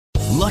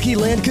Lucky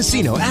Land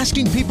Casino,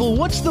 asking people,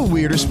 what's the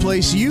weirdest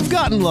place you've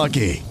gotten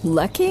lucky?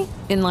 Lucky?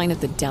 In line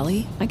at the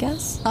deli, I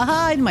guess?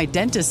 Aha, in my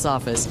dentist's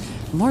office.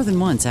 More than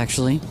once,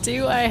 actually.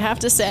 Do I have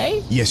to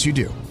say? Yes, you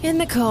do. In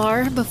the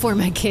car before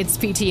my kids'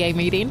 PTA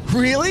meeting.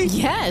 Really?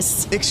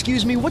 Yes.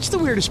 Excuse me, what's the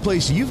weirdest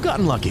place you've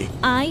gotten lucky?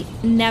 I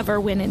never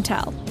win and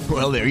tell.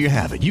 Well, there you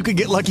have it. You can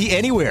get lucky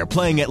anywhere,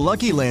 playing at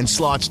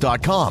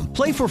LuckyLandSlots.com.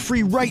 Play for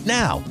free right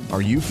now.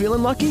 Are you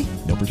feeling lucky?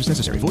 No purchase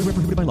necessary. Void where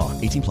prohibited by law.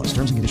 18 plus.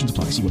 Terms and conditions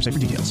apply. See website for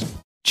details.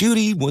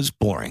 Judy was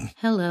boring.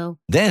 Hello.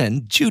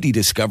 Then Judy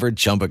discovered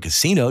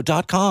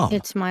ChumbaCasino.com.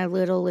 It's my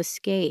little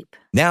escape.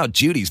 Now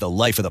Judy's the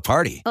life of the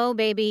party. Oh,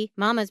 baby,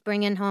 mama's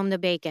bringing home the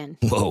bacon.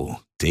 Whoa,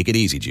 take it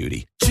easy,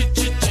 Judy.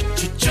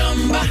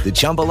 The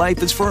Chumba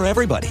life is for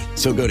everybody.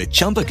 So go to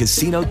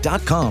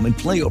ChumbaCasino.com and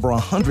play over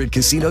 100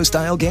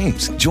 casino-style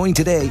games. Join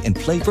today and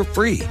play for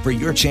free for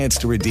your chance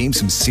to redeem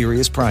some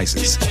serious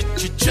prizes.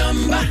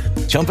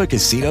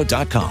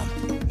 ChumbaCasino.com.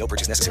 No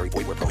purchase necessary.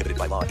 Void where prohibited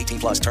by law. 18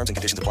 plus terms and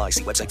conditions apply.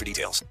 See website for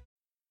details.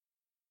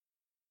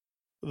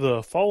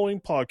 The following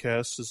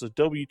podcast is a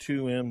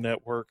W2M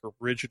Network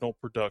original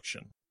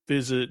production.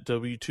 Visit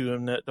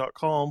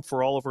W2Mnet.com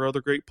for all of our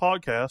other great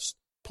podcasts,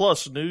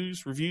 plus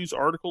news, reviews,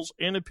 articles,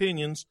 and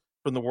opinions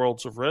from the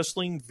worlds of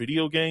wrestling,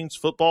 video games,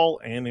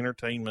 football, and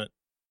entertainment.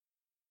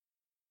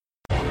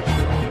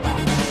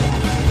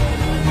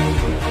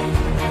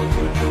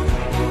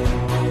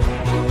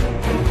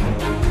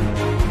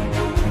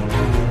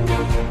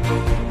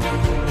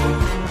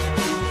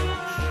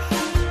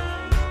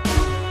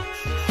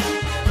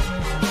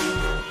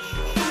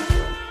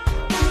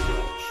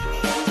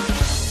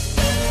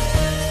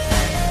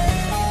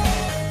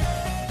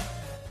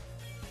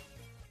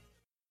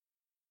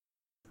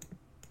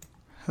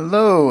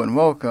 Hello and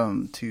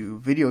welcome to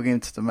Video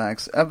Games to the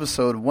Max,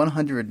 episode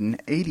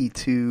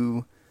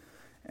 182,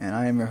 and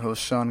I am your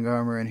host Sean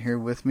Garmer, and here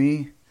with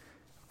me,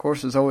 of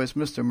course, as always,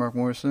 Mr. Marc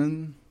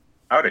Morrison.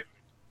 Howdy.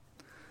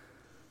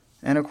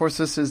 And of course,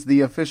 this is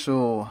the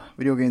official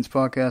video games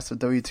podcast at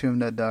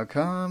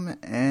W2Mnet.com,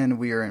 and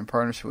we are in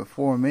partnership with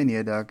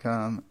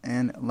Mania.com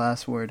and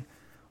Last Word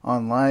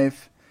on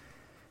Life.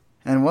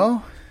 And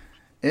well,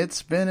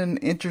 it's been an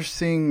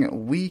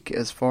interesting week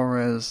as far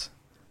as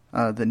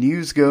the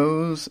news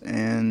goes,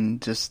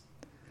 and just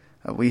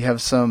we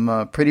have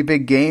some pretty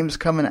big games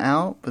coming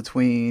out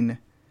between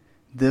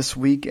this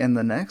week and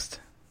the next,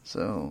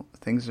 so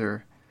things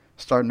are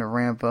starting to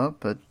ramp up.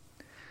 But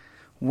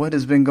what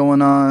has been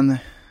going on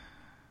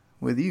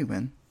with you,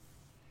 man?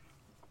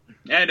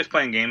 Yeah, just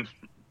playing games.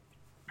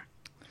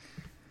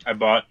 I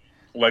bought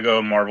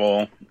Lego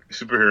Marvel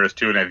Superheroes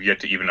 2 and I've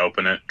yet to even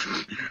open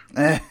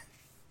it.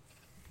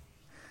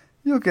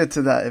 You'll get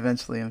to that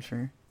eventually, I'm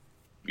sure.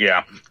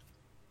 Yeah.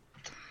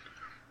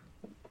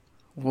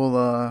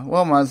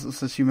 Well,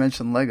 since you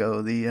mentioned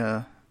Lego,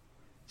 did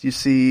you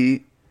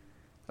see,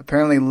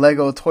 apparently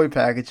Lego toy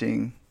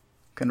packaging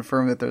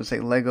confirmed that there's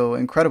a Lego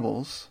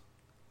Incredibles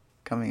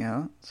coming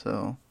out,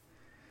 so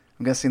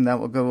I'm guessing that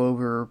will go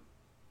over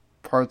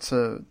parts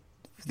of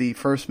the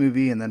first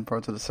movie and then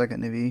parts of the second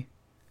movie,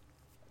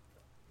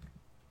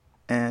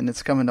 and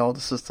it's coming to all the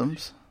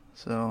systems,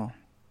 so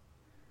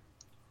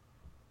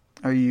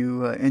are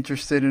you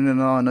interested in it at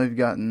all? I know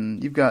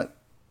you've got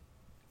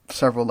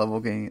several Lego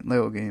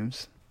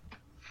games.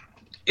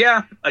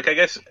 Yeah, like, I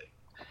guess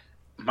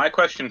my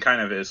question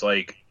kind of is,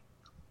 like,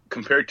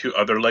 compared to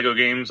other Lego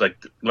games, like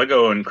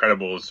Lego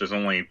Incredibles, there's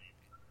only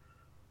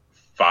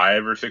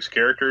 5 or 6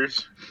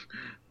 characters.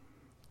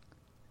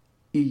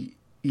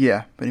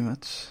 Yeah, pretty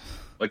much.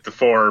 Like the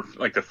four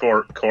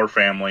core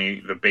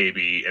family, the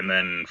baby, and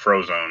then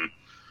Frozone.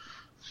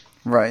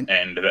 Right.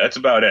 And that's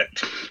about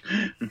it.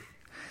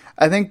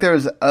 I think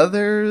there's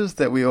others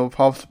that we will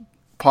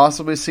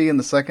possibly see in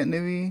the second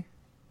movie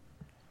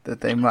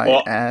that they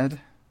might add.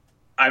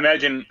 I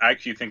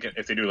actually think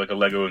if they do like a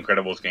Lego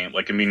Incredibles game,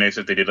 like it'd be nice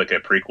if they did like a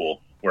prequel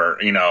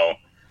where, you know,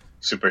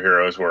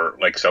 superheroes were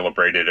like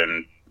celebrated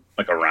and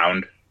like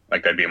around.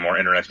 Like that'd be a more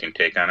interesting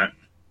take on it.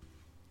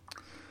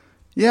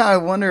 Yeah, I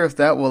wonder if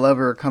that will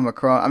ever come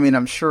across. I mean,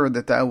 I'm sure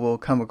that will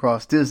come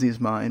across Disney's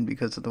mind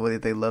because of the way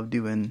that they love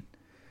doing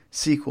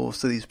sequels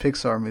to these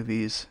Pixar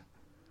movies.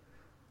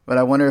 But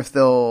I wonder if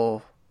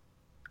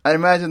I'd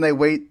imagine they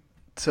wait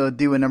to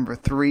do a number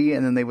 3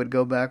 and then they would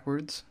go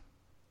backwards.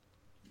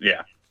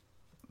 Yeah.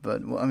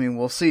 But I mean,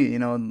 we'll see. You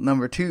know,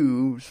 number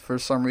 2 for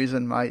some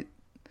reason might.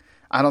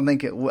 I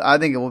think it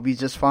will be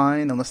just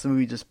fine unless the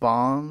movie just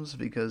bombs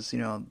because, you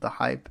know, the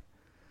hype.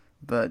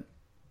 But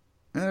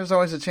there's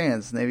always a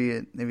chance. Maybe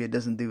it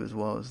doesn't do as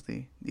well as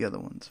the other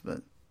ones.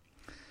 But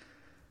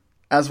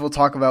as we'll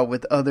talk about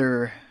with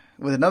another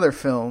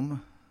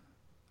film,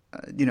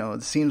 you know,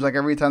 it seems like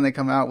every time they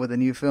come out with a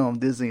new film,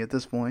 Disney at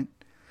this point,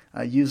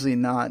 usually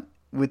not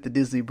with the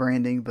Disney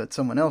branding, but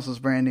someone else's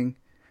branding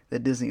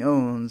that Disney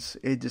owns,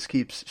 it just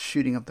keeps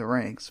shooting up the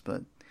ranks.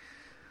 But,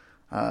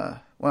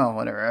 well,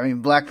 whatever. I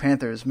mean, Black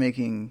Panther is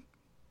making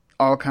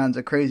all kinds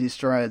of crazy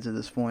strides at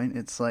this point.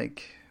 It's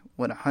like,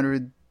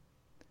 100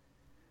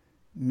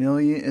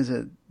 million? Is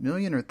it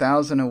million or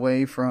 1,000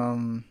 away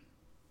from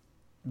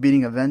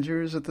beating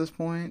Avengers at this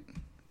point.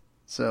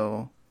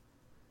 So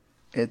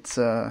it's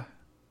the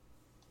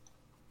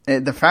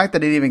fact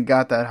that it even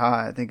got that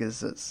high, I think,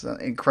 is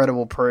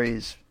incredible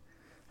praise.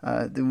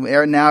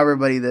 Now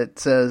everybody that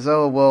says,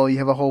 "Oh, well, you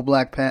have a whole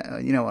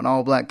an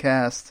all black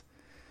cast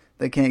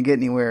that can't get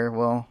anywhere,"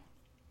 well,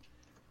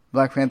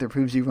 Black Panther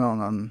proves you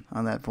wrong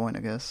on that point, I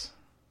guess.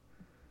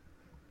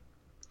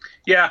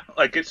 Yeah,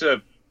 like it's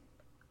a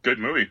good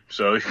movie,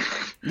 so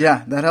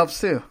yeah, that helps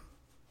too.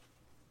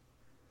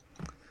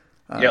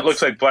 Yeah, it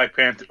looks like Black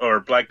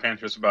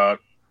Panther's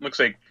looks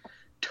like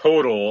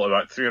total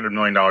about $300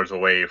 million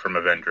away from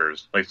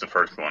Avengers, at least the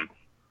first one.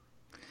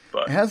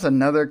 But it has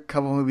another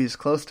couple movies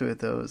close to it,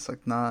 though. It's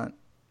like not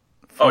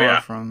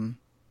far from.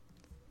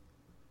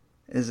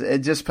 It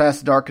just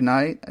passed Dark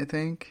Knight, I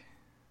think,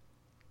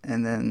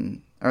 and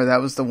then that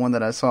was the one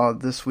that I saw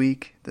this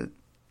week that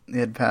it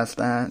had passed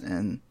that,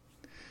 and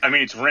I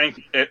mean it's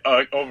ranked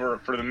over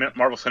for the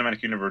Marvel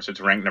Cinematic Universe.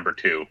 It's ranked number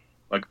 2,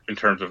 like in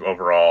terms of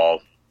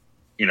overall,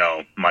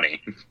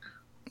 money.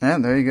 Yeah,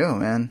 there you go,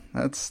 man.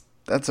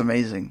 That's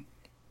amazing.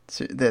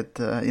 That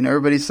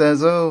everybody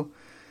says, "Oh,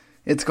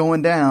 it's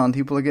going down."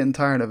 People are getting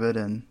tired of it,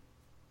 and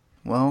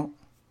well,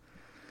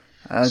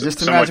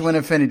 just imagine when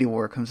Infinity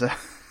War comes out.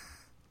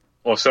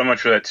 Well, so much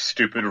for that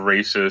stupid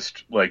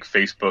racist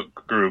Facebook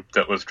group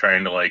that was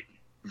trying to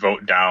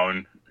vote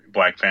down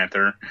Black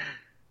Panther.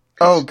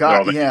 Oh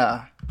God,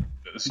 yeah.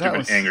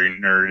 Stupid angry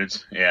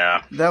nerds.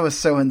 Yeah. That was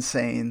so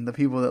insane. The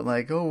people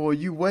that "Oh, well,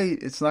 you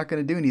wait, it's not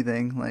going to do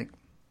anything."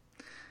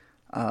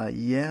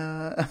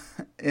 Yeah,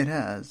 it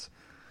has.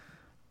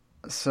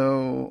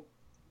 So,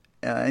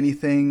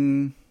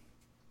 anything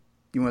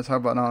you want to talk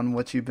about on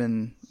what you've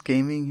been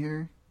gaming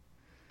here?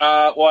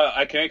 Well,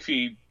 I can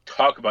actually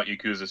talk about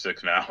Yakuza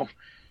 6 now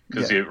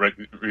because the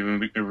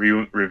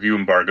review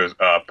embargo's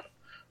up.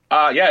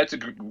 Yeah, it's a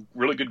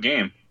really good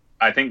game.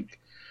 I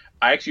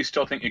actually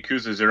still think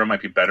Yakuza 0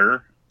 might be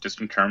better, just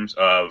in terms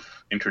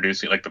of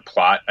introducing the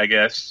plot, I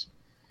guess,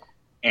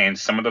 and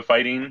some of the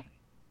fighting.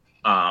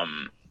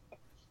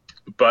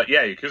 But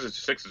yeah, Yakuza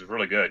 6 is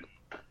really good.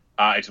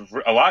 It's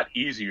a lot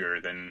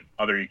easier than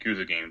other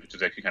Yakuza games, which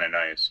is actually kind of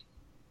nice.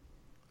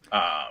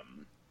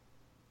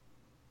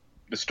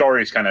 The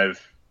story's kind of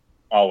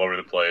all over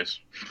the place,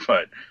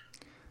 but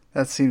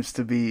that seems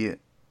to be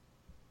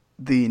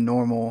the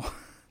normal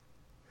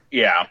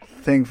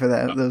thing for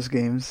those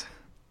games.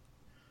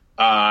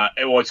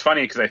 Well, it's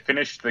funny because I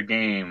finished the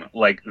game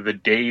the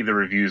day the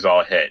reviews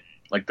all hit,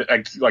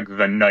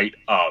 the night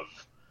of.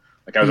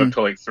 I was up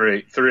till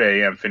 3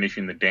 a.m.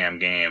 finishing the damn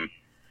game.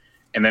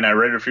 And then I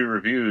read a few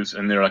reviews,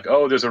 and they're like,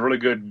 "Oh, there's a really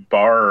good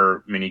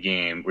bar mini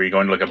game where you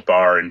go into a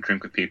bar and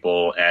drink with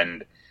people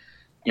and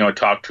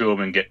talk to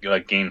them and get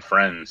gain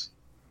friends."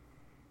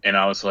 And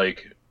I was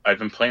like, "I've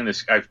been playing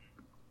this.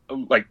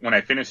 When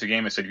I finished the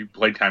game, it said your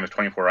playtime is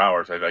 24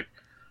 hours.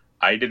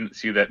 I didn't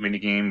see that mini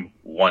game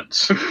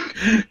once."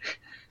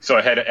 So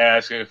I had to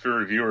ask a few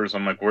reviewers.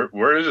 I'm like,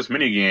 "Where is this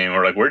mini game?"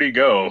 Or where do you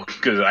go?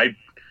 Because I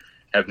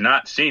have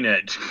not seen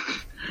it.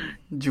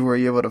 Were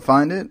you able to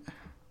find it?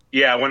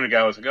 Yeah, one of the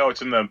guys was like, "Oh,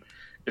 it's in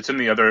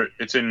the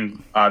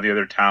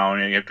other town,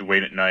 and you have to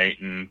wait at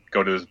night and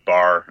go to this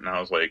bar." And I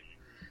was like,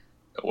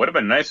 "It would have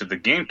been nice if the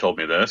game told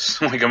me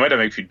this. I might have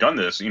actually done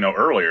this,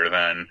 earlier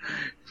then."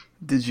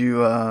 Did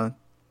you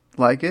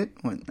like it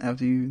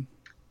after you?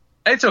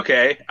 It's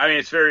okay. I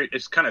mean,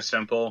 it's kind of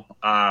simple.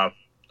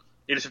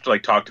 You just have to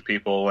talk to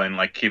people and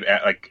keep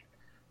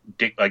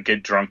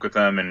get drunk with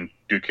them and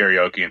do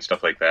karaoke and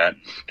stuff like that.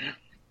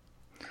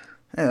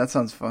 Hey, that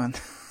sounds fun.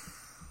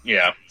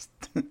 Yeah.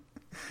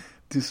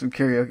 Do some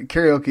karaoke.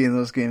 Karaoke in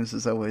those games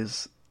is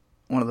always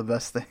one of the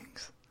best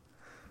things.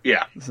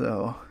 Yeah.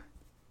 So,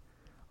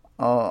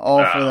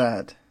 all for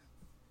that.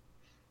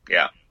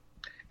 Yeah.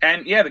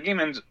 And yeah, the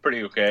game ends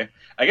pretty okay.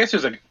 I guess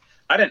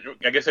I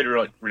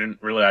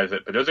didn't realize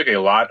it, but there's a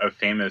lot of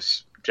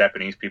famous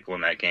Japanese people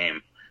in that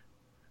game,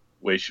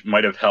 which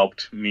might have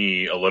helped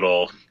me a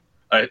little.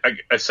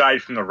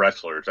 Aside from the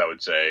wrestlers, I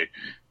would say,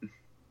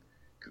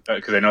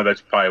 because I know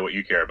that's probably what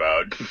you care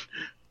about.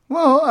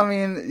 Well, I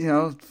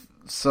mean,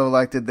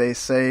 so did they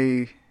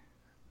say?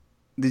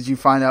 Did you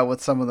find out who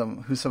some of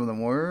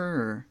them were?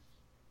 Or?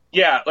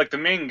 Yeah, the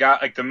main guy,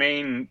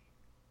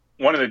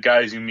 one of the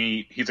guys you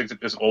meet, he's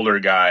this older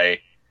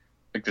guy,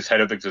 this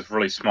head of this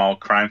really small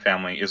crime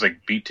family, is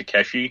Beat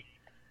Takeshi,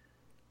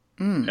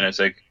 and it's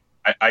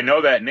I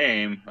know that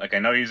name, I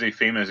know he's a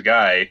famous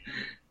guy,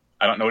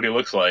 I don't know what he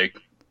looks like,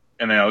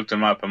 and then I looked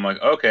him up, I'm like,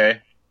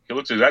 okay, he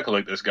looks exactly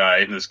like this guy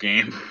in this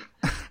game.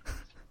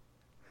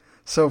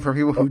 So for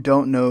people who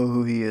don't know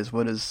who he is,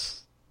 what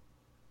is?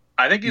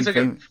 I think he's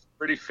a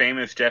pretty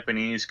famous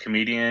Japanese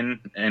comedian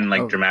and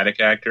dramatic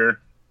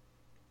actor.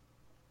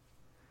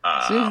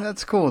 See,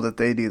 that's cool that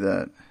they do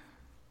that.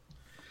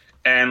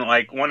 And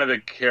one of the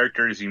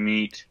characters you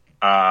meet,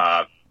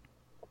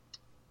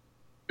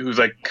 who's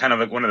kind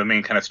of one of the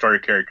main kind of story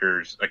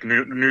characters,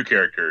 new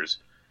characters.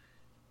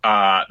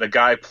 The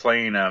guy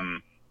playing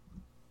him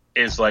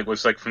is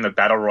was from the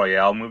Battle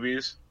Royale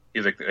movies.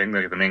 He's I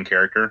think the main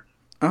character.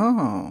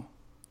 Oh,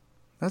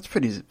 That's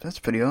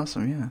pretty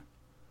awesome. Yeah.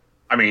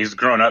 I mean, he's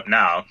grown up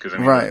now because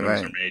those movies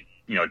were made,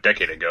 a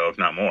decade ago, if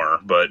not more.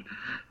 But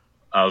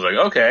I was like,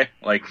 okay,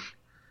 like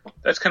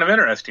that's kind of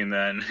interesting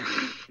then.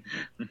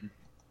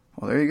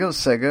 Well, there you go,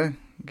 Sega,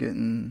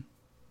 getting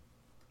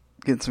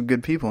some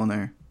good people in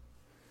there.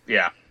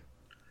 Yeah,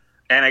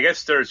 and I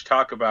guess there's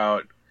talk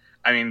about.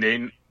 I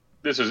mean,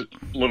 this is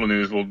little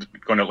news. We'll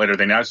go into it later.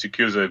 They announced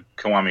Yakuza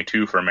Kiwami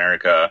 2 for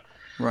America,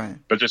 right?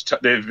 But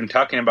they've been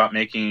talking about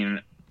making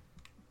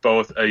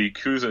both a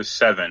Yakuza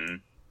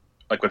 7,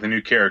 like with a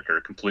new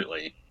character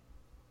completely,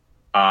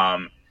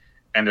 and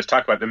there's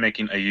talk about them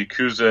making a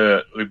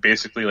Yakuza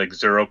basically like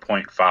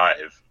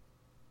 0.5,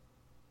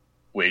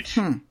 which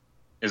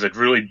is a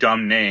really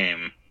dumb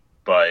name,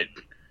 but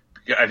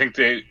I think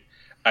the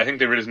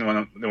reason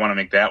they want to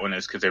make that one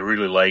is because they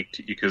really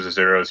liked Yakuza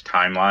 0's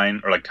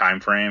timeline or like time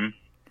frame,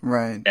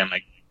 right? And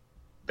like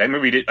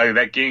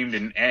that game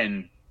didn't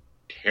end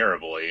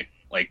terribly.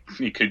 Like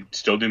you could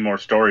still do more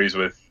stories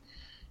with,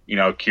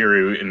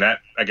 Kiryu in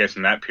that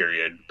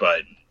period,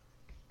 but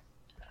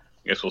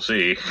I guess we'll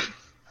see.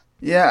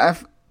 Yeah,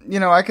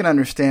 I can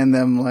understand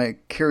them.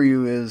 Like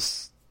Kiryu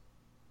is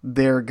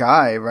their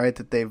guy, right?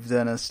 That they've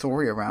done a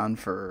story around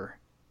for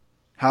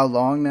how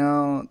long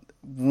now?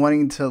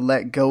 Wanting to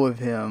let go of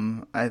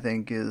him, I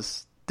think,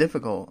 is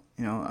difficult.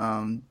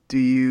 Do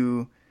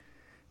you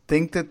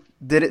think that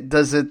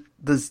does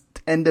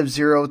End of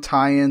Zero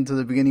tie into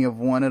the beginning of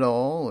 1 at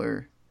all,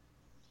 or?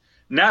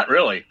 Not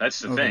really. That's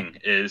the thing,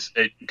 is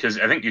it because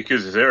I think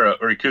Yakuza 0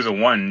 or Yakuza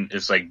 1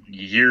 is like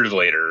years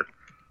later.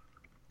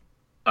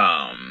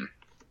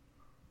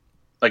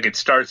 Like it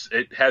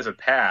has a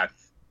path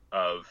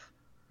of,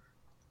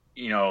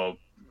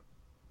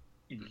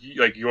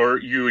 like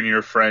you and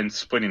your friends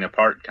splitting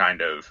apart,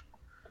 kind of.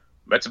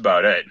 That's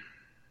about it.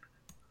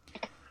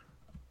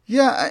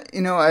 Yeah,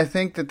 I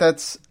think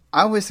that's.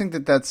 I always think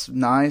that's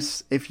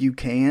nice if you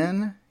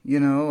can.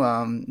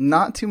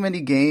 Not too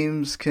many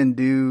games can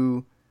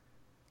do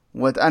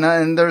what.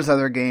 And there's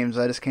other games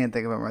I just can't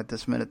think of them right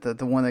this minute.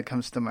 The one that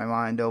comes to my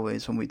mind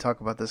always when we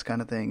talk about this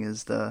kind of thing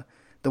is the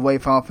way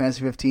Final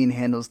Fantasy 15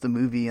 handles the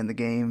movie and the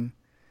game,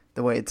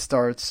 the way it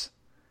starts.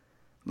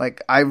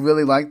 Like, I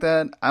really like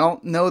that. I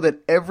don't know that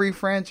every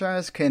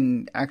franchise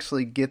can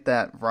actually get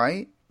that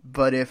right,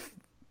 but if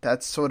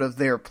that's sort of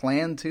their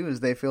plan too, is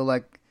they feel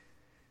like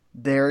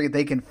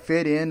they can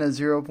fit in a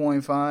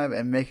 0.5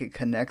 and make it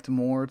connect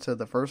more to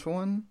the first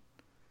one,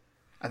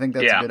 I think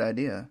that's a good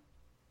idea.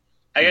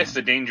 I guess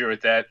the danger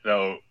with that,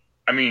 though,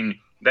 I mean,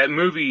 that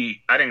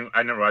movie, I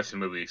never watched the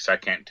movie, so I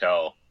can't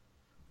tell,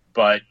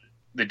 but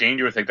the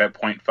danger with like that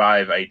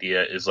 0.5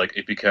 idea is like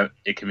it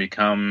can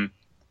become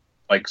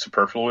like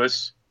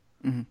superfluous,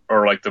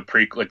 or like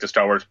the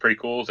Star Wars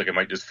prequels. Like it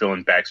might just fill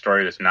in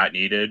backstory that's not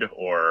needed,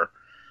 or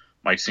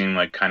might seem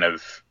like kind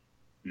of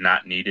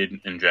not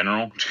needed in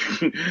general.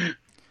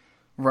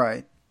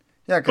 Right.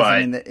 Yeah,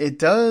 because it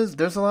does.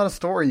 There's a lot of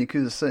story in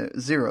Yakuza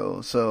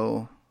 0,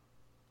 so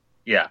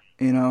yeah,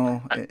 I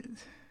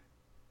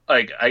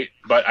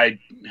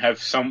have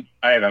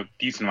a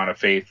decent amount of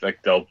faith.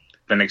 Like the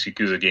next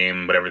Yakuza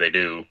game, whatever they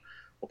do,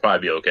 will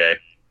probably be okay.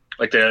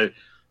 Like the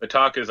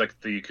talk is like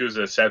the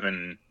Yakuza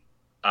 7.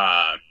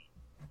 Well,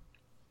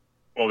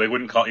 they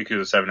wouldn't call it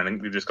Yakuza 7. I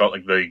think they just call it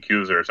like the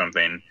Yakuza or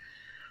something.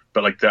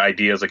 But like the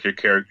idea is like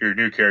your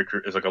new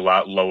character is like a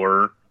lot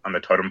lower on the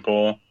totem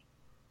pole,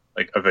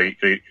 like of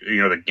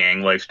the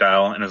gang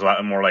lifestyle, and is a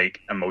lot more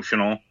like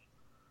emotional,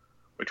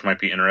 which might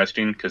be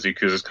interesting because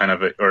Yakuza is kind of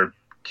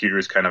Kiryu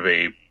is kind of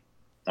a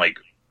like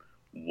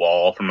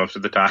wall for most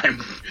of the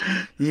time.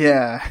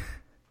 Yeah,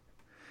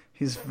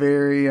 he's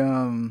very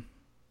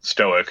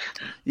stoic.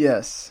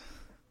 Yes,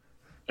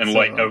 and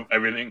light of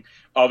everything.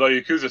 Although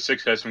Yakuza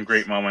 6 has some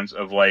great moments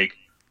of like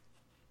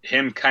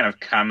him kind of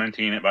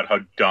commenting about how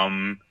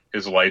dumb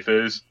his life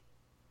is.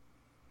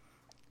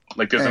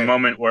 Like there's a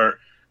moment where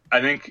I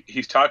think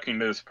he's talking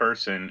to this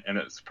person, and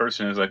this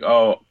person is like,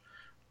 "Oh,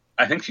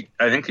 I think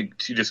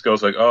she just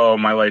goes like, "Oh,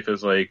 my life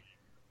is like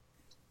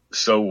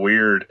so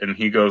weird," and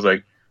he goes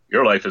like,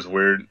 "Your life is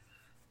weird.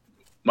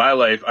 My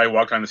life, I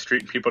walk down the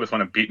street and people just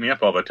want to beat me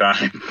up all the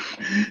time."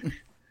 And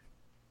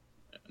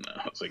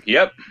I was like,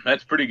 "Yep,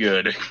 that's pretty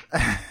good."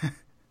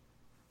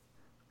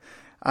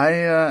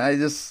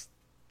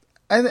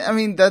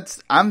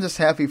 I'm just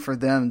happy for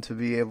them to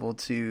be able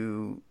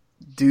to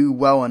do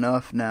well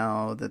enough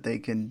now that they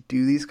can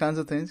do these kinds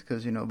of things,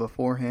 because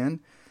beforehand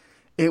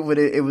it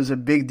was a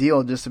big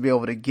deal just to be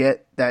able to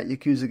get that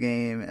Yakuza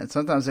game, and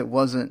sometimes it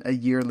wasn't a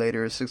year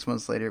later or 6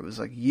 months later, it was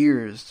like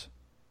years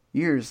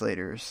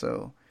later.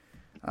 So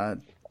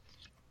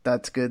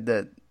that's good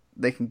that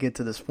they can get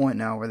to this point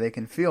now where they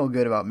can feel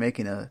good about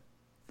making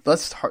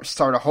let's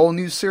start a whole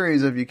new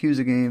series of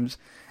Yakuza games,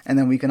 and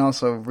then we can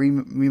also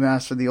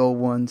remaster the old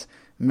ones,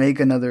 make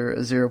another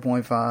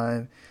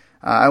 0.5.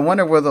 I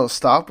wonder where they'll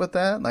stop with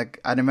that. Like,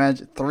 I'd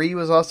imagine 3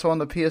 was also on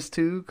the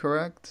PS2,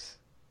 correct?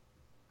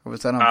 Or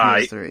was that on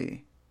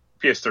PS3?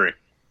 PS3.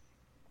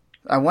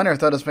 I wonder if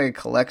they'll just make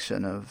a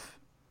collection of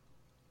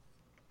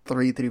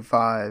 3 through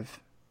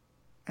 5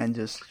 and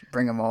just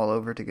bring them all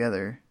over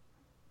together.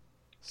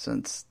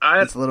 since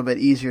it's a little bit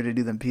easier to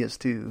do than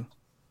PS2.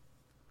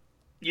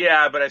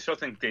 Yeah, but I still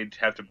think they'd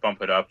have to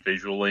bump it up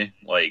visually,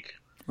 like,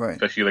 right.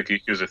 Especially like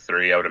Yakuza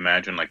 3, I would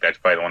imagine. Like, that's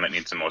probably the one that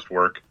needs the most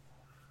work.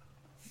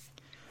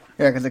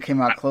 Yeah, because it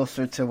came out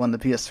closer to when the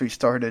PS3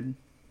 started.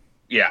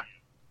 Yeah.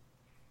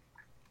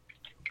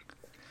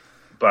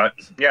 But,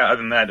 yeah, other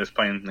than that, just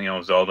playing,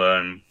 Zelda,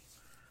 and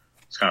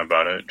that's kind of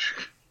about it.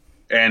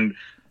 And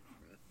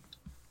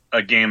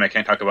a game I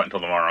can't talk about until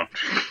tomorrow.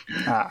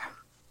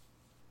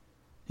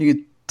 You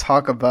could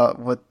talk about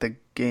what the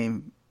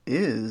game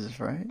is,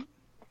 right?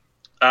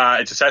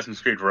 It's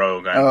Assassin's Creed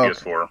Rogue on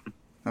PS4.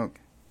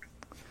 Okay.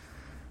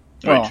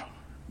 Which,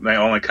 my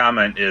only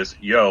comment is,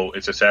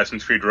 it's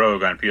Assassin's Creed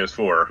Rogue on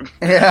PS4.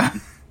 Yeah.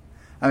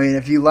 I mean,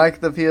 if you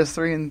like the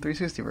PS3 and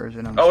 360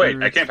 version, I'm sure.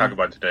 Wait, I can't talk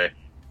about it today.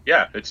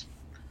 Yeah, it's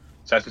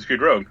Assassin's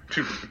Creed Rogue.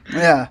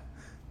 Yeah.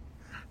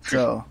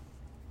 So.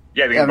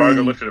 Yeah, the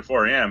embargo lifted at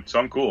 4 a.m., so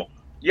I'm cool.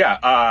 Yeah,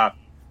 I've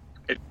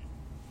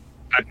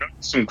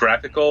noticed some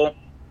graphical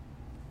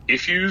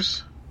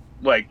issues,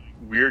 like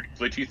weird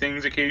glitchy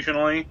things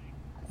occasionally.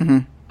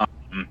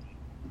 Mm-hmm.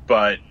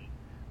 But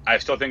I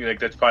still think like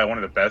that's probably one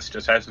of the best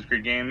Assassin's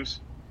Creed games,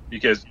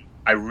 because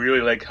I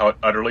really like how it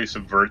utterly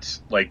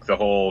subverts like the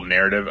whole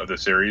narrative of the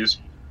series.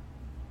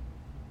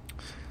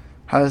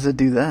 How does it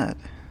do that?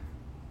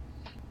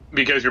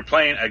 Because you're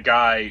playing a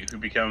guy who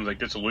becomes like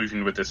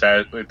disillusioned with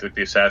the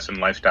assassin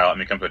lifestyle and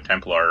becomes a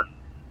Templar,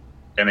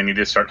 and then you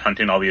just start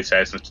hunting all the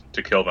assassins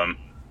to kill them.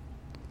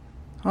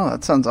 Oh,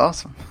 that sounds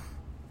awesome.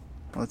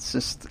 Let's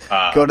just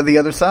go to the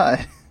other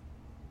side.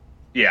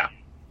 Yeah.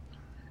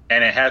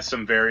 And it has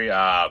some very,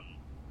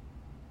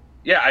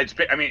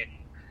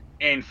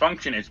 in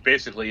function, it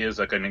basically is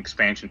like an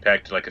expansion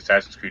pack to like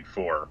Assassin's Creed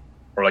 4.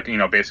 Or like,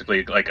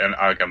 basically like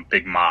a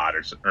big mod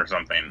or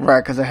something.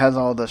 Right, because it has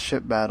all the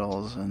ship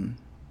battles and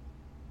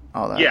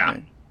all that. Yeah.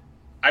 Right?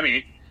 I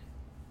mean,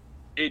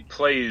 it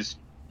plays,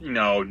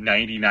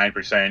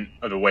 99%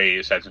 of the way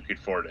Assassin's Creed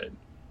 4 did.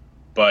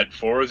 But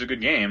 4 is a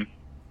good game.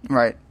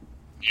 Right.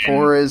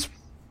 4 is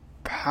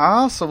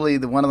possibly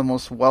one of the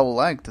most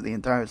well-liked of the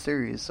entire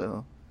series,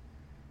 so...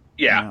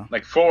 Yeah,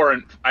 like 4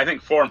 and... I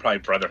think 4 and probably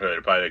Brotherhood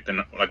are probably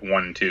like 1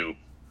 and 2.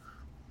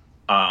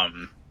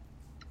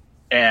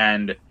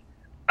 And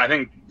I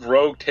think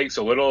Rogue takes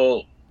a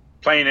little...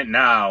 Playing it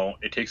now,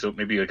 it takes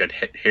maybe like a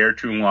hair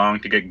too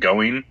long to get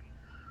going.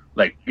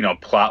 Like,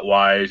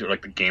 plot-wise or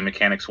like the game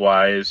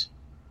mechanics-wise.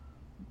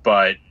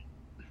 But,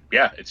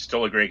 yeah, it's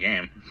still a great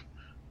game.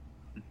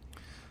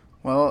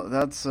 Well,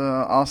 that's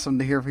awesome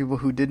to hear people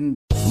who didn't.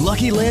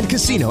 Lucky Land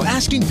Casino,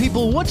 asking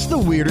people, what's the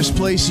weirdest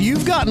place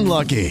you've gotten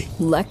lucky?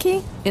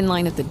 Lucky? In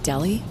line at the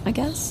deli, I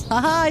guess?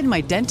 Aha, in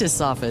my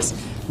dentist's office.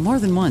 More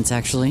than once,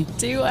 actually.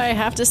 Do I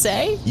have to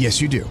say?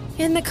 Yes, you do.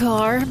 In the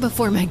car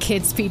before my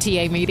kids'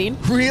 PTA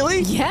meeting.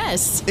 Really?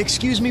 Yes.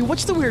 Excuse me,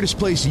 what's the weirdest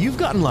place you've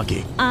gotten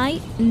lucky?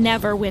 I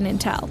never win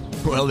and tell.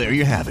 Well, there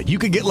you have it. You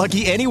can get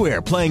lucky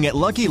anywhere, playing at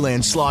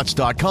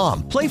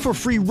LuckyLandSlots.com. Play for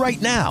free right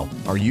now.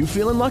 Are you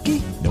feeling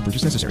lucky? No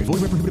purchase necessary.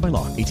 Void where prohibited by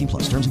law.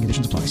 18+. Terms and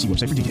conditions apply. See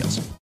website for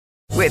details.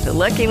 With the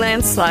Lucky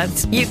Land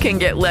Slots, you can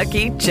get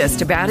lucky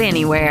just about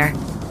anywhere.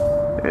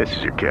 This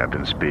is your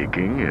captain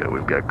speaking.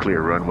 We've got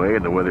clear runway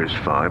and the weather's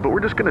fine, but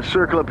we're just going to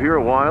circle up here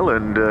a while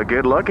and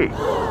get lucky.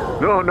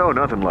 No,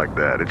 nothing like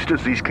that. It's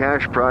just these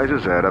cash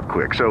prizes add up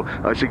quick. So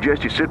I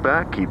suggest you sit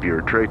back, keep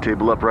your tray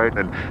table upright,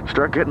 and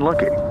start getting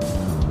lucky.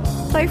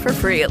 Play for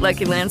free at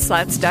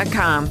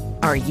LuckyLandSlots.com.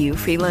 Are you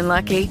feeling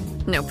lucky?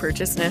 No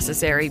purchase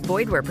necessary.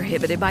 Void where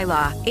prohibited by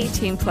law.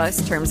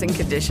 18+ terms and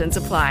conditions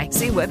apply.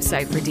 See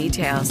website for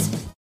details.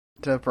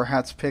 To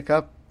perhaps pick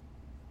up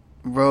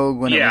Rogue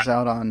when it was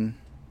out on...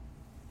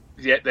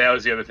 Yeah, that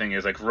was the other thing,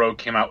 is like Rogue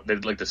came out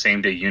like the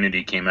same day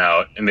Unity came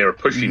out, and they were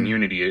pushing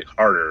Unity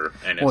harder.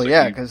 And it's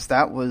because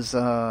that was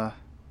right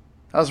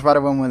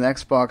around when the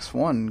Xbox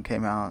One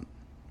came out,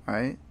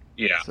 right?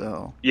 Yeah.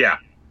 So yeah,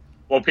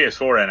 well,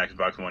 PS4 and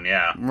Xbox One,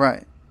 yeah.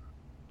 Right.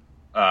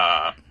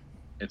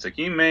 It's like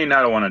you may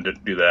not want to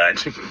do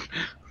that.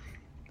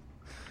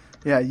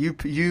 Yeah, you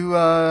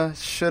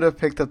should have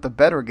picked up the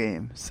better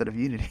game instead of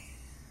Unity.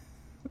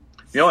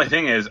 The only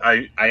thing is,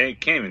 I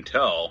can't even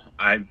tell.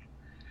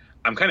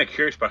 I'm kind of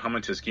curious about how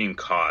much this game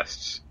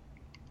costs,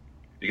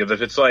 because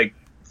if it's like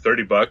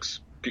 $30,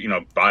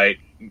 buy it,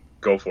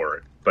 go for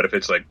it. But if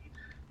it's like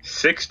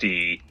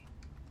 $60,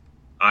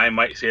 I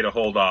might say to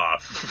hold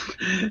off.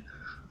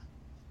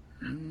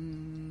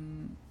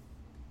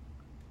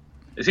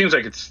 It seems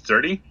like it's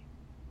 $30,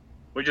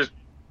 which is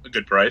a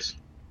good price.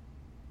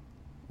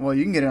 Well,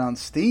 you can get it on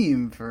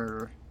Steam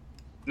for...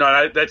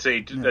 No, that's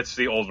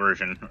the old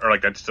version, or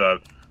like that's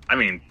the,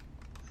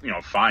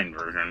 fine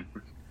version.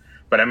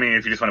 But I mean,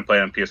 if you just want to play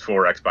it on PS4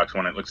 or Xbox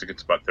One, it looks like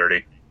it's about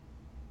 $30.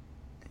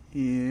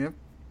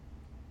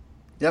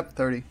 Yep,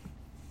 30.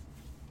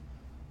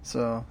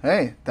 So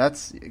hey,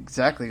 that's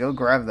exactly, go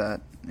grab that.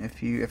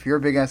 If you're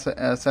a big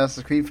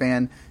Assassin's Creed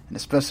fan, and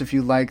especially if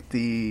you like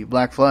the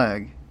Black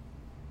Flag.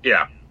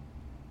 Yeah.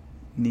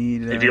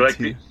 If you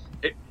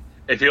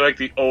like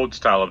the old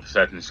style of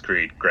Assassin's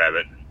Creed, grab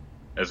it,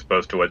 as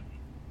opposed to what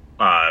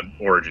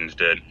Origins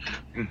did.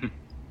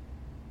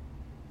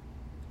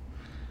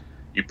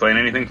 You playing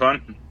anything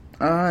fun?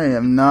 I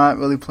am not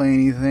really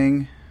playing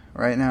anything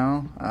right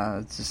now.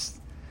 It's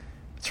just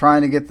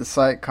trying to get the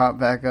site caught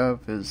back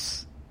up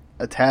is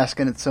a task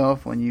in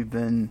itself when you've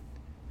been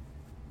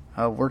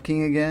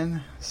working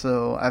again.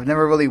 So I've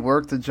never really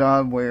worked a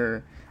job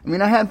where, I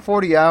mean, I had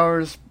 40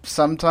 hours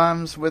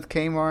sometimes with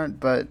Kmart,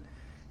 but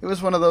it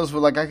was one of those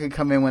where, like, I could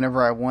come in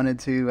whenever I wanted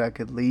to. I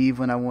could leave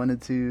when I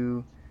wanted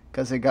to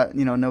because it got,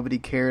 nobody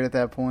cared at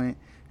that point.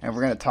 And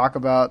we're going to talk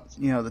about,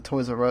 the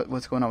Toys R Us,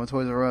 what's going on with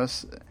Toys R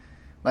Us.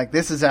 Like,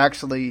 this is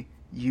actually,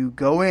 you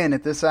go in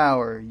at this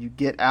hour, you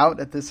get out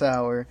at this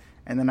hour,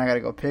 and then I got to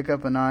go pick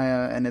up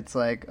Anaya, and it's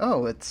like,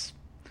 oh, it's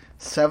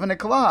 7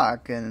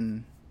 o'clock,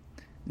 and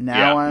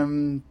now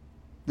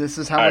this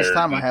is how much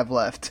time I have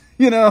left,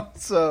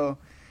 So,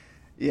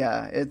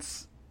 yeah,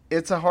 it's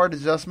a hard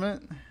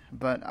adjustment,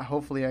 but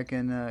hopefully I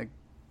can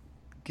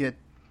get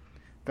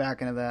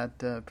back into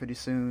that pretty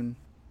soon,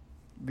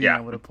 being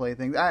able to play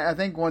things. I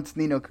think once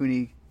Ni No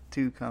Kuni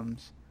 2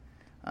 comes,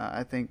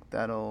 I think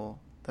that'll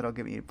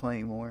get me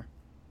playing more.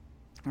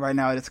 Right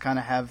now I just kind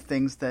of have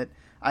things that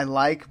I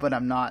like, but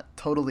I'm not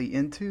totally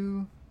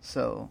into,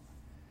 so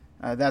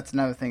that's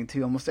another thing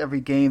too. Almost every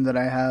game that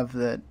I have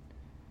that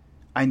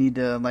I need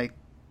to, like,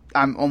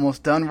 I'm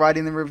almost done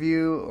writing the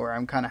review, or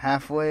I'm kind of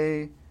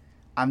halfway,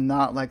 I'm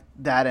not, like,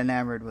 that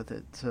enamored with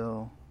it,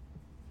 so,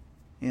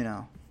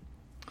 not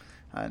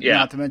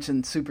to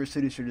mention Super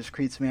Seducer just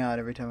creeps me out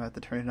every time I have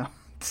to turn it on,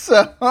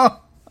 so,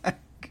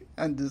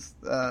 I'm just,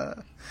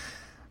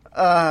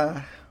 but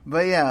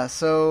yeah,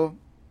 so,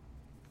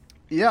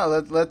 yeah,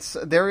 let's.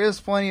 There is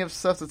plenty of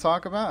stuff to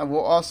talk about,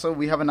 and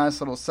we have a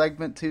nice little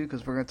segment too,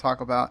 because we're going to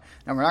talk about,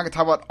 and we're not going to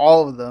talk about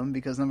all of them,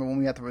 because number one,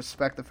 we have to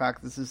respect the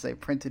fact that this is a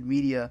printed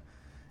media,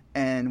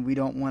 and we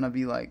don't want to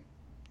be like,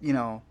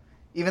 even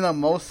though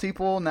most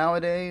people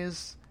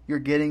nowadays, you're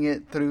getting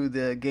it through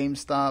the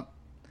GameStop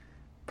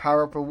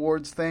Power Up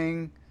Rewards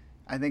thing,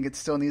 I think it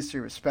still needs to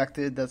be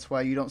respected. That's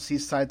why you don't see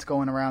sites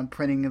going around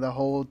printing the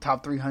whole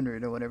top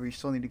 300 or whatever. You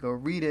still need to go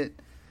read it.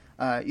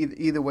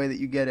 Either way that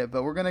you get it,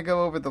 but we're gonna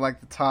go over the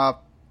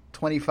top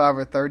 25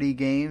 or 30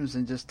 games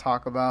and just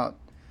talk about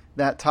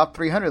that top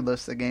 300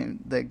 list that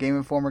Game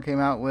Informer came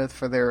out with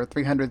for their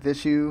 300th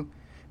issue,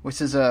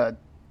 which is a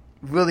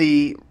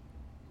really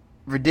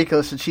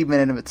ridiculous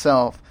achievement in of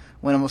itself.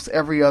 When almost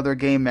every other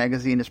game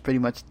magazine is pretty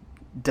much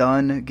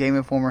done, Game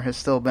Informer has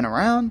still been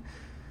around.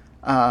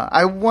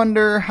 I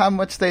wonder how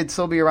much they'd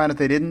still be around if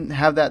they didn't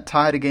have that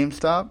tie to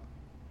GameStop,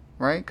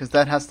 right? Because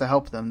that has to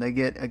help them. They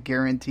get a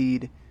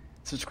guaranteed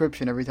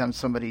subscription every time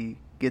somebody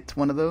gets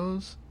one of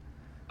those.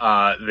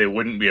 They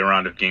wouldn't be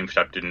around if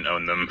GameStop didn't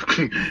own them.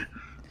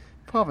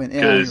 Probably,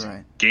 yeah, you're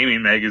right.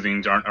 Gaming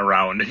magazines aren't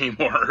around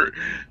anymore.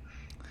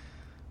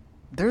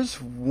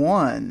 There's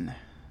one,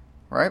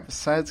 right,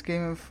 besides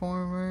Game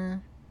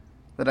Informer,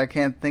 that I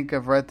can't think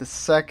of right this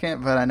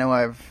second, but I know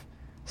I've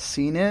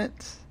seen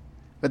it.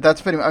 But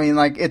that's pretty,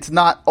 it's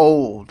not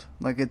old.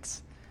 Like,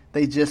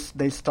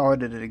 they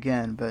started it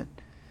again, but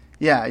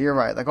yeah, you're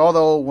right. Like, all the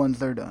old ones,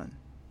 they're done.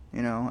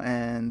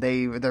 And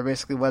they're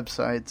basically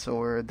websites,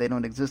 or they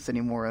don't exist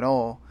anymore at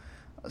all.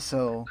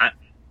 So,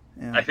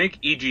 I think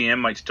EGM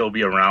might still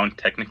be around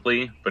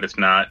technically, but it's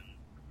not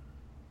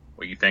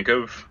what you think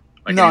of.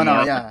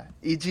 Yeah.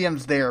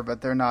 EGM's there,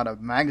 but they're not a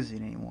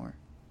magazine anymore.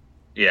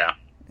 Yeah.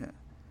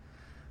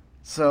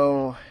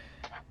 So,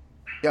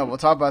 yeah, we'll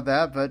talk about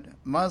that, but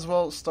might as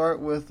well start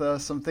with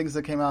some things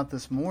that came out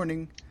this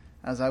morning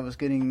as I was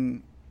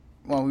we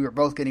were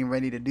both getting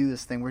ready to do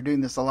this thing. We're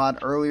doing this a lot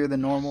earlier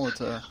than normal.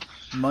 It's a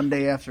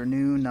Monday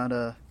afternoon, not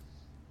a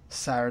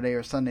Saturday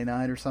or Sunday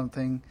night or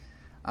something.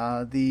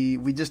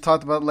 We just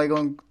talked about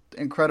Lego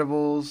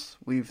Incredibles.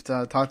 We've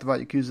talked about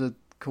Yakuza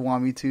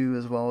Kiwami 2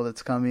 as well.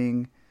 That's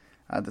coming.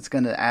 That's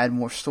going to add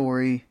more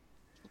story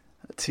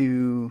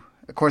to.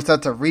 Of course,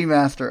 that's a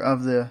remaster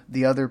of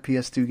the other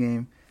PS2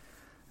 game,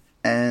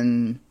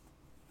 and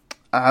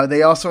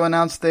they also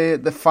announced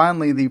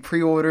finally the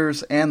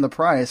pre-orders and the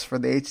price for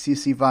the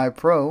HTC Vive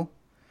Pro.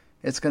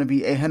 It's going to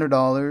be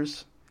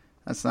 $800.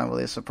 That's not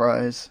really a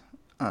surprise.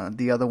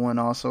 The other one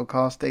also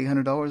cost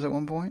 $800 at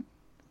one point.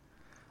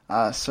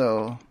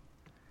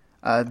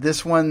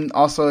 This one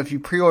also, if you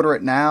pre-order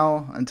it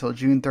now until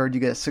June 3rd,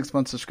 you get a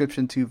 6-month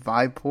subscription to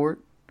Viveport,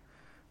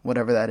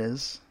 whatever that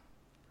is.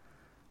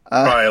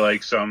 Probably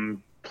like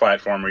some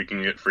platform where you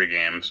can get free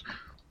games.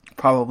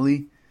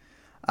 Probably.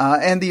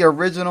 And the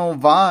original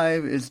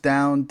Vive is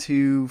down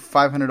to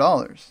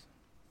 $500.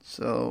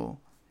 So,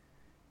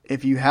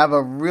 if you have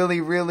a really,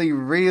 really,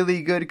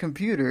 really good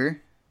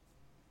computer,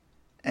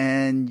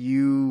 and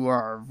you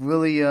are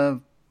really a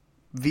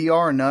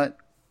VR nut,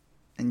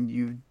 and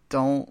you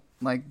don't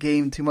like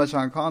game too much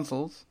on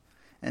consoles,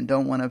 and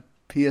don't want a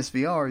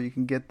PSVR, you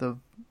can get the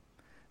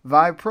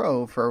Vive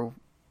Pro for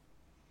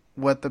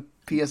what the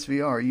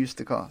PSVR used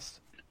to cost.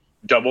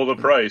 Double the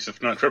price,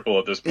 if not triple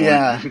at this point.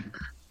 Yeah.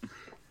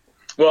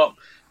 Well,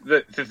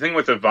 the thing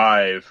with the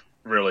Vive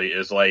really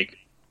is, like,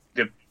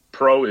 the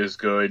Pro is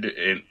good,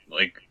 and,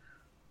 like,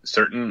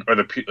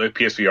 like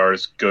PSVR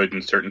is good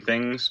in certain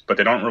things, but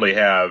they don't really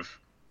have.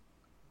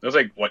 There's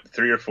like what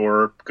 3 or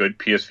 4 good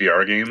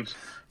PSVR games.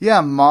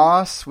 Yeah,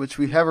 Moss, which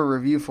we have a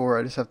review for.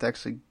 I just have to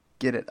actually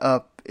get it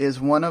up. Is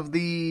one of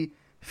the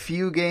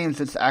few games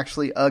that's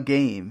actually a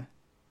game.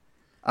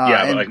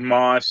 But like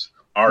Moss,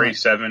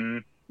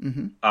 RE7.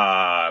 Mm-hmm.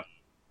 I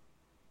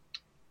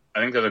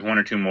think there's like 1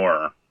 or 2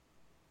 more.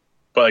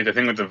 But like the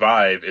thing with the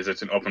Vive is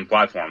it's an open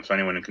platform, so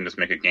anyone can just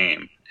make a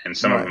game, and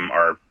some of them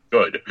are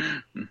good.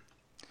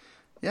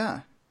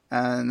 Yeah,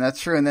 and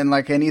that's true. And then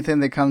like anything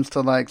that comes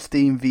to like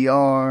Steam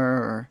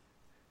VR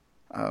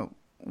or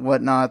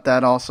whatnot,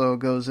 that also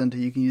goes into,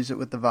 you can use it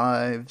with the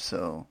Vive.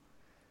 So,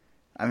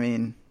 I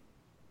mean,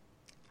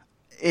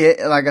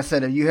 like I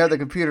said, if you have the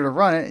computer to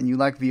run it and you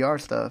like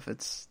VR stuff,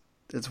 it's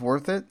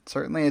worth it.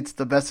 Certainly, it's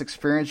the best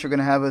experience you're going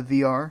to have with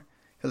VR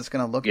because it's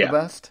going to look the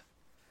best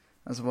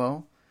as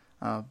well.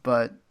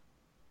 But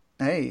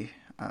hey,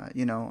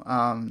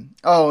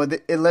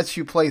 it lets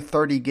you play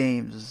 30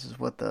 games. This is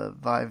what the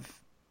Vive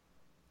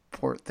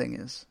port thing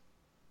is.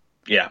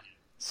 Yeah.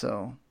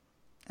 So,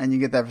 and you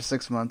get that for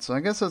 6 months. So I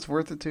guess that's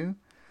worth it too.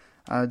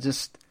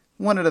 Just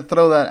wanted to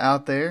throw that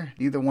out there.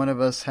 Neither one of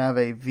us have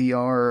a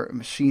VR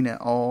machine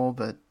at all,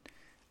 but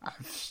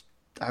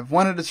I've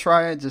wanted to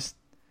try it. Just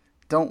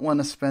don't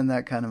want to spend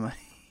that kind of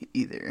money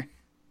either.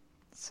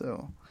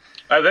 So.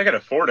 I could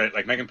afford it.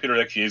 Like my computer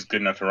actually is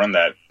good enough to run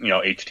that,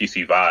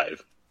 HTC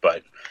Vive,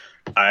 but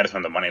I just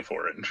don't have the money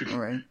for it.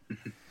 Right.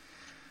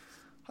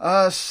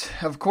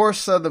 Of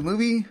course, the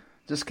movie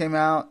just came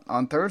out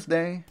on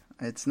Thursday.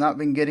 It's not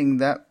been getting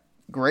that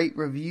great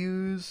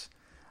reviews,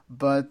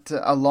 but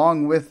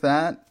along with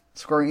that,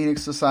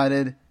 Square-Enix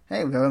decided,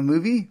 hey, we have a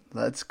movie.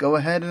 Let's go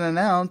ahead and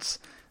announce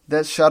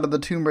that Shadow of the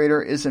Tomb Raider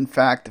is in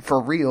fact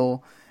for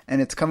real,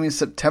 and it's coming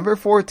September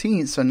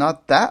 14th, so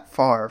not that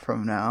far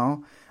from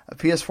now. A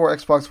PS4,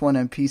 Xbox One,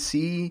 and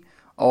PC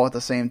all at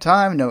the same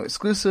time. No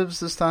exclusives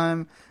this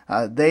time.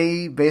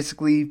 They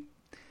basically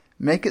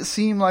make it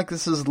seem like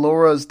this is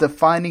Laura's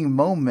defining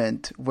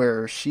moment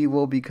where she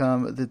will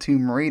become the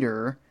Tomb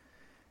Raider.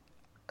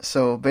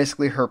 So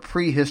basically her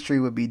prehistory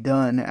would be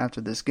done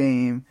after this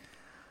game.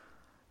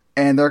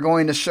 And they're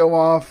going to show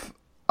off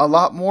a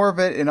lot more of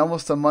it in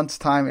almost a month's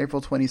time, April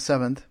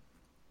 27th.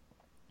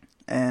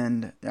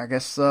 And I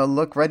guess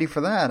look ready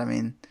for that. I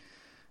mean,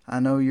 I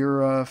know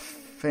you're a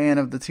fan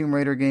of the Tomb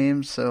Raider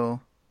games, so...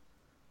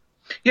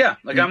 Yeah,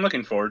 I'm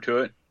looking forward to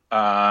it.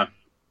 I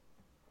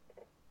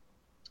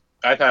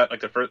thought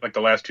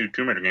the last 2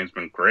 Tomb Raider games have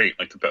been great,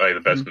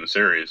 the best in the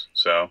series.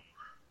 So,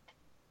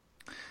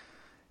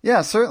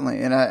 yeah,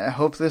 certainly, and I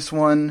hope this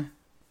one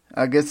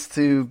gets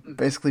to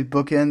basically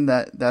bookend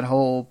that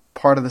whole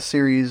part of the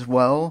series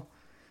well,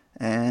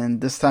 and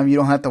this time you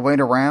don't have to wait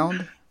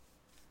around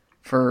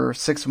for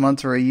 6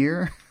 months or a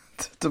year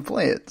to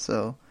play it.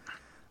 So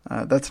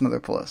that's another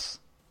plus.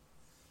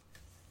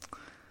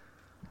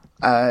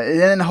 And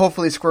then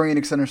hopefully Square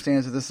Enix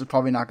understands that this is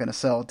probably not going to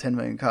sell 10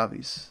 million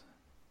copies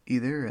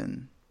either,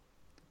 and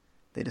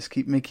they just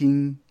keep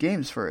making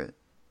games for it.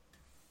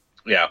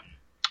 Yeah.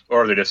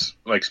 Or they just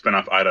spin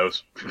off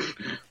Eidos.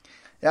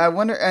 Yeah, I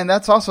wonder, and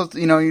that's also,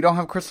 you don't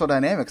have Crystal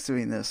Dynamics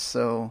doing this,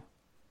 so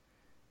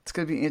it's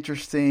going to be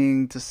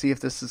interesting to see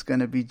if this is going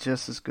to be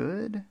just as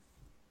good.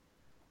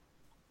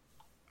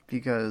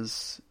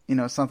 Because,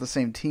 it's not the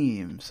same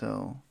team,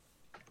 so.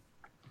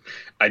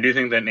 I do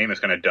think that name is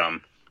kind of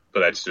dumb. But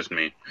that's just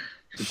me.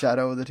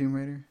 Shadow of the Tomb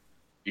Raider?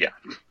 Yeah.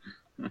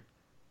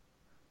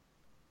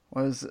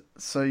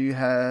 So you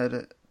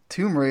had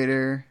Tomb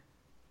Raider,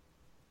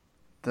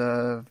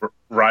 the...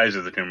 Rise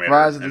of the Tomb Raider.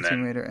 Rise of the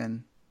Tomb Raider,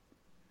 and...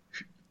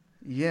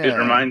 Yeah. It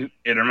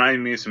reminded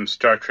me of some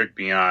Star Trek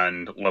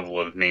Beyond level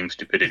of name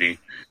stupidity.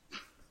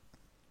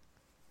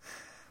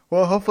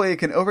 Well, hopefully it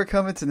can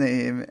overcome its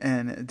name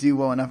and do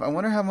well enough. I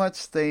wonder how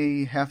much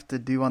they have to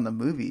do on the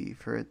movie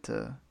for it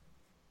to...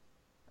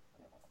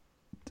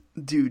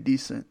 do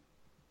decent.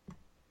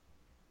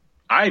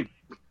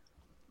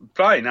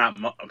 Probably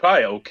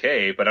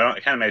okay, but I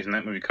can't imagine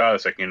that movie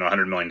costs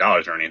 $100 million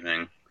or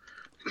anything.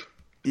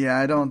 Yeah,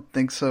 I don't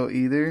think so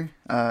either.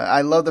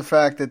 I love the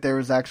fact that there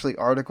was actually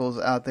articles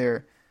out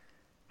there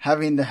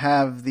having to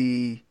have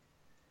the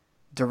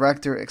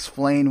director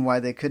explain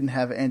why they couldn't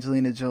have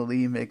Angelina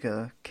Jolie make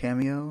a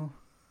cameo.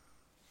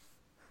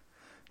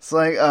 It's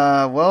like,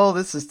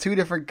 this is 2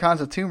 different kinds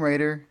of Tomb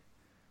Raider.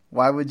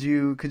 Could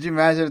you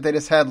imagine if they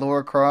just had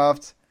Lara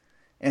Croft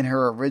in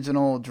her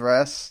original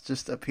dress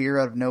just appear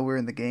out of nowhere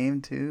in the game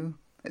too?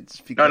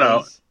 It's because...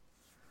 No.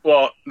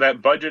 Well,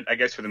 that budget, I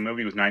guess, for the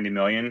movie was $90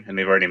 million, and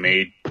they've already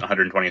made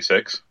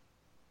 $126.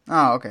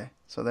 Oh, okay.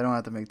 So they don't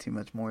have to make too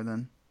much more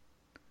then.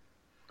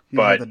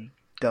 But the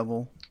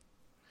double.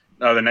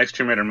 No, the next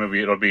Tomb Raider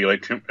movie, it'll be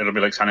like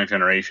Sonic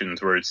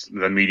Generations, where it's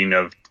the meeting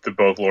of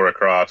both Lara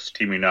Crofts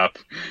teaming up.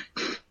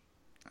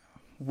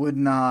 Would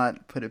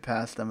not put it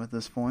past them at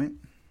this point.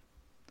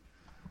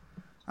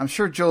 I'm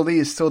sure Jolie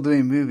is still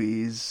doing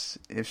movies,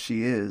 if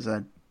she is,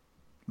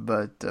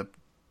 but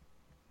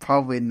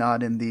probably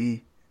not in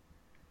the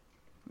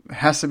it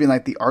has to be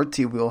like the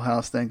artsy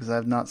wheelhouse then, because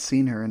I've not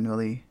seen her in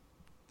really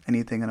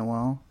anything in a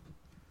while.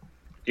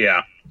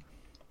 Yeah.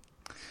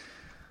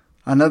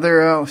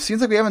 Another,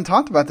 seems like we haven't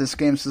talked about this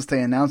game since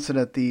they announced it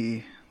at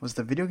the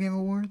Video Game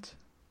Awards?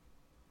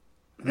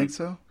 I think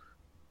so.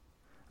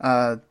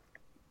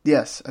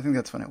 Yes, I think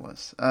that's when it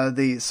was.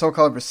 The Soul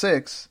Calibur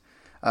VI,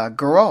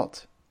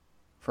 Geralt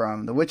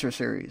from the Witcher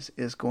series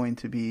is going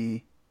to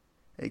be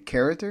a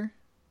character,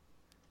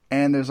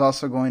 and there's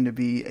also going to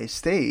be a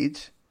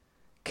stage.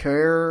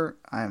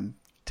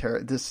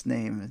 This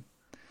name.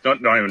 Don't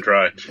even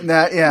try.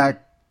 It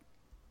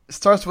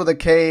starts with a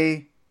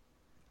K,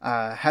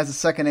 has a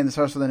second name that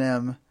starts with an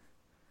M.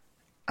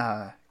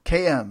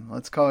 KM,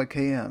 let's call it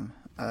KM.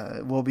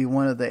 Will be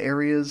one of the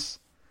areas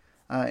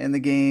in the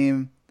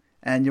game,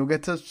 and you'll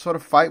get to sort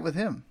of fight with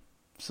him.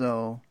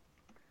 So,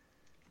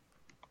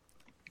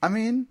 I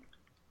mean,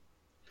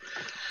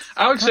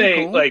 I would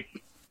say cool. like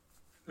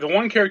the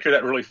one character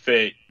that really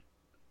fit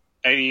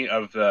any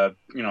of the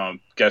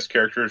guest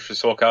characters for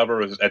Soul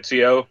Calibur was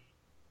Ezio.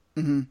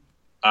 Mm-hmm.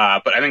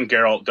 But I think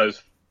Geralt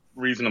does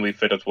reasonably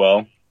fit as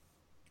well.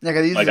 Yeah,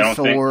 because he's a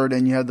sword,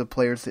 and you have the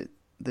players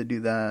that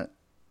do that.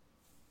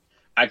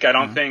 I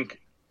don't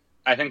think.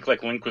 I think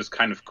like Link was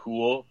kind of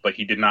cool, but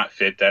he did not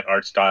fit that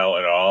art style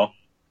at all.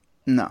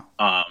 No.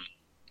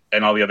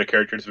 And all the other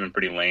characters have been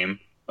pretty lame.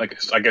 Like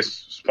I guess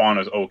Spawn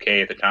was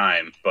okay at the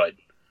time, but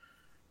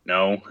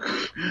no.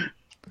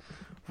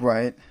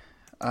 Right.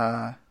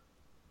 And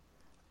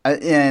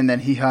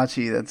then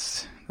Heihachi,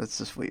 that's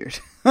just weird.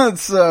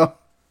 So,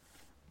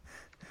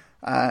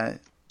 I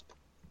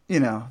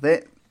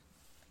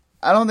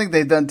don't think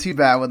they've done too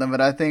bad with him,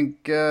 but I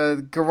think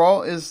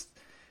Geralt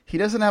he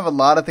doesn't have a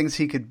lot of things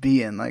he could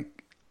be in.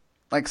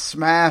 Like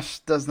Smash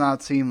does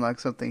not seem like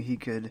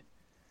something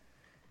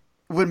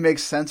would make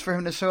sense for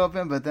him to show up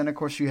in, but then of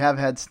course you have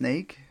had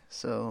Snake,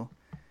 so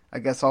I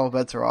guess all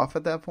bets are off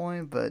at that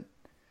point, but...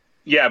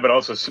 Yeah, but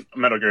also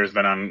Metal Gear has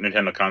been on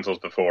Nintendo consoles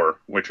before,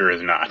 Witcher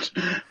is not.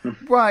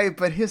 Right,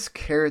 but his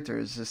character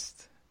is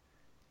just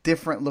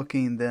different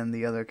looking than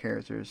the other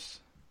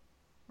characters,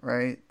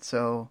 right?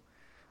 So,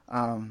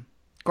 of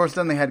course,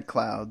 then they had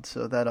Cloud,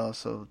 so that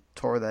also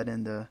tore that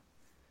into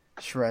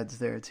shreds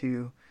there,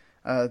 too.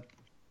 The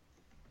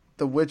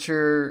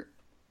Witcher,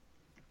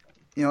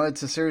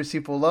 it's a series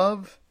people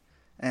love,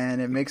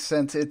 and it makes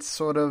sense. It's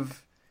sort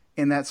of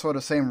in that sort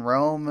of same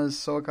realm as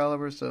Soul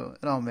Calibur, so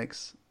it all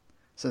makes...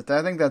 So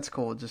I think that's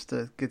cool, just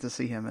to get to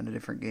see him in a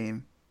different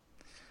game.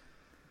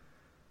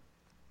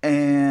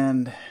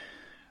 And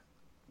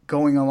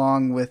going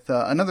along with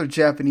another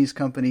Japanese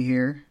company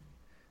here,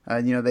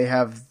 they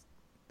have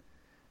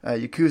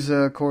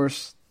Yakuza, of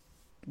course,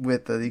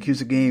 with the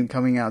Yakuza game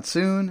coming out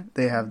soon.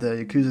 They have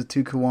the Yakuza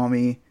 2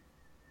 Kiwami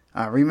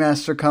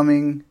remaster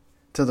coming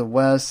to the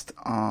West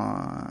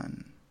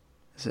on...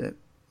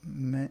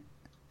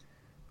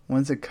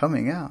 When's it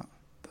coming out?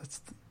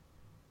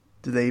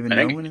 Do they even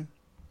know when?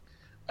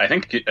 I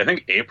think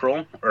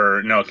April,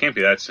 or no, it can't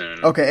be that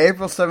soon. Okay,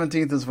 April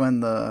 17th is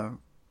when the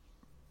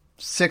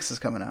 6 is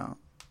coming out.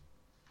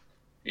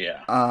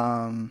 Yeah.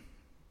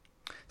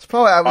 It's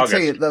probably, I would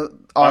say, the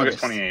August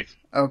 28th.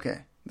 Okay,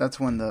 that's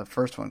when the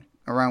first one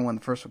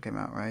came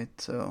out, right?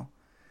 So,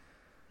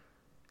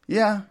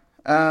 yeah.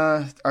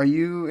 Are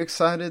you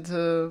excited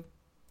to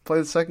play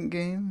the second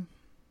game?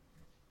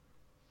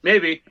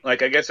 Maybe. I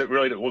guess it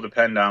really will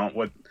depend on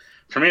what...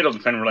 For me, it'll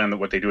depend really on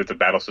what they do with the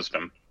battle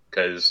system,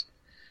 because...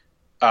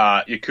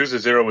 Yakuza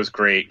 0 was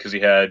great because he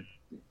had,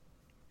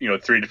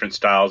 3 different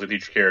styles with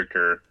each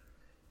character.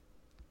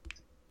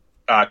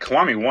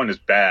 Kiwami 1 is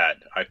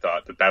bad, I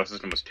thought. The battle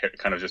system was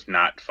kind of just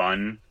not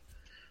fun.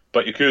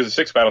 But Yakuza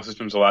 6 battle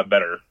system is a lot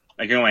better.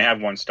 You can only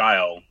have one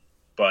style,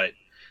 but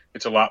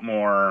it's a lot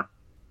more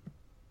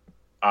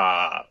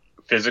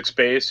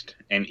physics-based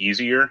and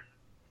easier.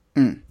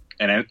 Mm.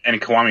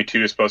 And Kiwami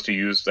 2 is supposed to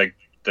use, the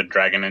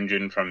Dragon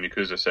engine from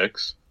Yakuza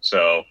 6.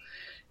 So,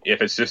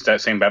 if it's just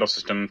that same battle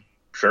system...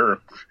 Sure.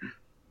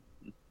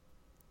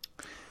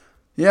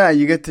 Yeah,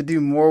 you get to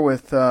do more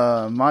with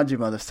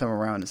Majima this time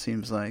around, it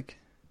seems like.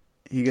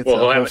 He gets a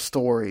whole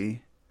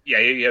story.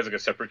 Yeah, he has a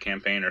separate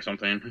campaign or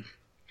something.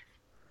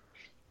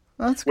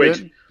 That's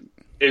good. Which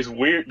is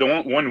weird.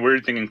 The one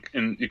weird thing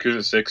in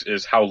Yakuza 6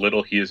 is how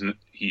little he is in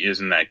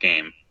that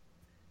game.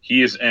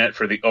 He is in it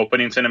for the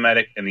opening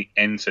cinematic and the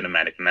end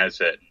cinematic, and that's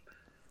it.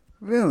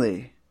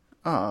 Really?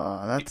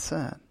 Oh, that's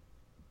sad.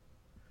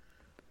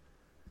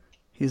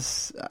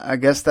 I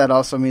guess that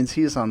also means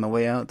he's on the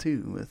way out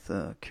too with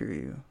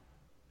Kiryu.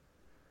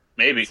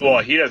 Maybe. So.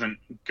 Well, he doesn't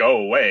go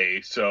away,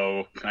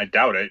 so I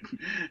doubt it.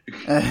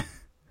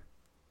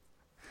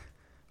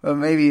 But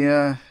maybe.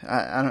 I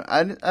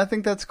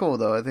think that's cool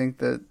though. I think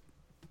that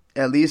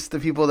at least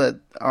the people that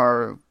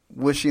are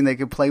wishing they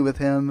could play with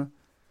him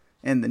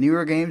in the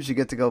newer games, you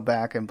get to go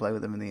back and play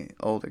with him in the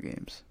older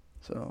games.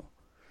 So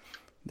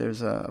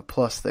there's a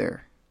plus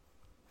there.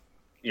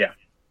 Yeah.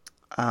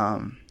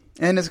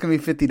 And it's going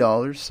to be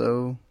 $50,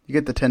 so you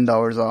get the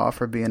 $10 off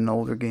for being an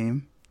older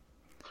game.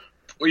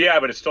 Well, yeah,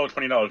 but it's still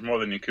 $20 more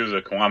than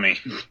Yakuza Kiwami.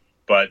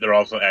 But they're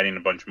also adding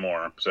a bunch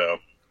more, so...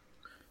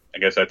 I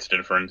guess that's the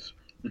difference.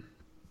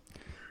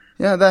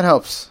 Yeah, that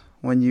helps.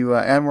 When you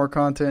add more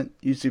content,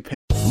 usually pay.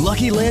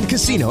 Lucky Land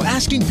Casino,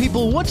 asking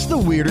people, what's the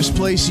weirdest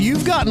place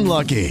you've gotten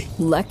lucky?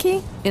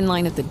 Lucky? In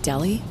line at the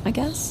deli, I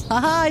guess?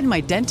 Aha, in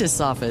my dentist's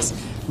office.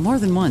 More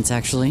than once,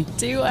 actually.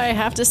 Do I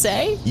have to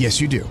say?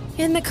 Yes, you do.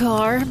 In the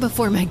car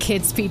before my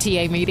kids'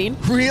 PTA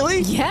meeting.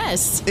 Really?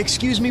 Yes.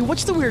 Excuse me,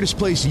 what's the weirdest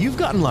place you've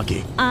gotten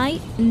lucky? I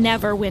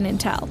never win and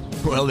tell.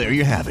 Well, there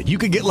you have it. You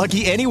can get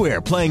lucky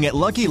anywhere, playing at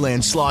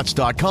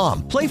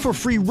LuckyLandSlots.com. Play for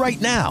free right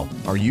now.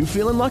 Are you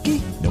feeling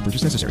lucky? No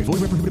purchase necessary.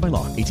 Void where prohibited by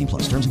law. 18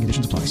 plus. Terms and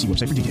conditions apply. See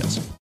website for details.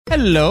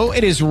 Hello,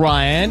 it is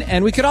Ryan,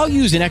 and we could all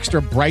use an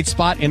extra bright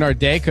spot in our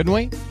day, couldn't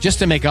we? Just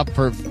to make up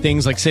for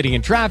things like sitting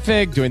in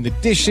traffic, doing the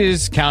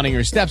dishes, counting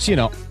your steps, you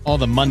know, all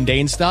the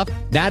mundane stuff.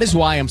 That is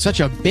why I'm such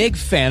a big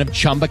fan of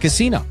Chumba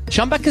Casino.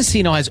 Chumba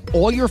Casino has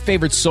all your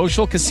favorite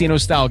social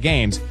casino-style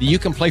games that you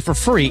can play for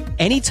free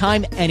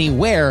anytime,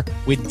 anywhere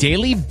with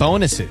daily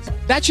bonuses.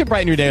 That should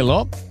brighten your day a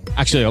little.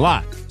 Actually, a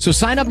lot. So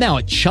sign up now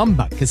at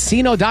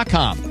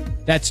ChumbaCasino.com.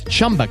 That's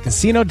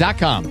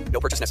ChumbaCasino.com. No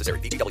purchase necessary.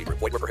 VGW Group.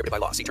 Void where prohibited by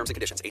law. See terms and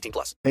conditions. 18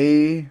 plus.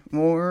 Pay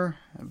more,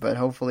 but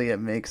hopefully it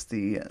makes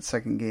the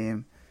second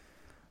game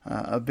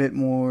a bit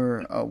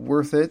more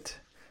worth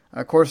it.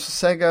 Of course,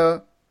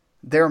 Sega,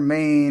 their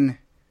main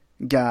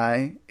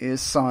guy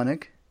is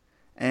Sonic,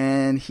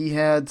 and he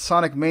had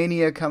Sonic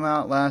Mania come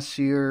out last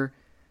year,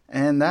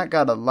 and that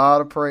got a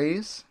lot of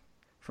praise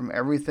from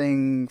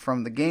everything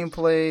from the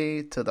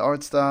gameplay to the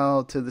art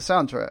style to the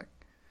soundtrack.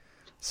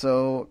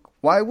 So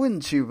why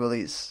wouldn't you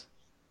release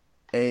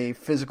a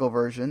physical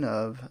version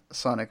of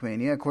Sonic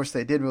Mania? Of course,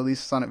 they did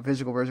release a Sonic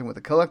physical version with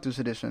a collector's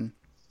edition,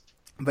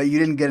 but you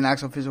didn't get an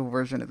actual physical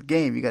version of the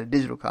game. You got a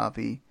digital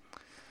copy.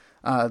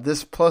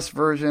 This Plus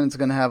version is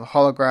going to have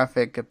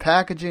holographic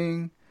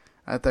packaging,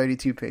 a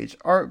 32-page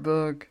art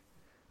book,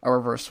 a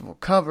reversible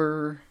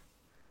cover,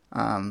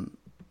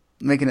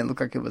 making it look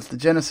like it was the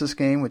Genesis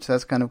game, which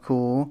that's kind of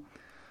cool.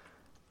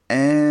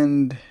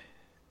 And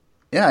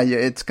yeah,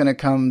 it's going to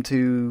come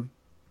to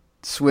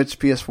Switch,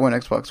 PS4,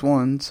 and Xbox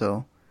One,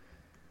 so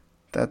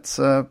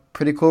that's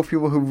pretty cool for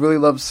people who really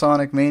love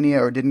Sonic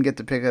Mania or didn't get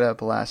to pick it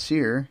up last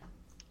year.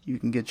 You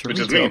can get your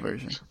retail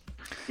version.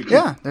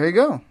 Yeah, there you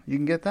go. You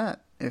can get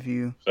that if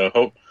you.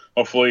 So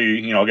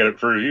hopefully, I'll get it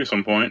for review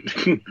some point.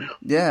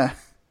 Yeah.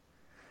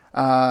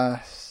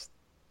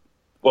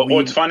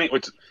 What's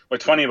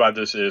funny about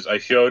this is I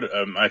showed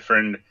my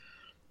friend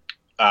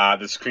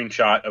the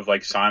screenshot of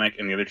like Sonic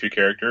and the other two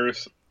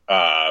characters,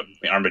 the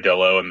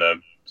armadillo and the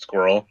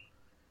squirrel.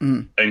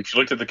 Mm. And she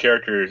looked at the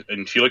characters,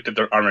 and she looked at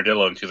the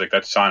armadillo, and she's like,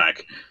 "That's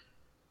Sonic."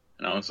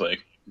 And I was like,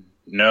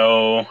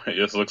 "No, it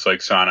just looks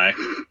like Sonic."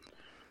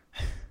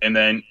 And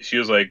then she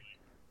was like,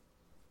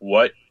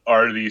 "What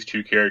are these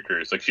two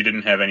characters?" Like, she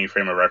didn't have any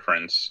frame of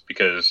reference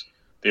because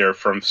they are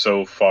from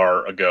so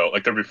far ago.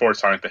 Like, they're before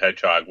Sonic the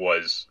Hedgehog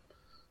was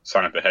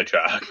Sonic the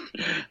Hedgehog.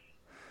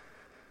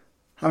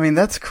 I mean,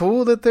 that's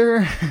cool that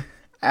they're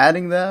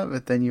adding that,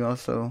 but then you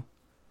also,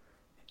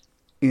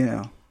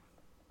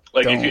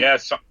 Like,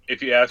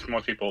 if you ask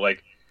most people,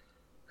 like,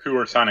 who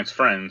are Sonic's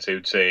friends, they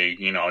would say,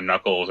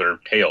 Knuckles or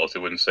Tails. They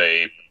wouldn't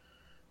say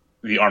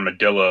the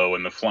armadillo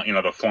and the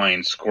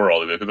flying squirrel.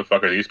 They'd be like, who the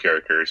fuck are these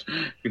characters?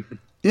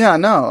 Yeah,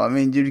 no. I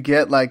mean, you'd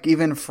get, like,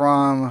 even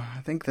from,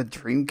 I think the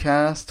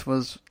Dreamcast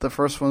was the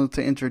first one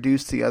to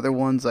introduce the other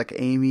ones, like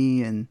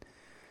Amy and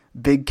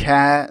Big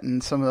Cat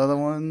and some of the other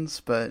ones,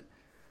 but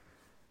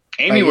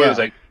Amy was,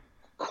 like,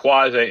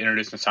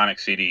 quasi-introduced in Sonic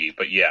CD,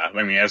 but yeah,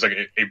 I mean, as,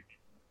 like,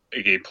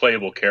 a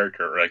playable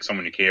character, or like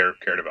someone you cared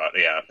about.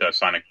 Yeah, the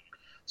Sonic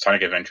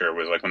Adventure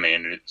was like when they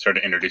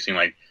started introducing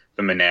like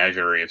the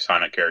menagerie of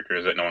Sonic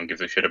characters that no one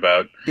gives a shit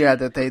about. Yeah,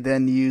 that they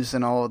then use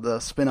in all of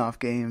the spin-off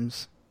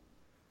games.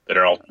 That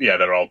are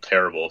all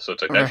terrible. So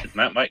it's like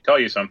that might tell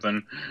you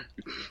something.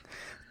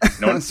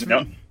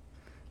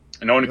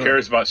 No one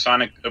cares about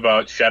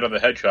Shadow the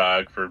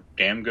Hedgehog for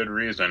damn good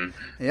reason.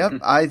 Yep,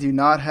 I do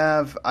not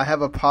have. I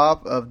have a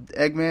pop of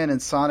Eggman and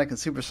Sonic and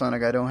Super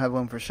Sonic. I don't have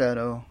one for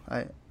Shadow.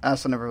 I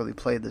also never really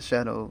played the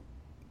Shadow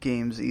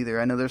games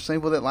either. I know there's some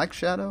people that like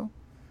Shadow,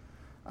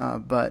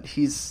 but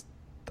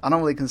I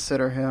don't really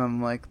consider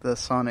him like the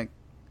Sonic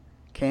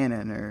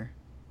canon or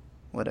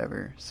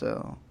whatever.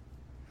 So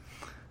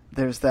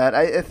there's that.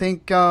 I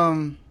think.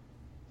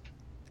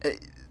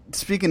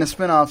 Speaking of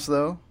spin-offs,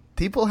 though.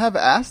 People have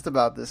asked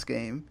about this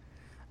game,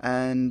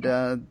 and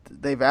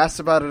they've asked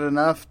about it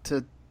enough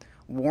to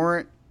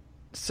warrant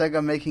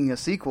Sega making a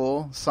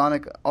sequel,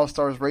 Sonic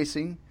All-Stars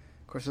Racing.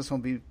 Of course, this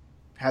one will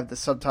have the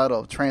subtitle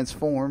of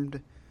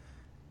Transformed,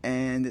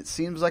 and it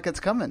seems like it's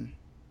coming.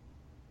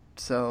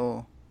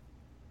 So,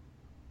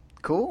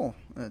 cool,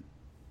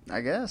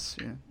 I guess.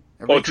 Yeah.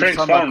 Everybody keeps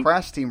talking about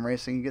Crash Team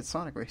Racing, you get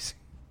Sonic Racing.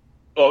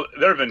 Well,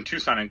 there have been two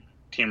Sonic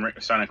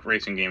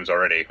Racing games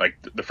already. Like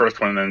the first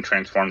one, and then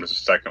Transformed is the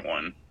second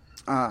one.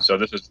 So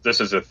this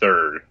is a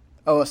third.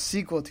 Oh, a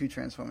sequel to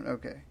Transformed.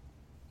 Okay.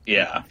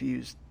 Yeah. I'm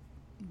confused.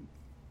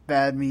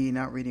 Bad me,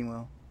 not reading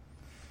well.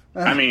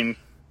 I mean,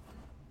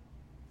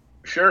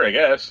 sure, I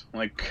guess.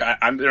 Like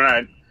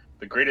they're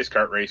the greatest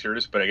kart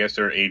racers, but I guess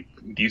they're a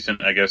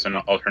decent, an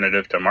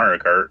alternative to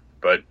Mario Kart.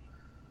 But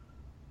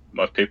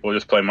most people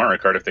just play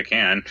Mario Kart if they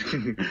can.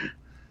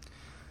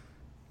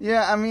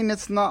 Yeah, I mean,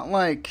 it's not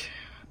like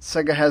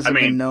Sega hasn't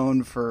been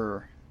known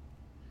for...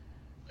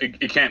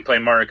 You can't play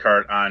Mario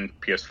Kart on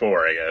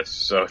PS4, I guess,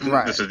 so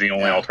this is the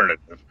only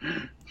alternative.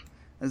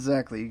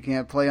 Exactly. You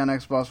can't play on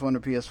Xbox One or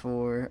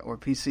PS4 or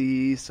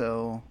PC,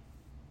 so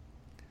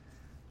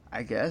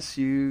I guess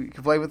you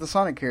can play with the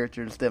Sonic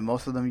characters that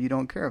most of them you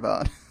don't care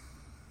about.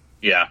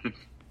 Yeah.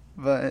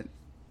 But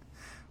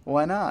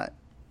why not?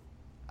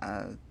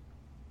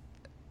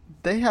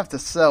 They have to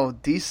sell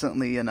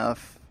decently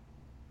enough,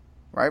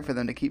 right, for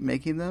them to keep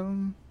making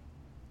them?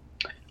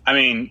 I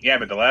mean, yeah,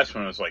 but the last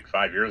one was like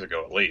 5 years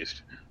ago at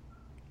least.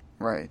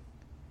 Right.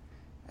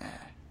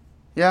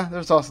 Yeah,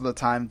 there's also the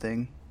time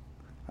thing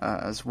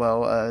as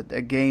well.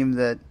 A game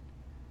that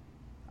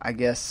I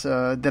guess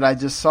that I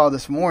just saw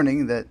this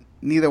morning that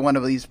neither one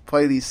of these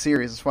play these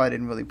series. That's why I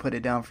didn't really put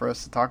it down for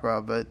us to talk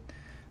about. But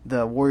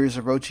the Warriors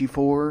of Orochi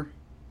 4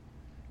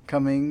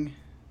 coming,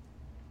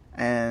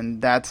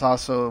 and that's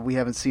also, we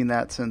haven't seen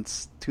that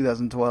since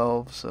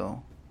 2012.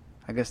 So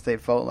I guess they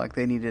felt like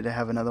they needed to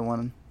have another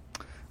one.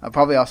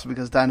 Probably also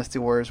because Dynasty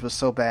Warriors was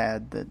so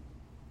bad that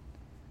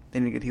they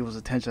didn't get people's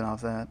attention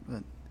off that.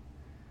 But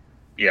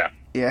yeah.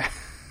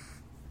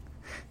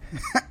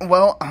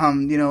 Well,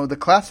 the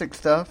classic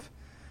stuff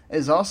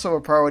is also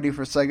a priority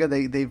for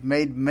Sega. They've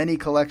made many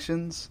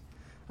collections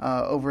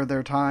over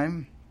their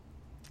time.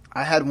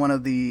 I had one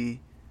of the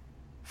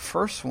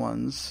first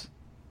ones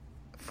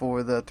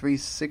for the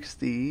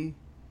 360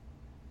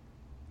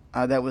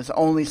 that was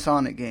only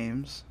Sonic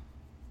games.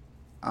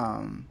 I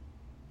don't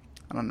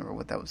remember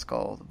what that was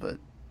called, but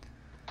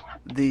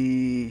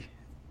they've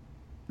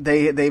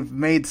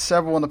made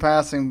several in the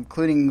past,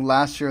 including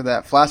last year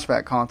that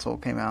Flashback console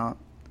came out,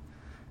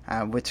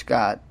 which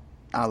got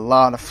a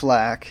lot of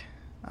flack,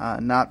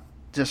 not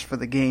just for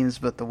the games,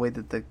 but the way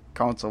that the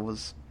console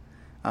was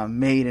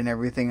made and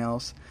everything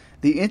else.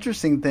 The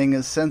interesting thing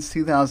is, since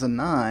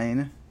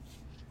 2009,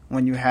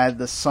 when you had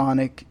the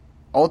Sonic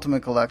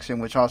Ultimate Collection,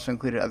 which also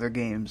included other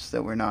games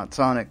that were not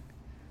Sonic,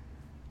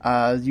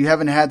 you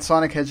haven't had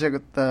Sonic Hedgehog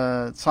with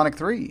the Sonic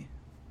 3,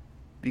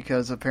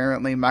 because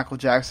apparently Michael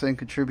Jackson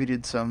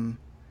contributed some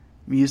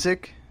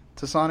music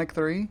to Sonic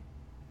 3,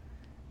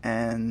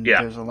 and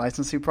there's a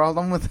licensing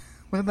problem with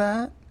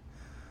that.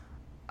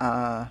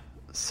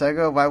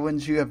 Sega, why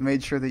wouldn't you have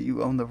made sure that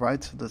you own the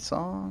rights to the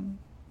song?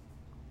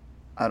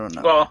 I don't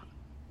know. Well,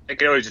 I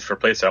could always just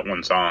replace that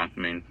one song. I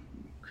mean,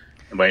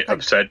 it might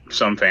upset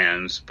some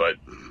fans, but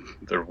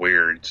they're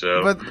weird,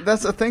 so... But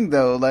that's the thing,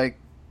 though, like,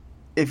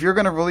 if you're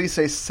going to release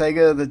a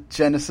Sega the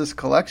Genesis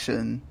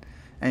collection,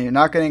 and you're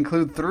not going to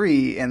include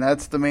 3, and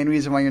that's the main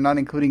reason why you're not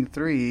including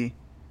 3,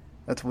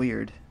 that's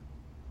weird.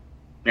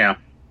 Yeah.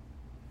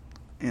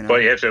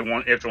 But you have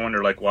to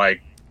wonder, like,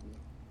 why,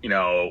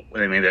 when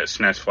they made that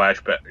SNES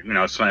flashback,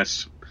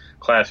 SNES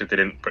Classic, they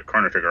didn't put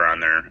Chrono Trigger on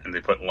there, and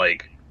they put,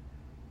 like,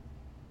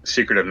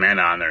 Secret of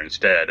Mana on there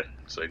instead.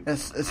 It's like,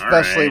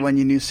 especially when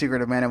you knew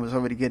Secret of Mana was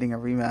already getting a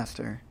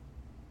remaster.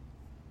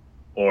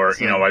 Or,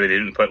 why they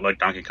didn't put, like,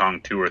 Donkey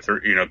Kong 2 or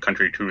 3,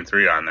 Country 2 and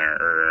 3 on there,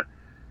 or,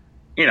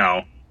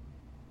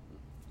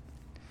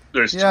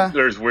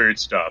 there's weird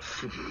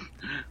stuff.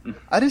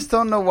 I just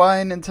don't know why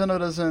Nintendo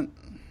doesn't...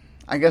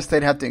 I guess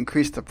they'd have to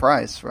increase the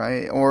price,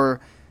 right? Or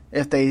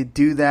if they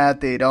do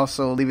that, they'd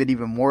also leave it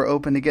even more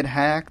open to get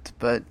hacked,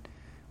 but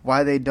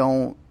why they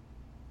don't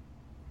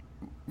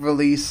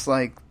release,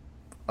 like,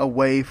 a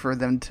way for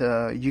them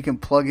to... You can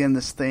plug in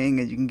this thing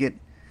and you can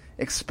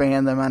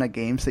expand the amount of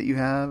games that you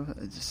have.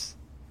 It's just...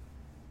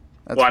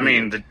 Well, I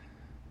mean,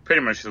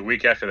 pretty much the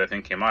week after that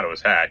thing came out, it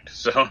was hacked,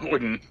 so it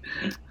wouldn't...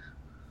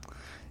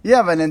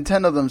 Yeah, but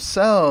Nintendo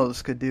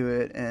themselves could do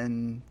it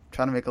and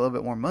try to make a little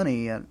bit more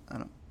money. I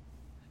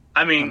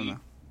think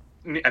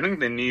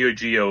the Neo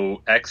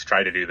Geo X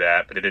tried to do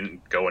that, but it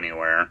didn't go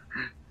anywhere.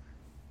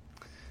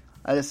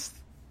 If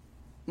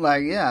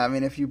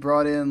you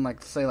brought in,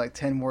 like, say, like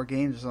 10 more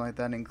games or something like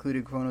that, and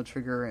included Chrono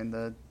Trigger and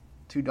the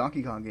 2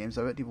 Donkey Kong games,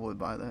 I bet people would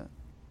buy that.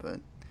 But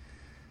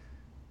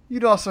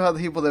you'd also have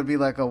the people that'd be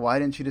like, oh, why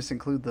didn't you just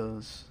include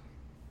those?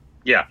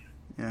 Yeah.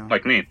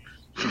 Like me.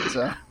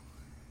 So,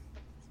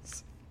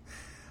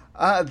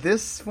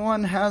 this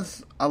one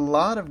has a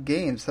lot of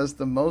games. Has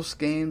the most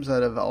games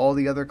out of all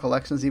the other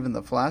collections, even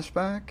the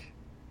Flashback.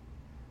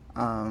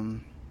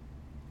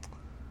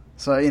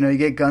 So, you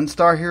get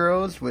Gunstar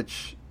Heroes,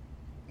 which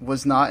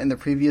was not in the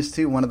previous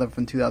 2. One of them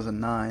from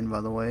 2009,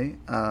 by the way.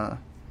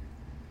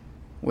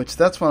 Which,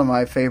 that's one of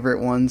my favorite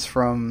ones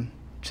from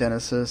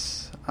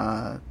Genesis.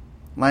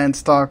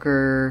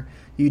 Landstalker.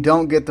 You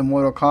don't get the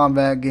Mortal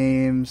Kombat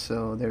games,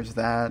 so there's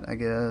that, I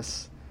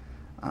guess.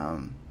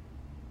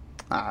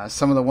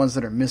 Some of the ones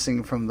that are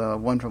missing from the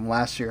one from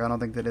last year, I don't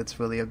think that it's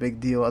really a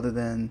big deal, other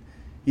than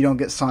you don't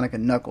get Sonic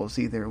and Knuckles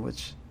either,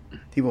 which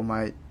people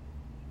might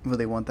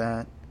really want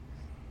that.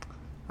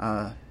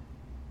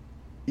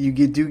 You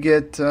do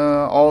get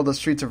all the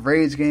Streets of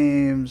Rage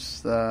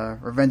games,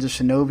 Revenge of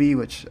Shinobi,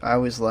 which I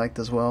always liked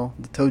as well,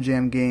 the Toe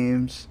Jam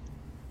games.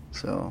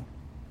 So,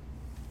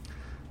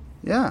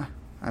 yeah.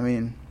 I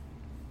mean,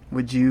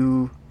 would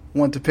you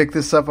want to pick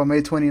this up on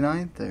May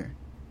 29th? Or?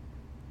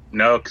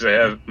 No, because I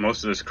have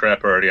most of this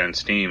crap already on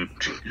Steam.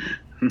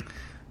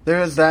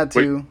 There is that,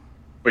 too.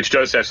 Which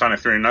does have Sonic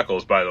 3 and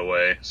Knuckles, by the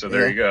way, so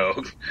there you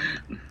go.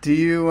 Do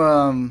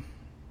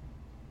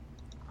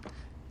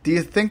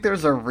you think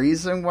there's a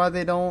reason why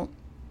they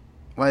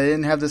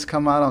didn't have this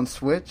come out on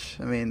Switch?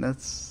 I mean,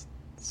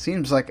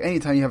 seems like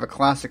anytime you have a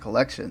classic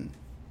collection,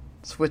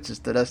 Switch is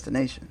the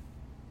destination.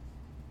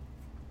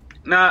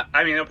 Nah,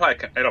 I mean, it'll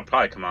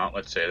probably come out,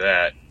 let's say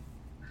that.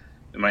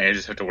 They might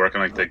just have to work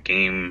on, like, the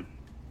game,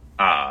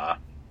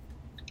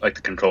 like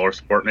the controller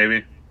support,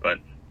 maybe, but...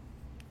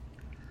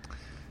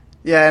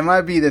 Yeah, it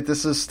might be that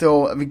this is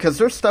still... Because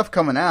there's stuff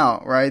coming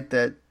out, right,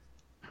 that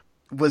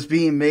was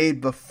being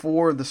made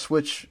before the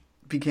Switch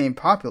became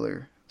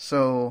popular.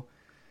 So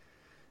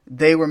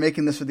they were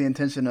making this with the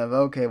intention of,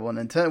 okay, well,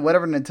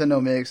 whatever Nintendo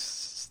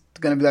makes, it's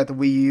going to be like the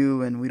Wii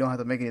U, and we don't have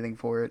to make anything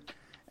for it.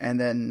 And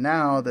then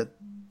now that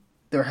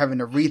they're having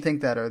to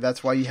rethink that, or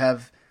that's why you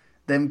have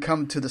them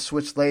come to the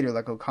Switch later,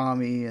 like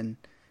Okami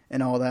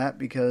and all that,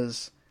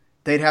 because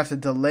they'd have to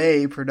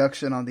delay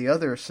production on the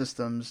other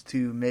systems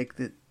to make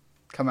it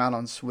come out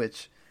on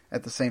Switch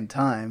at the same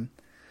time.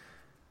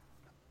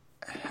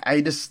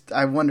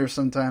 I wonder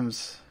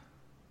sometimes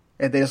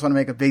if they just want to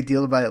make a big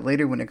deal about it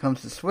later when it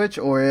comes to Switch,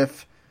 or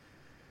if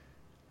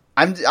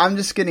I'm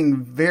just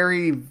getting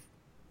very,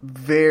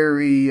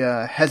 very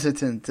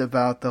hesitant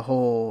about the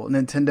whole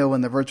Nintendo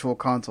and the Virtual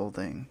Console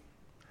thing.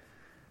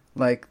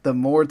 Like, the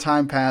more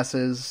time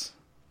passes,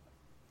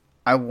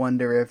 I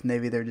wonder if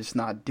maybe they're just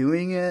not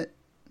doing it,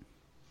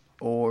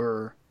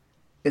 or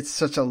it's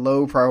such a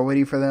low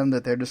priority for them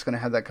that they're just going to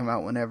have that come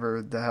out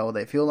whenever the hell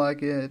they feel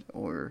like it,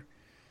 or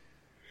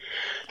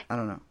I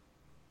don't know.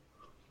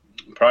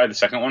 Probably the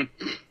second one.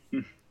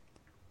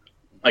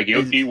 Like,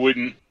 you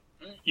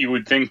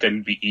would think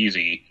that'd be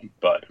easy,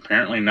 but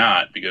apparently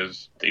not,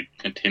 because they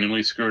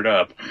continually screwed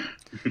up.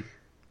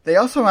 They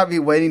also might be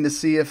waiting to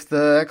see if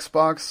the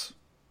Xbox,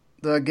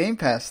 the Game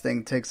Pass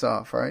thing takes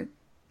off, right?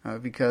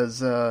 Because,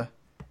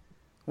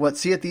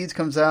 Sea of Thieves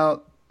comes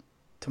out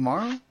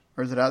tomorrow?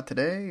 Or is it out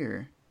today?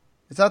 Or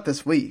it's out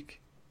this week?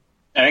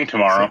 I think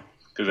tomorrow,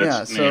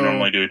 because you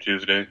normally do it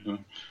Tuesday.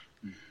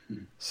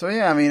 So,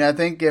 yeah, I mean, I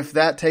think if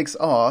that takes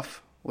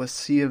off with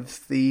Sea of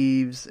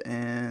Thieves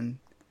and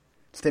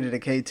State of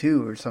Decay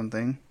 2 or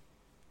something,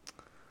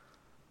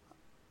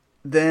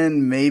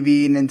 then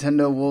maybe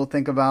Nintendo will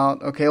think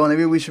about, okay, well,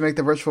 maybe we should make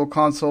the Virtual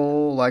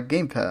Console like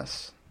Game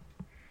Pass.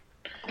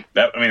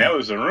 That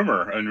was a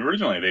rumor, and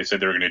originally they said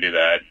they were going to do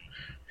that.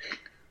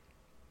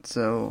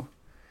 So,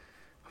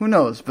 who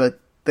knows?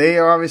 But they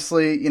are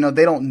obviously,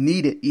 they don't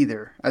need it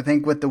either. I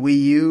think with the Wii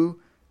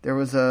U, there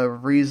was a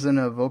reason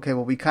of, okay,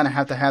 well, we kind of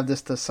have to have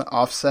this to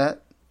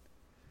offset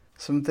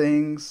some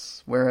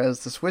things,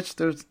 whereas the Switch,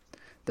 they're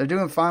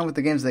doing fine with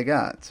the games they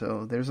got,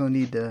 so there's no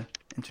need to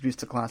introduce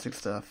the classic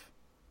stuff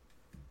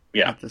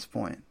at this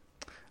point.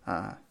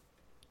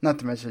 Not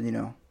to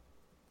mention,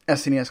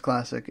 SNES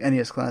Classic,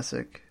 NES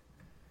Classic,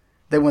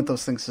 they want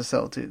those things to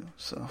sell too,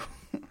 so...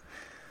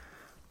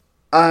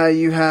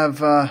 You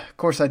have, of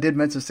course, I did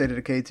mention State of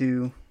Decay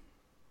 2.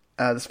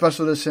 The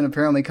special edition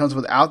apparently comes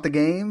without the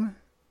game.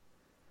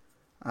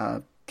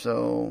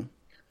 So...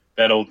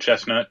 That old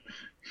chestnut.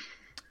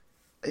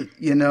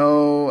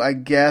 I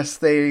guess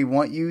they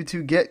want you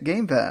to get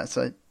Game Pass.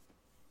 I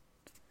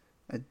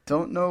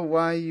don't know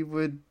why you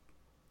would...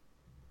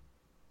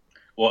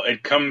 Well,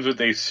 it comes with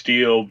a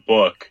steel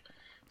book,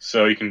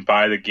 so you can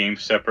buy the game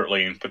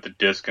separately and put the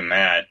disc in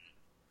that.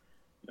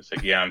 It's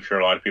like, yeah, I'm sure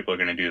a lot of people are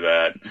going to do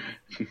that.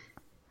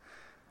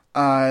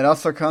 It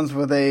also comes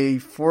with a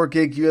 4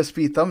 gig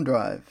USB thumb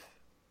drive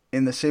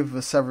in the shape of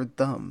a severed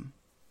thumb.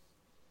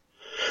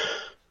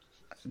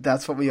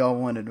 That's what we all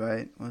wanted,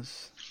 right?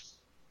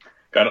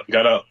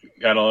 Gotta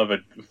love a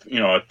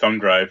thumb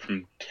drive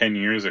from 10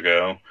 years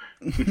ago.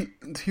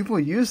 Do people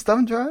use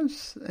thumb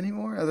drives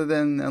anymore, other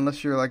than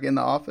unless you're like in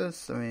the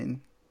office? I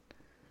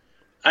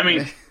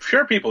mean,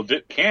 sure, people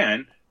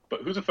can,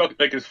 but who the fuck,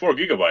 like, it's 4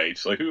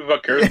 gigabytes? Like, who the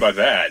fuck cares about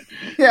that?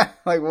 Yeah,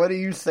 like, what are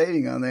you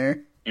saving on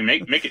there? You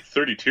make it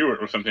 32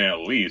 or something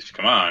at least.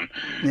 Come on.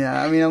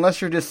 Yeah, I mean,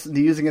 unless you're just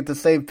using it to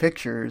save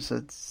pictures,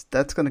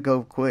 that's going to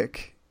go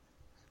quick.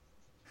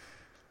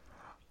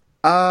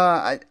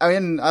 I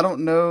mean, I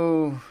don't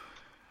know.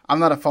 I'm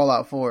not a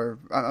Fallout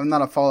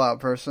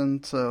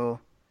person, so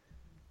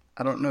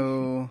I don't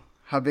know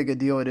how big a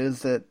deal it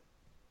is that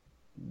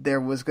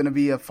there was going to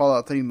be a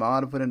Fallout 3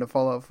 mod put into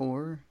Fallout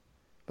 4,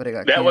 but it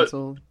got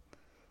canceled.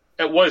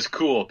 It was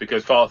cool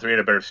because Fallout 3 had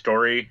a better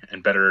story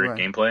and better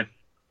gameplay.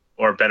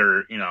 Or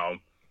better,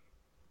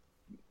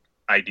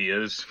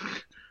 ideas.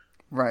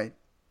 Right.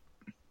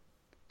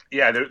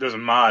 Yeah, there's a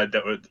mod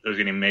that was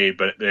getting made,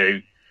 but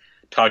they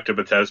talked to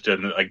Bethesda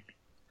and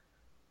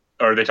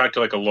they talked to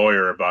like a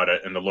lawyer about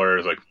it, and the lawyer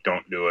was like,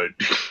 "Don't do it.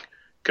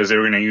 because they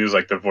were going to use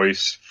like the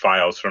voice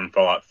files from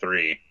Fallout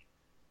 3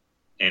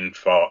 in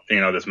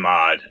this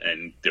mod,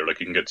 and they're like,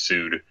 you can get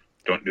sued.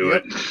 Don't do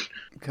it.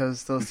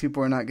 Because those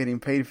people are not getting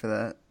paid for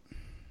that.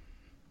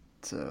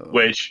 So,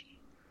 which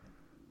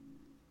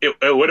it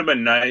would have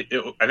been nice.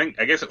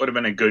 I guess it would have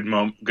been a good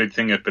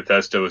thing if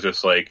Bethesda was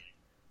just like,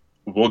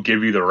 we'll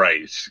give you the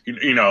rights.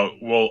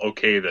 We'll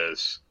okay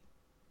this,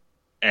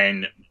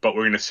 but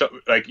we're gonna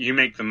you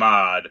make the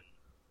mod,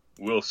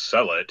 we'll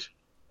sell it,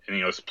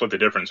 and split the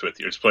difference with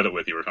you, or split it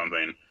with you, or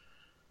something.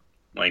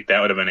 Like that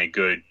would have been a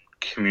good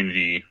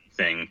community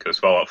thing, because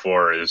Fallout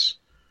 4 is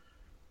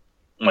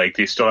like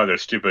they still have their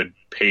stupid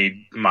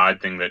paid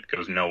mod thing that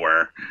goes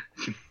nowhere.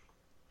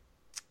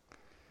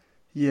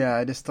 Yeah,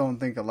 I just don't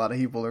think a lot of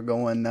people are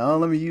going, no,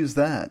 let me use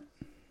that.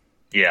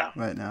 Yeah.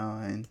 Right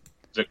now.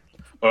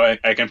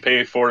 I can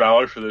pay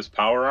 $4 for this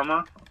power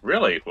armor?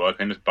 Really? Well, I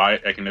can just buy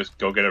it. I can just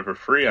go get it for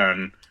free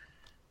on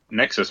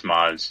Nexus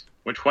mods.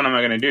 Which one am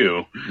I going to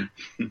do?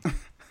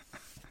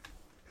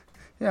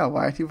 Yeah,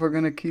 why are people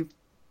going to keep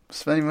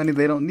spending money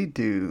they don't need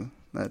to?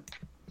 But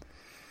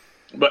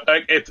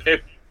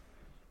if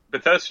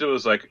Bethesda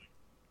was like,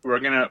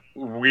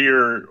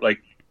 we're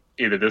like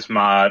either this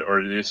mod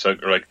or this, or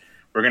like,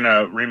 we're going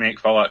to remake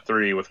Fallout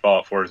 3 with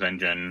Fallout 4's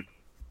engine,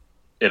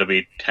 it'll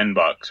be $10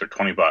 or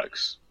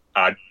 $20.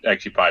 I'd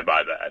actually probably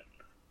buy that.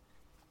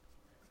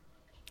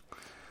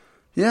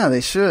 Yeah,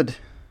 they should.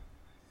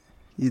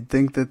 You'd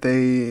think that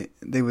they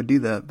would do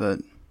that, but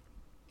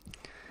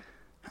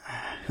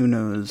who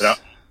knows?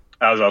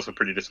 I was also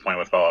pretty disappointed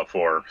with Fallout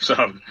 4,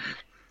 so...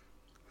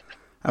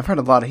 I've heard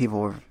a lot of people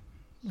were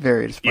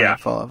very disappointed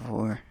with Fallout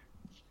 4.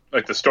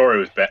 Like, the story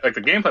was bad. Like,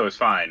 the gameplay was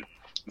fine.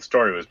 The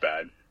story was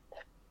bad.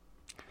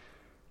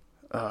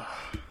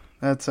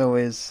 That's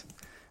always...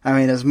 I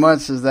mean, as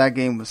much as that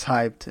game was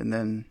hyped, and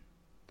then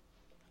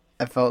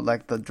I felt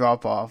like the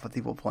drop-off of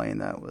people playing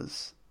that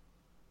was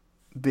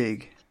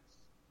big.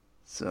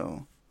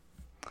 So,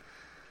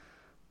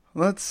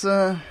 let's,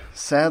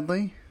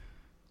 sadly,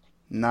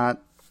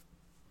 not...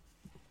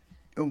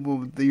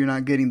 Well, you're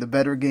not getting the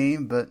better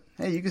game, but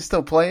hey, you can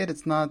still play it.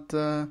 It's not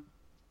too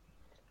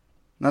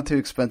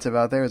expensive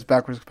out there. It's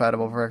backwards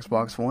compatible for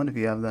Xbox One if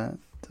you have that.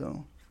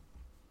 So,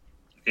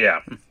 yeah.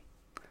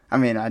 I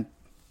mean, I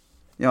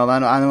know a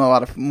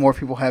lot of more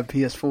people have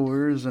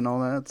PS4s and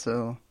all that,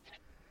 so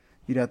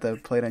you'd have to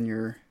play it on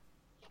your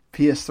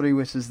PS3,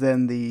 which is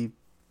then the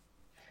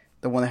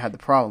one that had the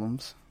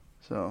problems.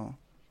 So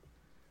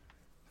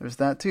there's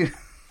that too,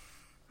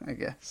 I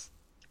guess.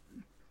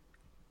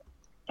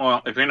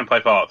 Well, if you're gonna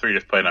play Fallout 3,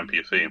 just play it on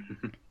PC.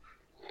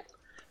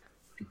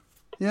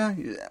 Yeah,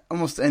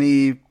 most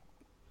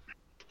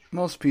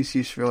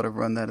PCs should be able to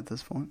run that at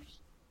this point.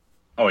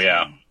 Oh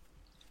yeah.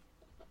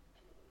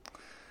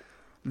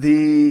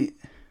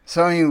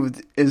 So I mean,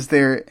 is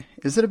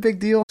it a big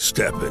deal?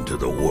 Step into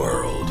the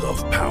world of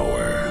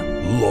power,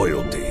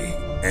 loyalty,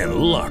 and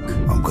luck.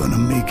 I'm gonna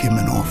make him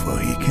an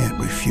offer he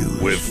can't refuse.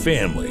 With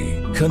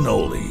family,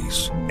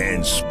 cannolis,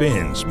 and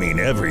spins mean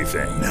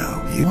everything.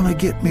 Now, you wanna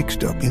get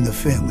mixed up in the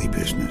family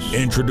business.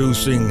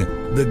 Introducing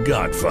The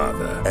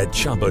Godfather at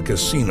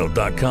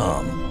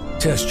ChumbaCasino.com.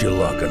 Test your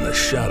luck in the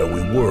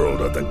shadowy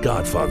world of The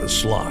Godfather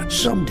slot.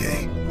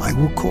 Someday, I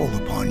will call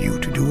upon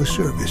you to do a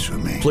service for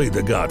me. Play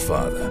The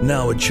Godfather,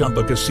 now at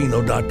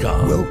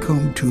ChumbaCasino.com.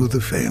 Welcome to the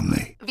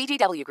family.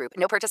 VGW Group.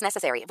 No purchase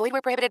necessary. Void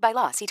where prohibited by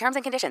law. See terms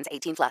and conditions.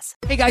 18+.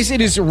 Hey guys,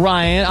 it is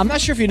Ryan. I'm not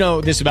sure if you know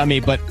this about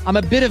me, but I'm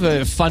a bit of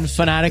a fun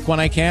fanatic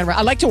when I can.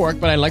 I like to work,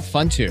 but I like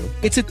fun too.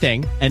 It's a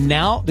thing. And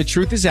now the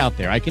truth is out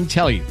there. I can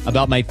tell you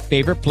about my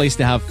favorite place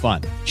to have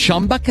fun.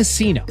 Chumba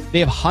Casino.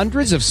 They have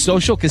hundreds of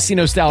social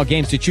casino style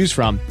games to choose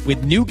from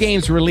with new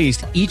games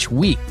released each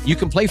week. You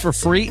can play for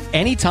free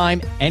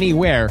anytime,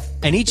 anywhere.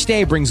 And each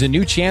day brings a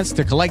new chance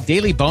to collect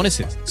daily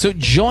bonuses. So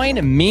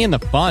join me in the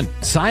fun.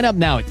 Sign up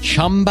now at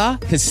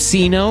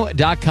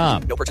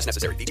ChumbaCasino.com. No purchase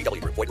necessary.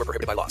 VGW Group. Void where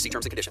prohibited by law. See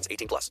terms and conditions.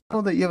 18+.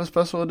 Oh, that you have a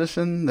special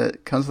edition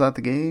that comes without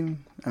the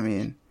game? I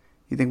mean,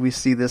 you think we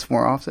see this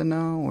more often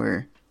now?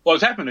 Or? Well,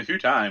 it's happened a few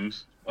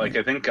times. Like,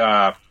 I think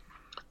there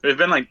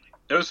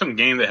was some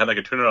game that had like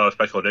a $200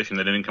 special edition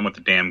that didn't come with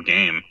the damn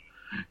game.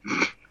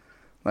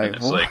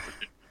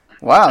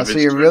 Wow, so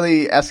you're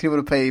really asking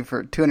people to pay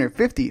for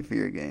 $250 for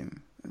your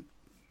game?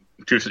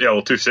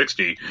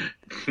 $260.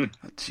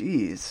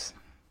 Jeez.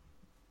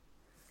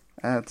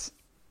 That's...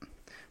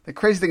 The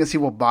crazy thing is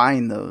people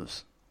buying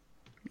those.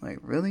 Like,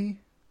 really?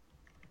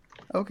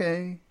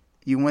 Okay.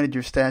 You wanted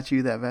your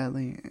statue that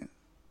badly?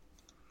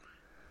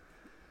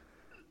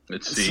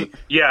 Let's see.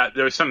 Yeah,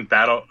 there was some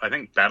I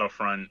think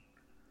Battlefront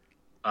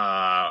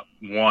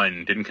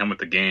 1 didn't come with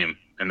the game.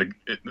 And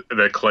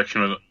the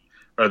collection was...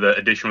 Or the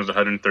edition was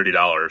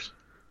 $130.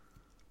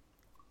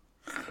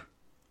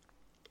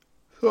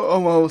 So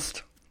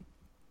almost.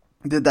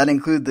 Did that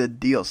include the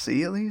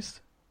DLC at least?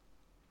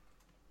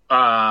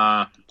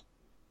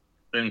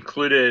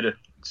 Included.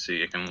 Let's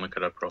see, I can look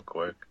it up real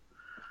quick.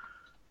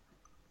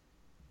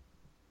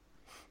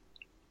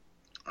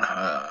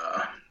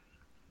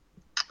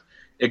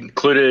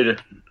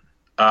 Included.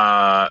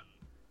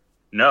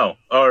 No,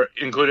 or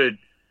included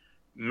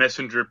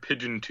messenger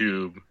pigeon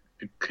tube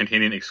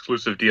containing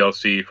exclusive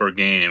DLC for a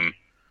game,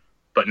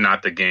 but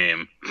not the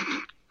game.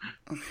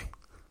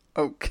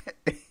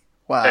 Okay.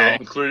 Wow.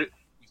 Included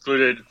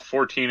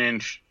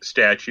 14-inch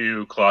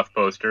statue, cloth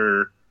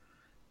poster,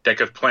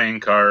 deck of playing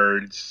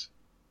cards,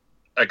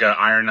 like a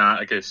iron on,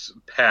 like a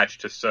patch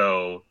to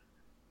sew,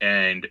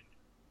 and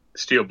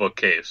steelbook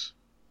case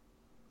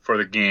for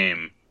the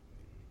game,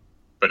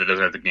 but it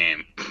doesn't have the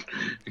game.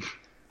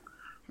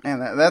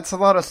 Man, that's a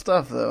lot of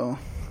stuff, though.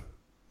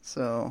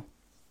 So,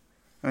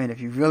 I mean,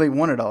 if you really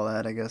wanted all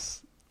that, I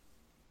guess.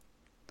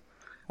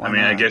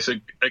 I guess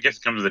it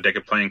comes with a deck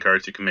of playing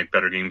cards. You can make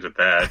better games with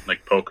that,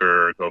 like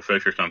poker or Go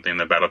Fish or something.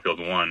 The Battlefield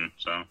 1.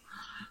 So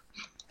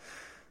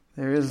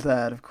there is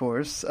that, of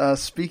course.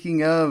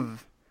 Speaking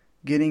of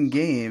getting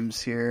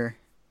games here,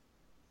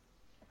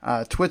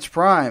 Twitch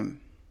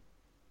Prime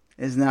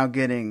is now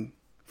getting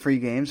free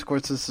games. Of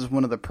course, this is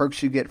one of the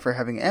perks you get for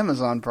having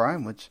Amazon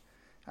Prime, which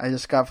I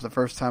just got for the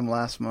first time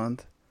last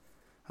month.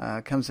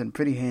 Comes in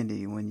pretty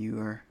handy when you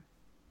are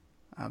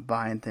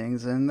buying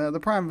things, and the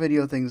Prime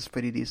Video thing is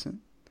pretty decent.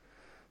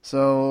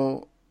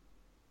 So,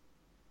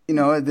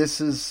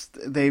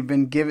 they've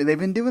been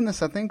doing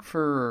this, I think,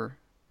 for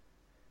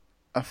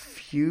a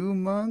few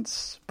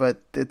months,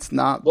 but it's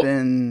not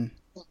been.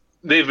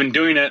 They've been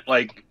doing it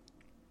like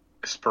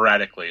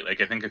sporadically. Like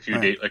I think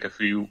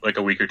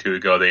a week or two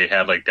ago, they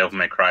had like Devil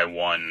May Cry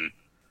 1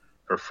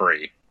 for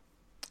free,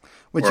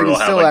 which you can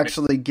still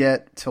actually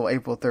get till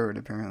April 3rd,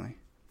 apparently.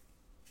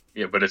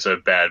 Yeah, but it's a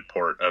bad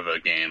port of a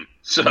game.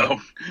 So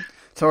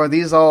are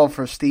these all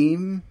for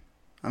Steam?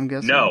 I'm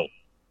guessing. No,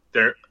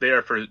 they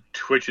are for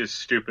Twitch's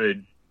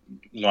stupid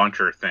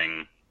launcher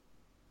thing.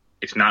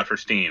 It's not for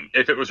Steam.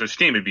 If it was for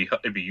Steam,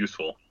 it'd be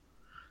useful.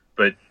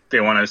 But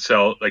they want to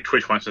sell, like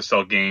Twitch wants to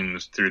sell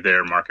games through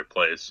their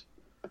marketplace.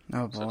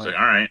 Oh boy! So it's like,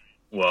 all right,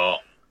 well,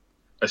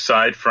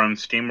 aside from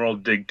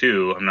SteamWorld Dig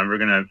 2, I'm never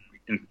gonna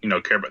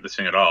care about this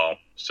thing at all.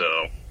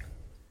 So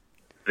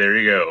there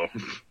you go.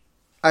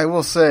 I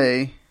will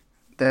say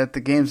that the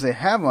games they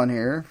have on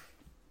here,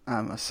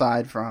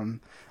 aside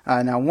from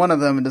now one of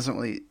them, it doesn't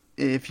really.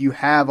 If you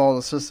have all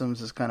the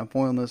systems, it's kind of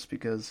pointless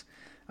because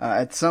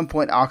at some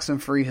point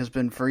Oxenfree has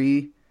been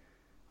free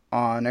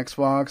on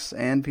Xbox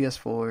and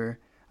PS4.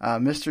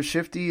 Mr.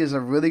 Shifty is a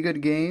really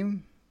good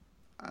game.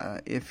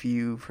 If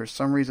you, for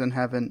some reason,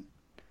 haven't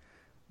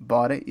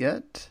bought it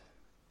yet,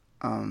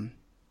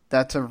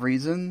 that's a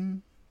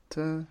reason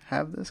to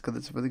have this because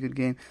it's a really good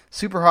game.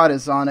 Super Hot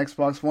is on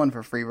Xbox One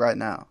for free right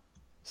now,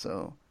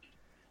 so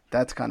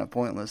that's kind of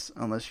pointless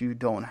unless you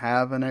don't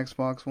have an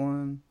Xbox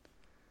One.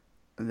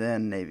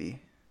 Then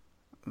maybe,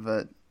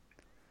 but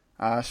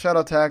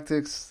Shadow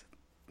Tactics,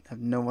 I have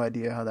no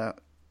idea how that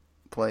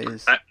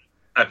plays.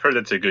 I've heard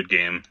it's a good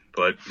game,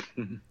 but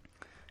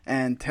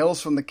and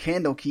Tales from the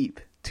Candlekeep,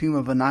 Tomb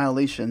of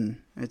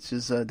Annihilation. It's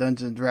just a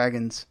Dungeons and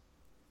Dragons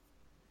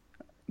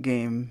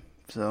game,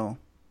 so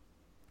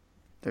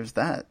there's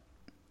that,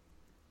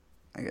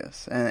 I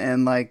guess.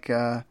 And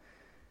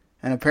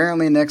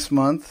apparently next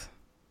month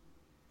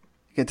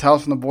you get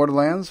Tales from the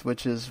Borderlands,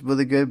 which is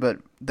really good, but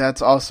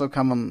that's also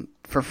coming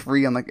for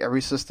free on like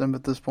every system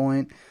at this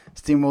point.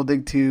 SteamWorld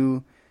Dig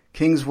 2,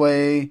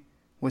 Kingsway,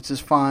 which is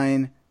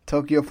fine,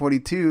 Tokyo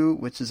 42,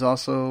 which is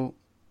also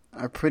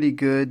a pretty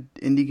good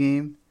indie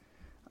game.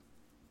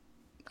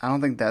 I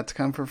don't think that's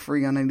come for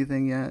free on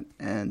anything yet,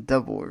 and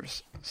Dub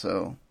Wars.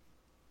 So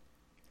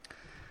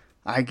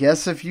I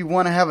guess if you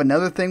want to have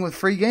another thing with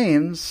free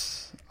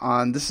games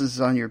this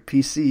is on your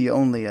PC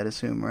only, I'd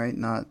assume, right?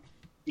 Not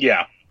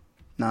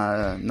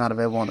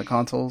available on the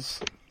consoles.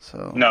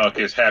 So no,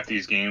 because half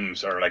these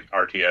games are like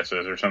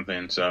RTSs or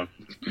something. So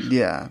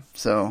yeah,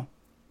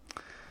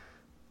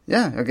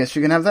 I guess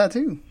you can have that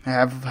too.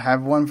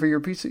 Have one for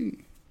your PC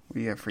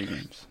where you have free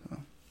games. So.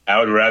 I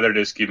would rather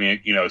just give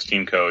me a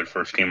Steam code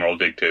for SteamWorld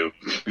Dig 2.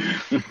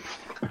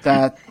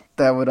 That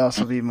would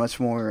also be much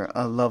more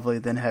lovely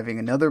than having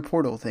another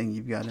Portal thing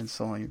you've got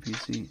installed on your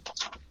PC.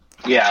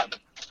 Yeah,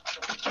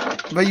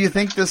 but you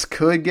think this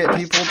could get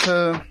people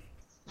to?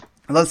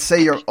 Let's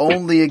say you're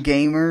only a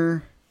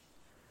gamer,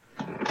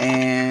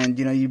 and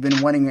you've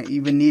been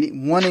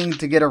wanting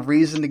to get a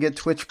reason to get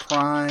Twitch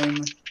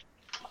Prime,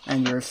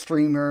 and you're a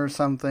streamer or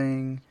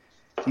something.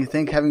 Do you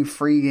think having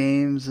free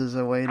games is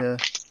a way to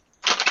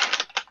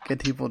get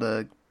people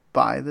to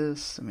buy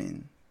this?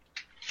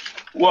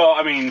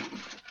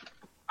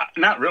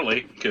 Not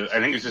really, because I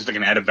think it's just like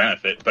an added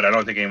benefit. But I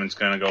don't think anyone's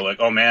going to go like,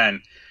 "Oh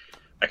man,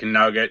 I can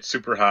now get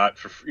Super Hot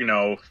for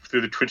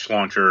through the Twitch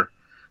launcher."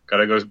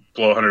 Gotta go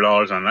blow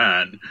 $100 on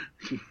that.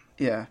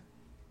 Yeah.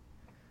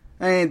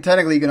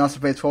 Technically you can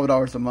also pay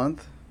 $12 a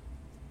month.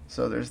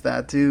 So there's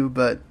that too,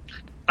 but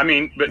but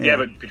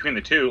between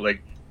the two,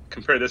 like,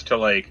 compare this to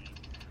let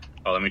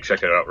me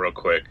check it out real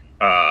quick.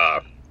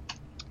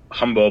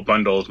 Humble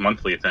Bundles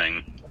monthly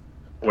thing,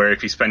 where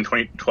if you spend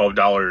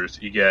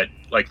 $12, you get,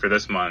 like for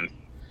this month,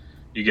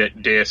 you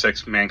get Deus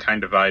Ex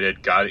Mankind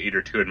Divided, God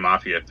Eater 2, and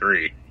Mafia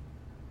 3.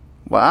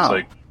 Wow. It's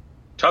like,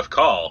 tough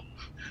call.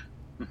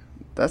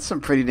 That's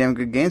some pretty damn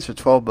good games for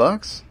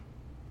 $12.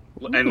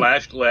 And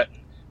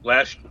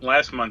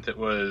last month it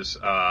was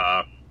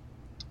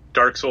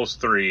Dark Souls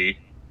 3,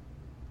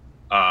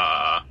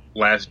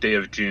 last day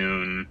of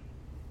June,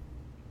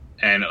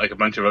 and like a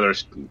bunch of other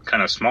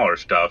kind of smaller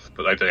stuff.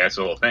 But like that's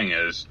the whole thing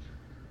is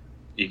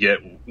you get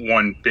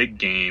one big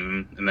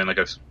game and then like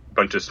a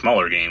bunch of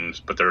smaller games,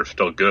 but they're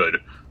still good.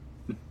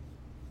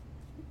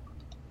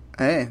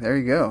 Hey, there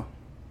you go.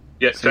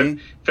 Yeah,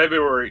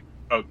 February.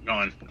 Oh, go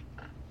on.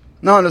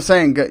 No, I'm just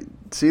saying.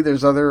 See,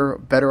 there's other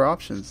better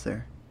options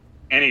there.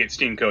 And you get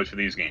Steam codes for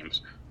these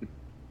games.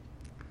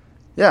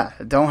 Yeah,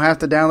 don't have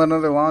to download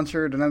another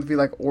launcher. Don't have to be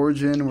like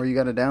Origin where you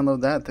got to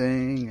download that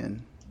thing,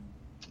 and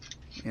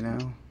you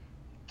know.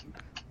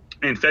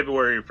 In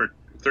February for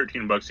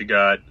 $13, you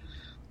got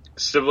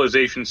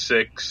Civilization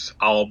 6,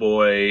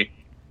 Owlboy,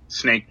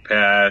 Snake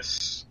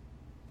Pass,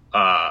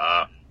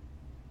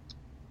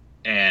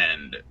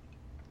 and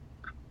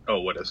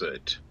what is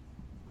it?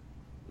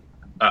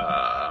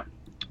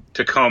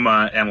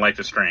 Tacoma and Life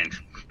is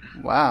Strange.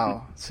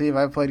 Wow. See, if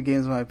I played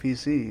games on my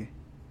PC,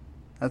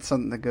 that's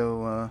something to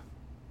go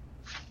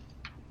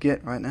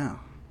get right now.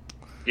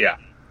 Yeah.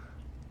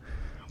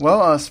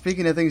 Well,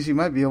 speaking of things you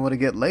might be able to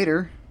get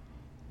later,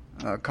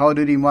 Call of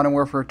Duty Modern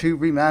Warfare 2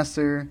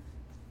 Remaster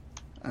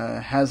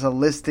has a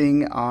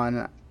listing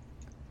on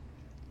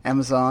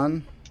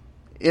Amazon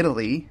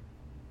Italy.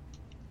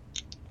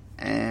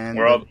 And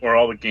where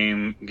all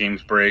the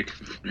games break.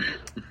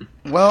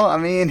 Well, I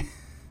mean,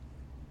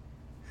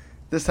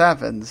 this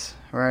happens,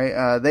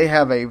 right? They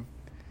have a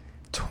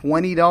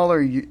 $20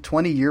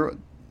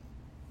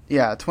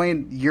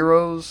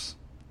 euros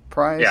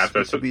price, yeah, so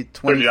which would be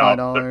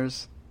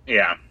 $25.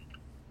 Yeah.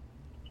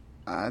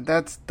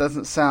 That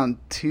doesn't sound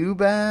too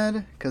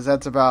bad, because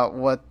that's about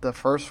what the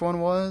first one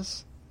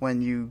was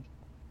when you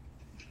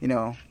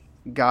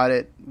got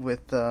it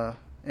with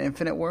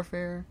Infinite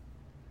Warfare.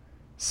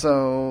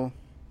 So,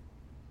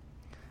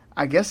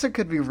 I guess it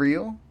could be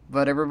real,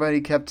 but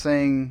everybody kept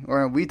saying,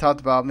 or we talked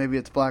about maybe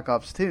it's Black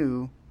Ops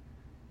 2.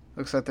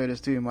 Looks like they're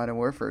just doing Modern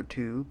Warfare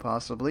 2,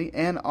 possibly.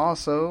 And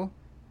also,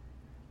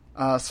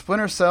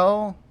 Splinter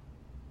Cell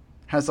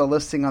has a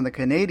listing on the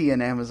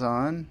Canadian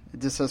Amazon. It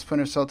just says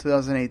Splinter Cell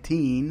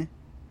 2018.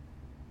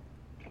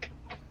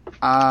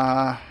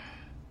 I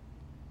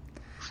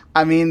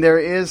mean, there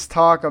is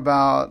talk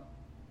about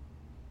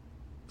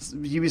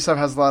Ubisoft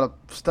has a lot of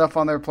stuff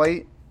on their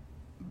plate,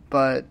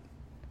 but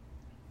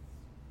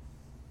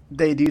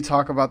they do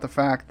talk about the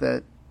fact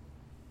that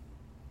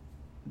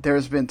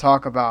there's been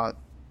talk about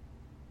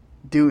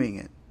doing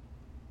it.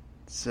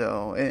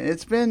 So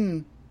it's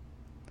been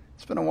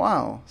a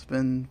while. It's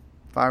been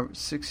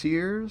 5-6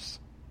 years.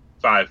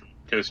 5,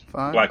 because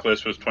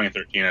Blacklist was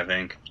 2013, I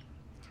think.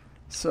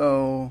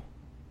 So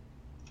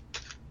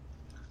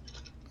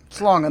it's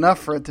long enough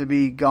for it to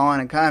be gone.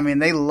 And I mean,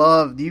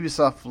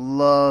 Ubisoft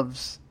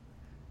loves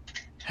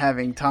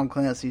having Tom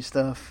Clancy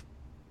stuff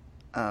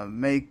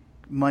make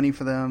money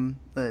for them.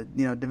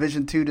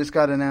 Division 2 just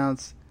got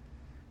announced.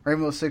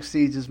 Rainbow Six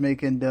Siege is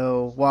making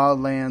dough.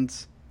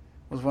 Wildlands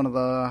was one of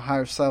the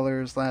higher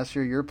sellers last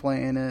year. You're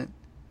playing it.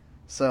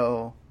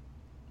 So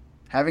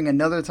having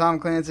another Tom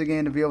Clancy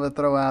game to be able to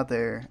throw out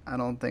there, I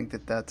don't think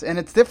that's... And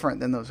it's different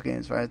than those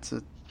games, right?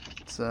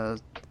 It's a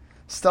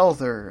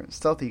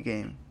stealthy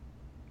game.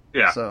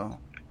 Yeah. So,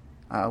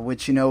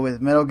 which,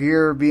 with Metal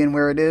Gear being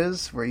where it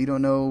is, where you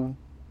don't know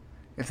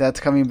if that's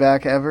coming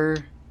back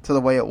ever to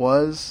the way it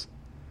was.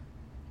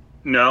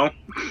 No.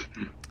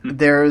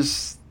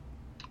 There's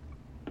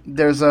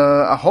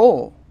a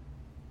hole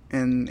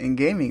in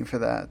gaming for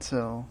that,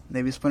 so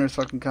maybe Splinter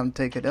Cell can come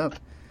take it up.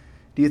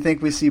 Do you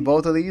think we see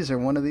both of these or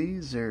one of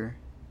these, or?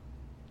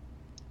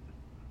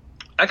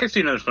 I could see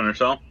another Splinter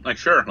Cell. Like,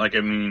 sure. Like,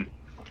 I mean,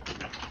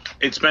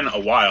 it's been a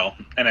while,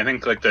 and I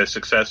think like the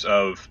success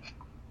of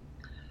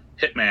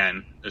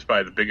Hitman is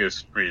probably the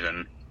biggest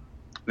reason.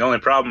 The only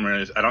problem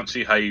is I don't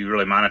see how you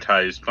really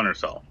monetize Splinter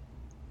Cell,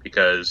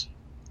 because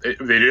they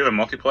do have a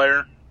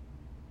multiplayer,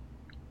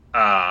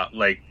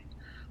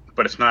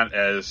 but it's not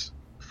as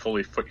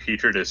fully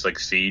featured as like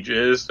Siege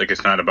is. Like,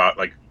 it's not about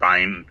like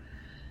buying,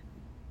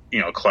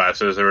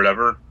 classes or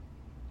whatever.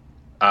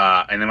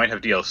 And they might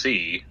have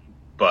DLC,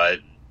 but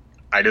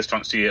I just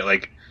don't see it.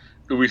 Like,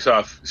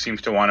 Ubisoft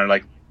seems to want to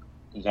like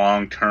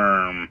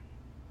long-term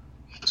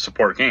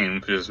support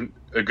games, which is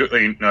a good,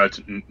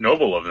 it's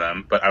noble of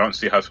them, but I don't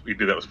see how we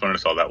do that with Splinter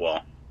Cell that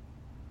well.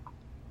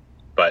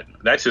 But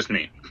that's just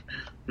me.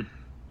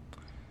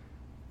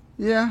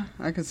 Yeah,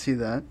 I can see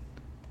that.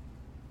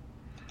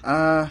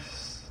 I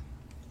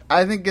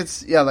think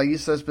it's, like you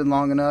said, it's been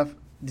long enough.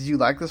 Did you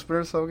like the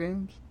Splinter Cell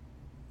games?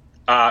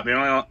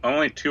 The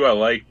only two I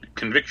liked,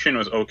 Conviction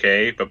was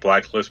okay, but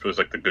Blacklist was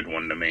like the good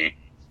one to me.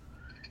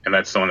 And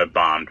that's the one that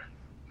bombed.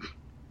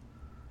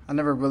 I've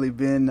never really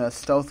been a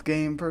stealth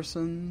game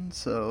person,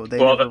 so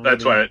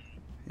that's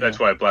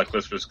why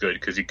Blacklist was good,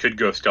 because you could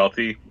go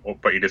stealthy,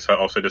 but you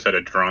also had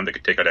a drone that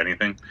could take out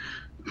anything.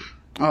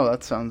 Oh,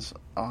 that sounds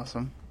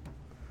awesome.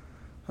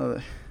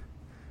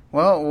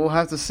 Well, we'll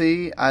have to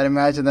see. I'd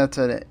imagine that's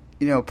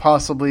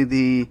possibly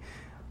the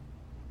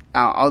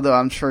although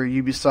I'm sure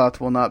Ubisoft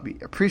will not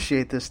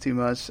appreciate this too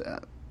much.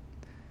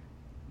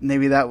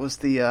 Maybe that was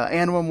the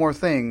and one more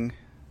thing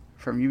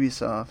from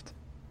Ubisoft,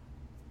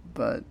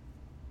 but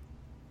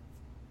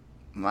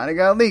might have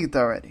got leaked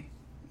already.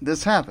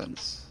 This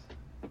happens.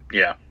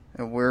 Yeah.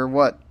 And we're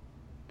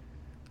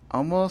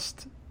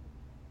almost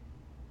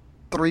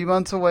 3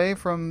 months away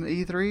from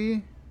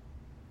E3.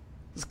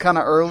 It's kind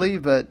of early,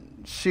 but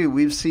shoot,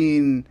 we've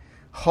seen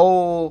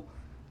whole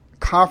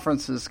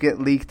conferences get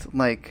leaked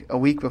like a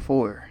week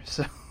before,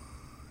 so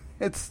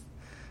it's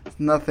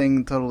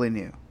nothing totally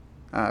new.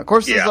 Of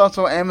course, there's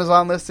also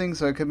Amazon listings,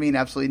 so it could mean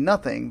absolutely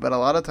nothing, but a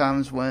lot of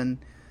times when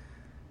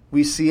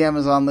we see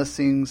Amazon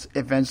listings,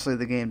 eventually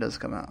the game does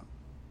come out.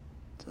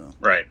 So.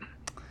 Right.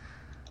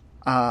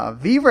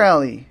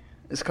 V-Rally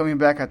is coming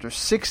back after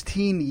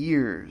 16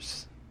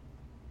 years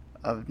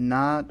of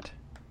not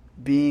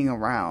being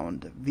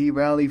around.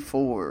 V-Rally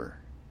 4,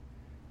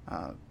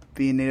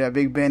 being a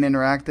Big Band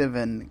Interactive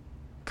and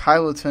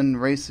Kyloton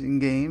Racing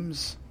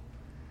Games.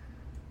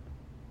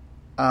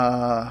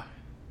 Yeah,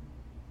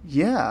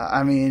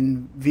 I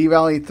mean,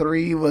 V-Rally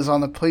 3 was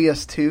on the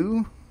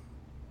PS2.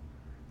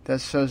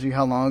 That shows you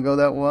how long ago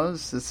that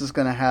was. This is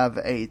going to have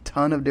a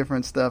ton of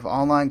different stuff.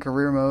 Online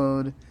career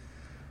mode.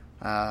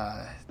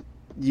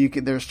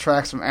 There's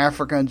tracks from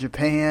Africa and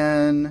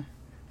Japan.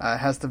 It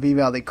has the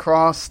V-Valley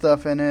Cross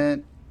stuff in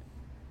it.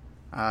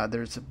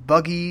 There's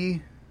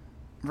buggy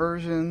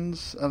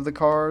versions of the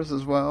cars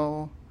as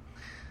well.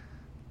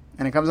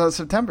 And it comes out in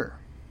September.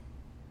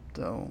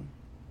 So,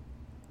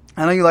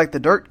 I know you like the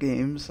dirt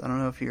games. I don't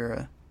know if you're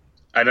a...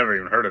 I never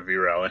even heard of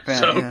V-Rally.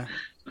 Fan, so. Yeah.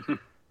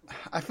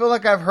 I feel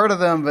like I've heard of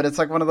them, but it's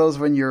like one of those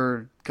when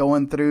you're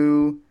going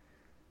through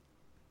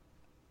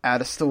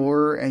at a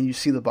store and you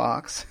see the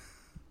box.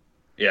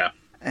 Yeah.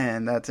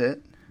 And that's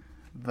it.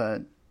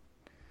 But,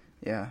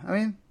 yeah, I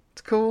mean,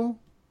 it's cool.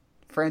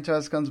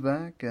 Franchise comes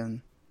back,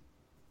 and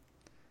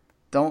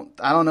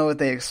I don't know what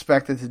they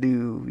expect it to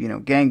do,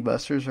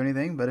 gangbusters or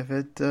anything, but if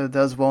it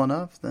does well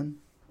enough, then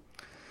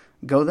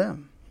go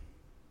them.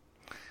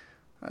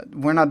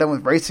 We're not done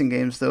with racing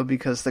games, though,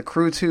 because The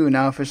Crew 2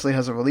 now officially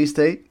has a release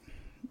date,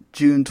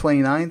 June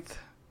 29th,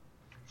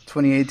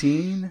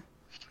 2018.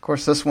 Of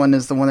course, this one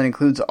is the one that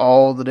includes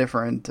all the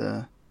different,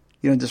 you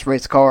don't just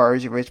race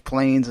cars, you race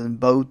planes and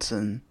boats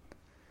and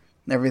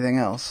everything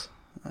else.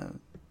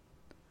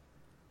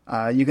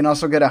 You can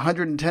also get a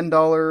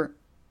 $110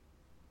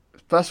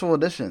 special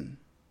edition.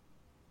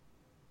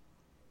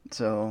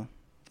 So,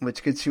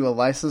 which gets you a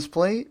license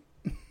plate,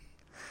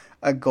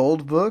 a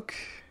gold book,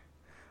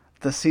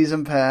 the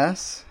season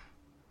pass,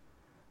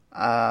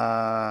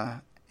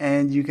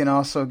 and you can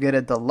also get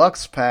a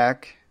deluxe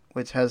pack,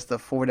 which has the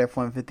Ford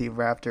F-150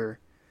 Raptor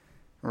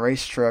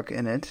race truck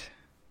in it,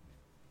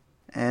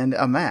 and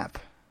a map.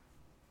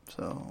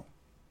 So,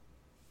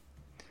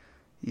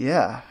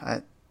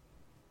 yeah,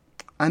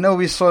 I know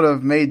we sort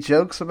of made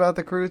jokes about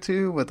the Crew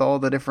 2 with all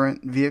the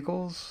different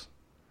vehicles.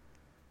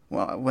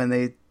 Well, when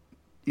they,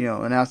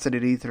 announced it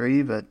at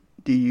E3, but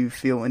do you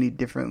feel any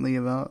differently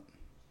about?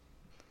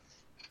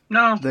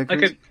 No,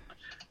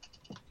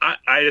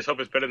 I just hope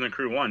it's better than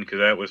Crew 1 because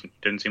that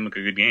didn't seem like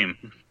a good game.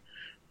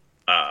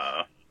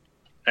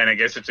 And I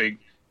guess it'd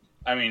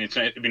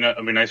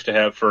be nice to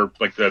have for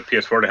like the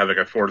PS4 to have like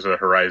a Forza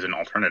Horizon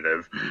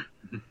alternative.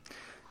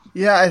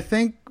 Yeah, I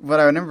think what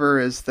I remember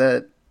is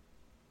that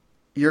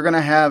you're going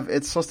to have,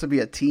 it's supposed to be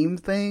a team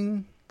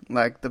thing.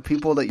 Like, the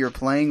people that you're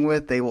playing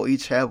with, they will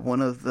each have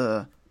one of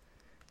the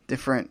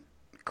different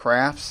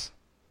crafts.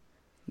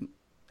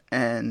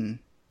 And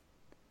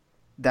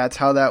that's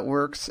how that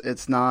works.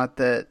 It's not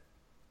that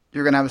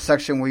you're going to have a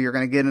section where you're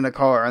going to get in a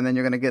car, and then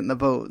you're going to get in the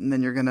boat, and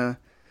then you're going to,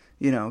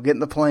 get in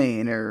the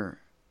plane, or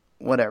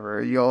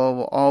whatever.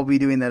 You'll all be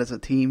doing that as a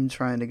team,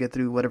 trying to get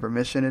through whatever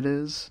mission it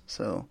is.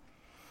 So,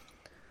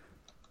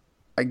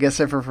 I guess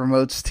if it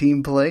promotes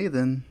team play,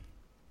 then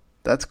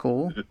that's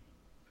cool.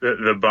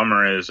 The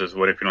bummer is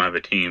what if you don't have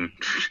a team?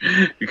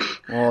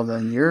 Well,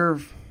 then you're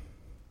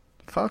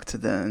fucked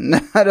then.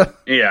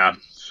 Yeah.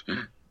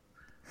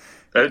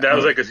 That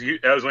was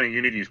that was one of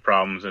Unity's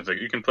problems. It's like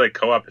you can play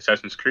co-op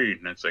Assassin's Creed,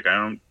 and it's like I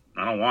don't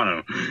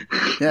want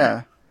to.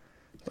 Yeah.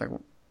 It's like,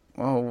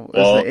 well,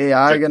 is the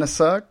AI gonna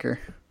suck? Or?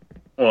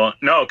 Well,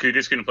 no, because you're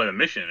just gonna play the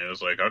mission. It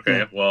was like,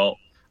 okay, well,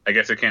 I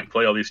guess I can't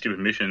play all these stupid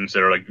missions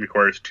that are like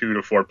requires 2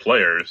 to 4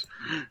 players.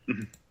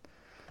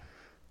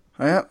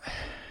 Yeah.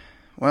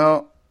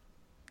 Well,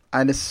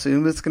 I'd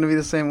assume it's going to be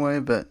the same way,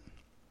 but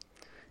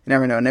you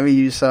never know. Maybe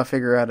you just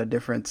figure out a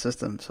different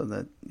system so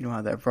that you don't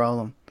have that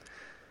problem.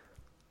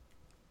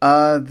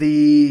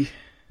 The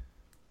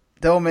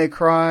Devil May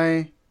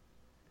Cry,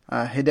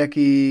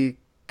 Hideki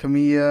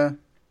Kamiya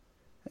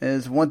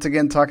is once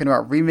again talking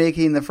about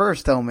remaking the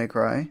first Devil May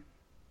Cry.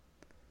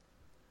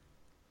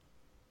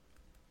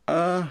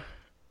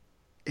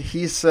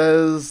 He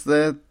says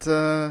that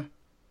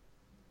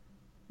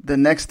the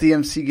next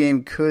DMC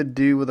game could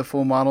do with a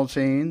full model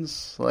change,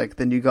 like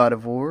the new God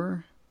of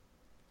War.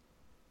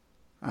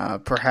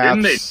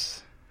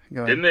 Perhaps.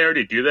 Didn't they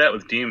already do that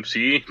with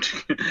DMC?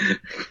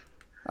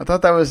 I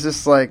thought that was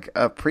just like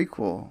a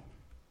prequel.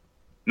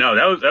 No,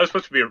 that was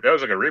supposed to be that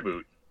was like a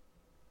reboot.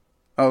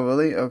 Oh,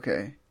 really?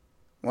 Okay.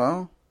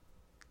 Well,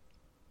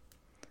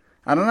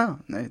 I don't know.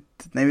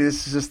 Maybe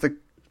this is just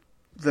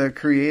the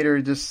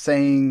creator just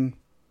saying,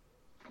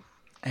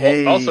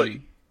 "Hey." Well, also,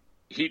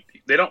 he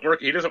doesn't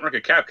work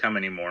at Capcom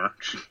anymore.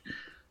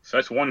 So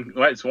that's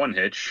one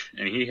hitch,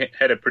 and he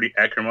had a pretty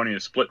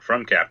acrimonious split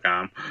from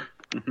Capcom.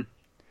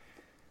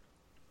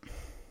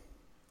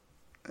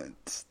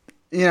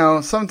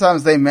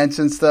 Sometimes they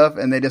mention stuff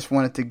and they just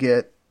want it to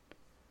get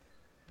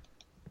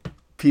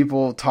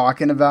people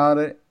talking about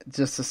it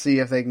just to see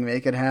if they can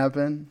make it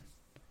happen,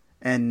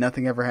 and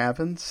nothing ever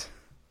happens.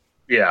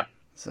 Yeah.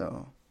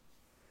 So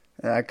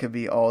that could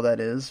be all that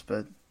is,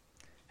 but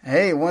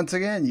hey, once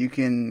again, you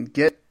can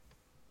get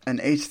an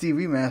HD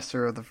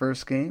remaster of the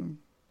first game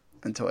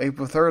until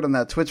April 3rd on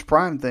that Twitch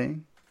Prime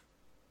thing.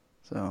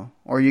 So,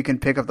 or you can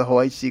pick up the whole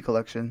HD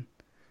collection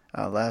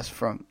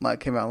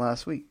came out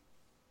last week,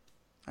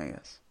 I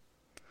guess.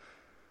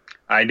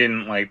 I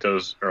didn't like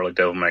those early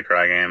Devil May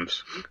Cry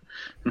games.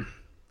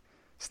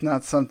 It's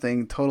not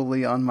something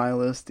totally on my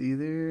list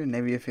either.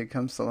 Maybe if it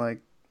comes to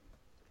like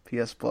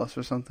PS Plus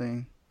or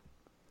something,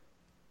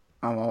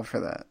 I'm all for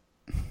that.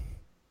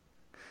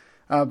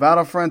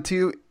 Battlefront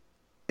 2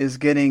 is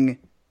getting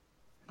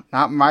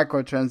not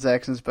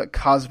microtransactions, but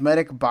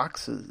cosmetic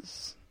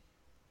boxes.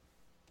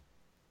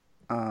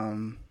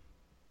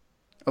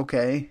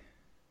 Okay.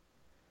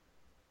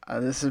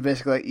 This is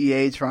basically like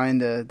EA trying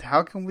to,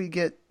 how can we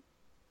get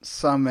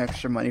some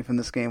extra money from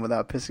this game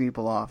without pissing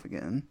people off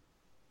again?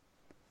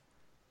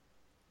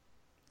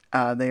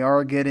 They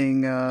are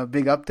getting a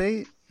big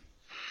update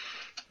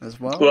as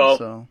well. Well,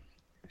 so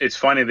it's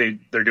funny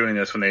they're doing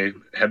this when they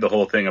had the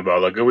whole thing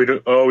about like, we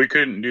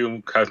couldn't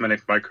do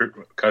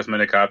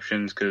cosmetic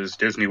options because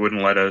Disney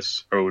wouldn't let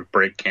us, or would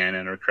break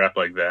canon or crap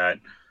like that.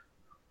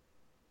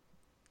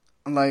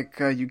 Like,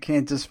 you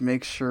can't just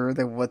make sure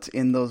that what's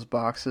in those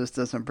boxes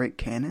doesn't break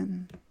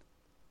canon?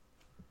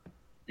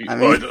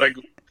 I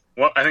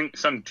think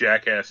some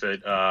jackass at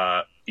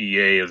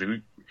EA is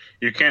like,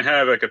 you can't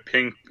have like a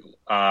pink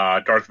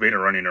Darth Vader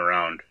running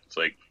around. It's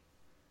like,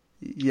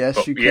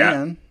 yes, you can.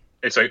 Yeah.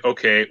 It's like,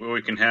 okay, well,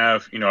 we can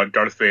have,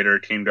 Darth Vader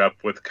teamed up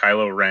with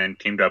Kylo Ren,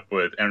 teamed up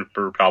with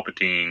Emperor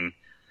Palpatine,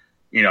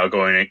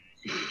 going.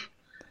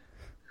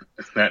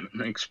 That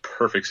makes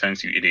perfect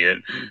sense, you idiot.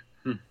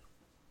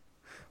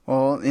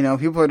 Well,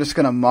 people are just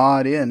going to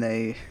mod in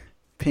a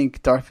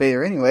pink Darth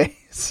Vader anyway,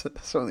 so it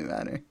doesn't really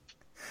matter.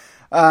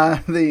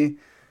 I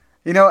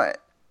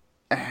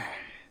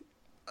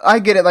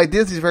get it. Like,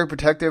 Disney's very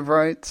protective,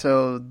 right?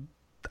 So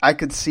I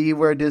could see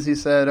where Disney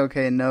said,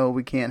 okay, no,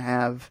 we can't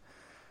have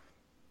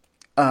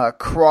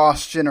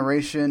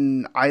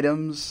cross-generation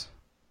items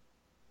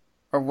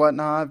or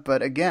whatnot.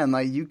 But again,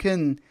 like, you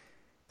can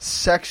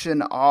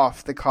section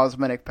off the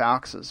cosmetic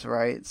boxes,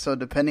 right? So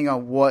depending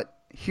on what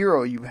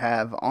hero you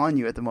have on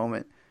you at the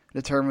moment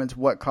determines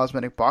what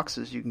cosmetic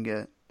boxes you can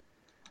get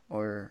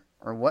or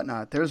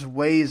whatnot. There's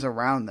ways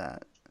around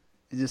that.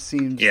 It just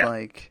seems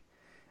like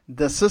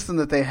the system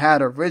that they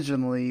had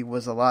originally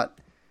was a lot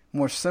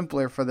more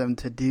simpler for them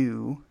to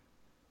do,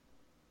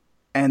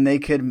 and they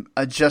could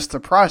adjust the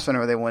price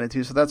whenever they wanted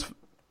to. So that's,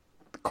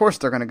 of course,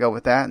 they're going to go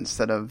with that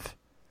instead of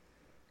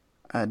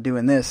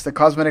doing this. The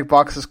cosmetic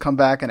boxes come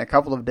back in a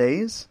couple of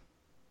days,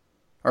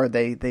 or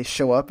they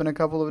show up in a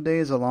couple of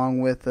days along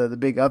with the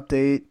big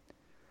update.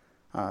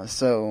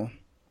 So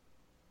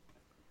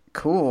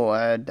cool.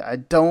 I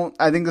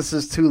think this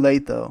is too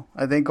late though.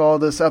 I think all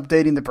this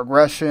updating the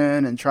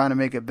progression and trying to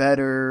make it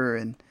better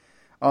and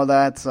all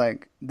that's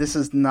like, this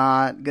is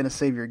not going to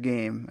save your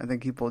game. I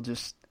think people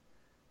just,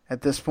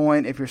 at this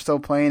point, if you're still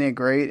playing it,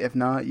 great. If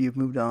not, you've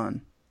moved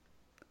on.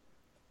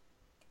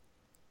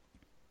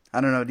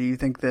 I don't know. Do you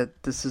think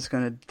that this is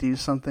going to do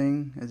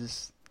something?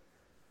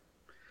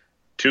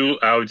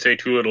 I would say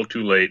too little,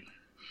 too late.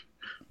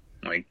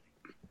 Like,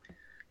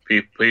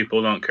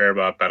 people don't care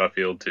about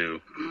Battlefield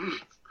 2.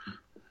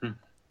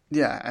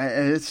 Yeah,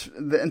 it's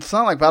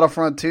not like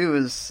Battlefront 2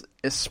 is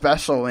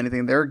special or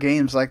anything. There are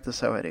games like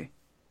this already.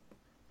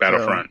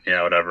 Battlefront,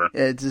 yeah, whatever.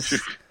 It just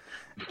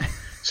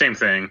same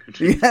thing.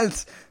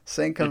 Yes,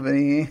 same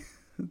company.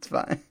 It's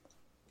fine.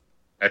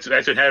 That's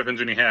what happens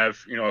when you have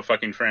a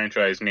fucking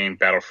franchise named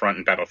Battlefront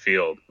and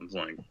Battlefield. It's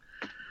like,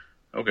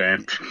 okay.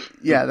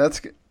 Yeah,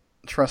 that's.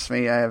 Trust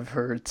me, I have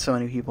heard so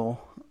many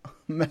people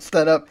mess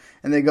that up,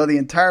 and they go the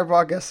entire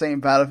podcast saying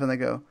Battlefield, and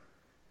they go,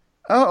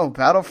 "Oh,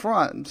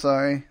 Battlefront." I'm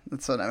sorry,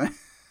 that's what I meant.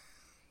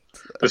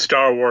 The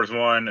Star Wars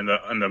one and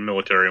the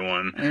military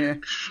one. Yeah.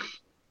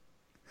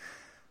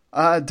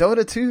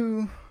 Dota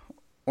 2,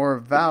 or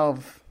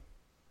Valve,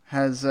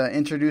 has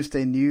introduced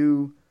a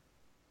new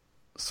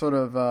sort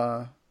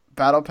of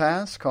battle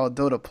pass called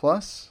Dota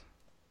Plus.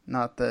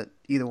 Not that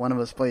either one of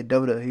us played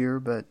Dota here,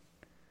 but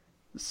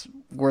it's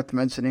worth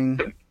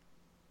mentioning.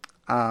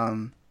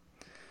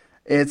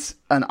 It's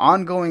an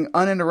ongoing,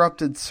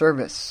 uninterrupted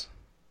service.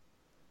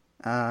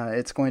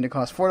 It's going to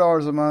cost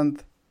 $4 a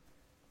month.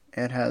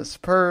 It has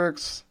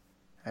perks,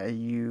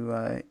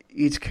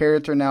 Each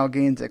character now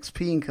gains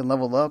XP and can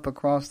level up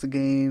across the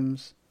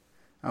games,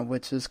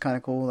 which is kind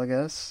of cool, I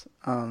guess.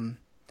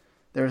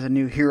 There's a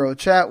new hero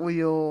chat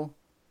wheel.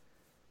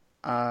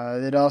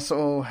 It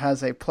also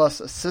has a Plus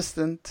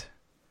Assistant,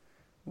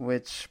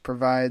 which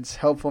provides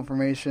helpful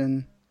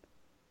information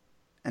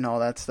and all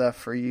that stuff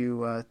for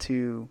you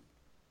to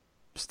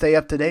stay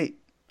up to date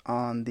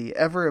on the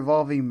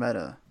ever-evolving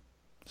meta.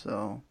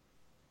 So,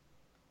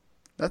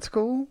 that's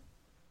cool.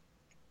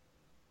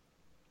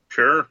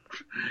 Sure.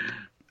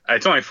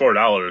 It's only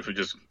 $4, which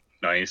is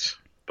nice,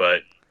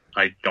 but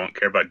I don't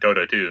care about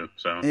Dota too,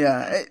 so.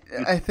 Yeah,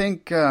 I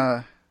think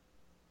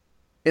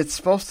it's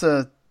supposed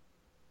to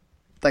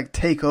like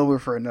take over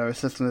for another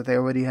system that they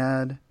already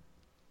had.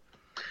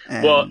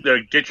 And well,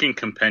 they're ditching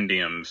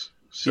compendiums,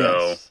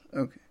 so yes.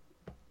 Okay.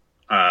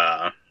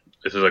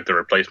 This is like the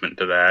replacement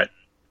to that,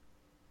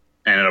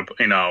 and it'll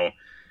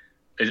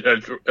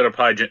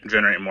probably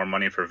generate more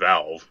money for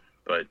Valve,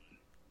 but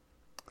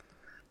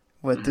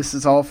what this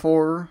is all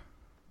for,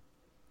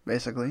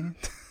 basically.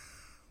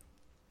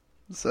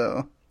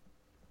 So,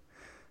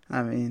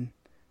 I mean,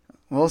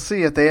 we'll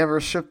see if they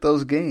ever ship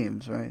those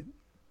games, right?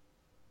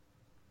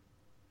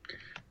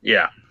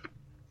 Yeah.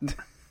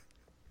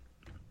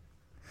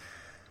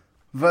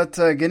 But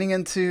getting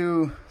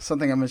into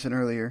something I mentioned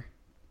earlier,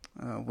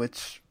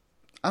 which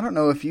I don't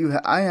know if you...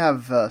 I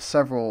have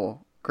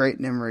several great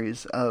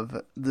memories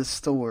of this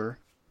store,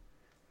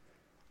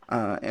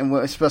 and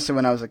especially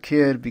when I was a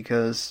kid,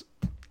 because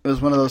it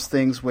was one of those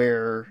things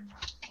where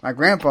my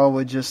grandpa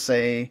would just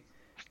say,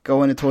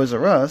 go into Toys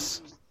R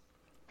Us,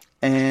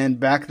 and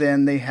back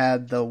then they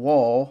had the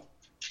wall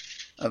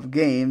of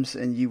games,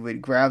 and you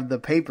would grab the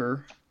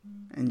paper,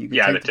 and you could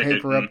take the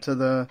paper up to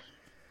the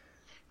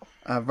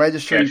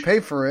register and pay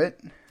for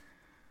it,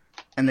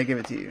 and they give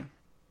it to you.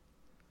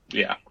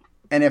 Yeah.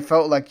 And it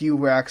felt like you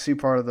were actually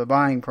part of the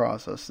buying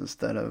process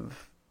instead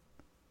of,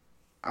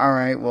 all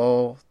right,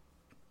 well,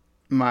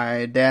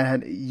 my dad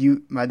had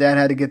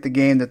to get the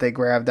game that they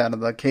grabbed out of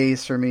the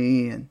case for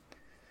me and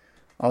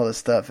all this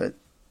stuff.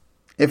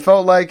 It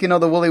felt like, the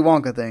Willy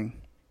Wonka thing.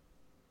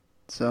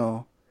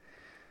 So,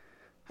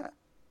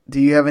 do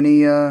you have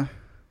any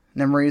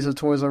memories of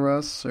Toys R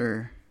Us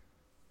or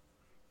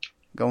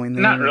going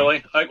there? Not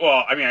really.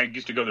 I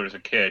used to go there as a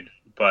kid,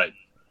 but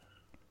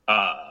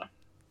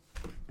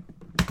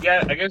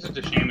yeah, I guess it's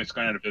a shame it's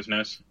going out of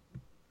business,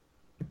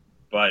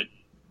 but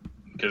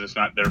because it's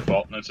not their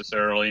fault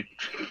necessarily.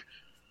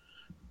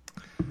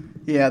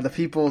 Yeah, the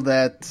people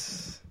that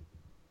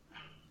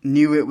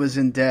knew it was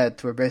in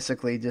debt were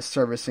basically just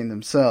servicing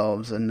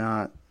themselves and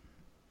not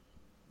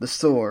the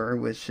store,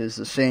 which is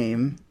a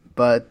shame.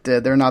 But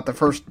they're not the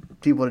first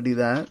people to do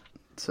that.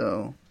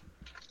 So,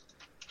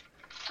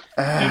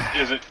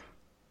 is it?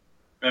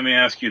 Let me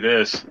ask you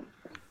this.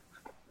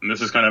 And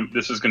this is going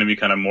to be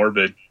kind of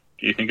morbid.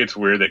 Do you think it's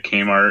weird that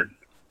Kmart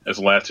has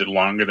lasted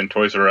longer than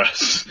Toys R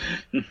Us?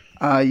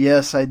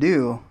 Yes, I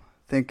do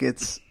think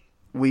it's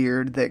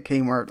weird that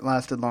Kmart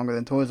lasted longer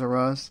than Toys R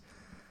Us.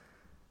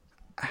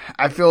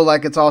 I feel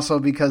like it's also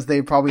because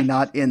they're probably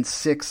not in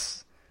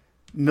 $6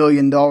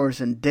 million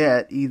in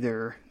debt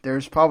either.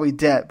 There's probably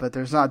debt, but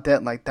there's not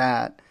debt like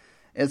that.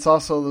 It's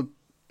also,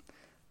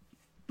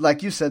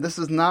 like you said, this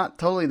is not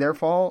totally their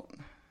fault.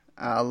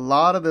 A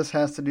lot of this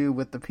has to do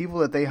with the people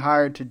that they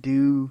hired to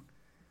do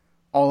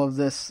all of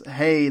this,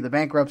 hey, the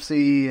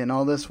bankruptcy and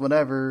all this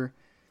whatever,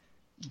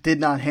 did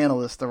not handle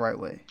this the right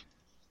way.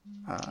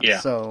 Yeah.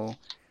 So,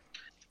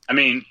 I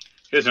mean,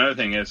 here's another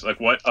thing is,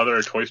 like, what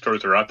other toy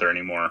stores are out there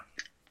anymore?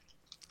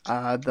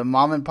 The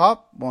mom and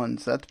pop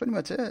ones, that's pretty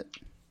much it.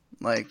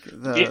 Like,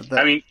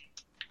 I mean,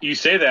 you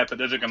say that, but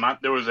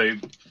there was a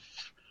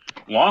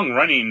long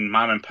running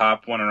mom and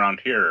pop one around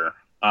here.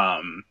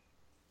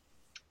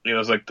 It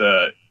was like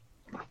let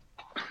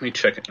me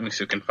check it, let me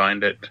see if I can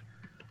find it.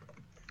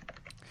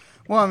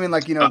 Well, I mean,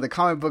 like, the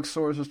comic book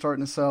stores are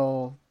starting to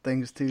sell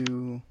things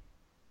too.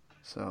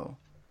 So,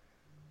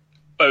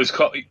 it was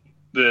called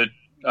there's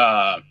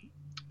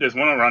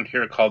one around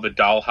here called the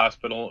Doll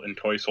Hospital and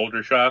Toy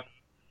Soldier Shop.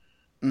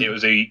 Mm-hmm. It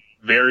was a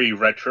very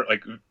retro,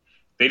 like,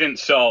 they didn't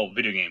sell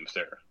video games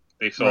there.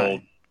 They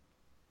sold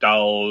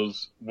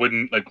dolls,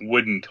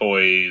 wooden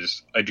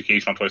toys,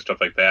 educational toys,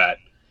 stuff like that.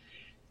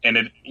 And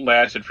it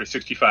lasted for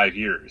 65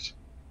 years.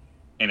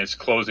 And it's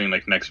closing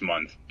like next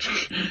month.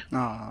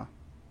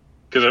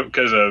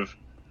 Because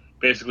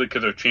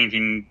of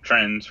changing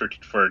trends for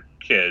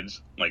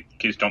kids. Like,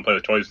 kids don't play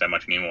with toys that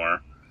much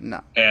anymore.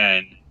 No.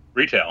 And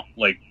retail,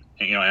 like,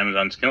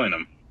 Amazon's killing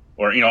them.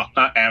 Or,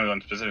 not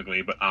Amazon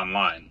specifically, but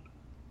online.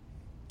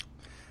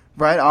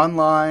 Right,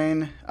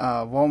 online,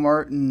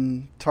 Walmart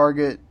and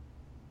Target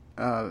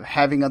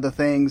having other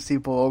things,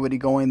 people already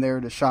going there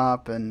to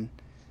shop, and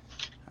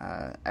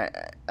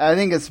I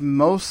think it's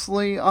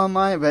mostly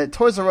online, but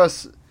Toys R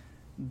Us,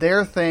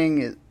 their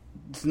thing,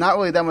 it's not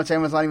really that much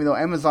Amazon, even though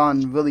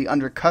Amazon really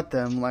undercut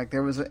them. Like,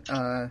 there was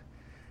a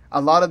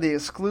lot of the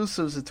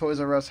exclusives that Toys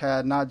R Us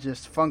had, not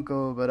just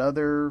Funko, but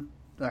other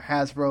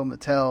Hasbro,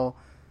 Mattel,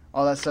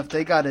 all that stuff,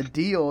 they got a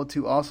deal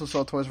to also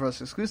sell Toys R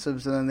Us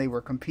exclusives, and then they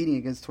were competing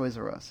against Toys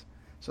R Us.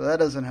 So that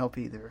doesn't help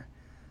either.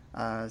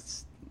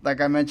 Like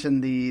I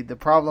mentioned, the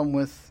problem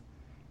with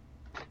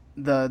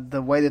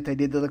the way that they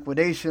did the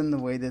liquidation, the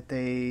way that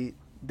they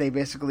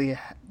basically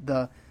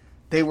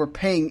they were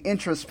paying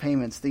interest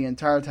payments the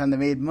entire time they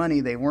made money.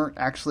 They weren't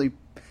actually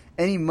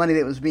any money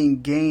that was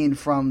being gained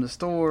from the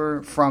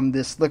store, from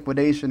this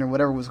liquidation or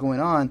whatever was going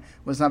on,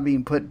 was not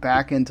being put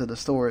back into the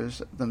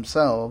stores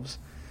themselves.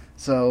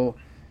 So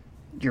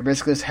you're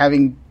basically just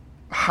having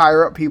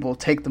higher up people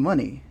take the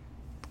money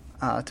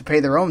to pay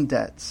their own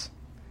debts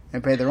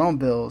and pay their own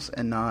bills,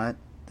 and not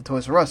the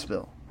Toys R Us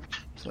bill.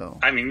 So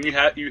I mean, you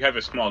have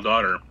a small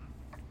daughter,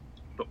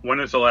 but when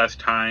was the last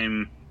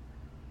time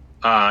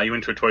you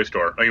went to a toy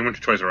store? Oh, you went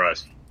to Toys R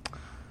Us.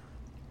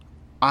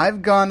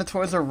 I've gone to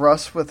Toys R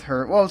Us with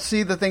her. Well,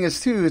 see, the thing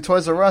is, too,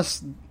 Toys R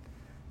Us,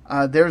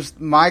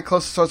 my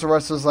closest Toys R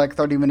Us is like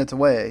 30 minutes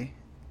away.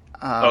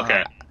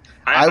 Okay.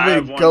 I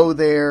would go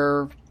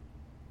there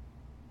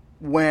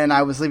when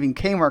I was leaving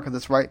Kmart, because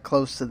it's right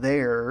close to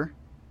there.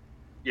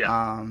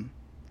 Yeah.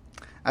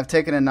 I've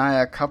taken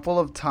Anaya a couple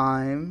of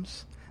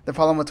times. The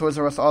problem with Toys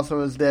R Us also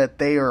is that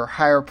they are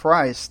higher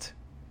priced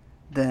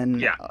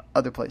than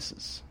other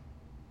places.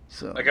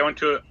 So, like,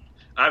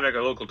 I have like a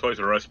local Toys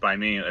R Us by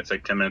me that's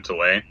like 10 minutes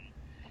away,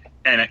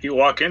 and you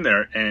walk in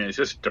there and it's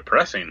just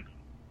depressing.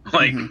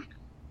 Like,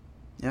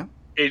 yeah,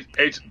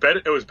 it's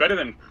better. It was better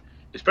than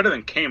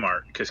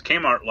Kmart, because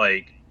Kmart,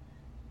 like,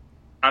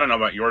 I don't know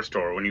about your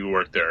store when you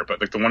worked there, but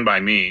like the one by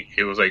me,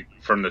 it was like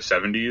from the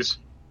 70s.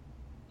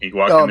 You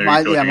walk in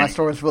there, my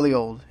store is really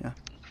old. Yeah,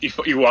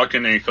 you walk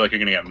in there, and you feel like you're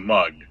gonna get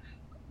mugged.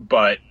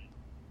 But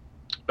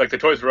like the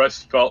Toys R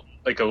Us felt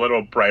like a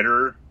little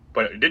brighter,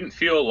 but it didn't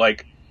feel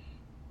like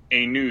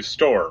a new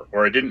store,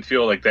 or it didn't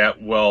feel like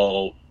that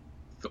well,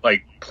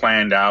 like,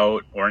 planned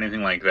out or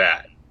anything like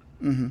that.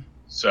 Mm-hmm.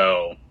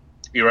 So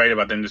you're right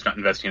about them just not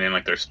investing in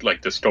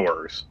the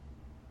stores.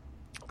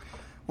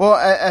 Well,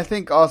 I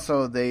think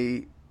also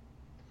they,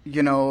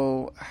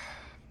 the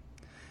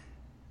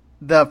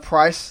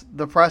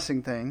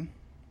pricing thing,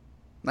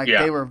 like,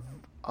 they were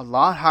a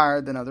lot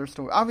higher than other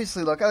stores.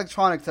 Obviously, look,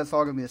 electronics, that's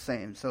all going to be the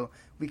same. So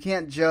we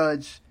can't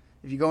judge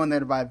if you go in there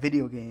to buy a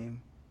video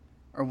game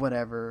or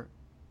whatever,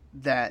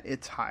 that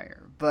it's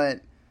higher.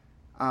 But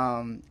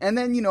and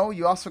then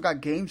you also got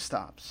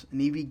GameStops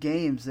and EV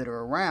Games that are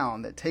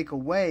around that take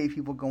away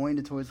people going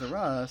to Toys R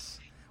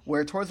Us,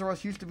 where Toys R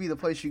Us used to be the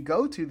place you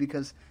go to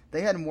because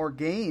they had more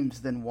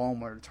games than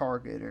Walmart or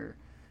Target or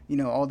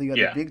all the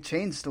other big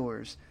chain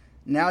stores.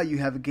 Now you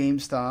have a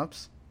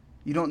GameStops.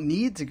 You don't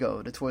need to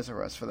go to Toys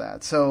R Us for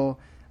that. So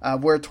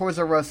where Toys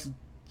R Us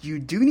you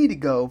do need to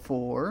go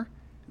for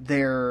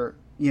their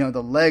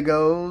the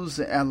Legos,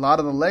 and a lot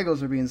of the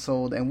Legos are being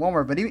sold in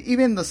Walmart. But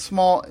even the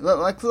small,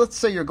 like, let's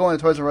say you're going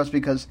to Toys R Us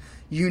because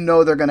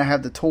they're going to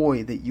have the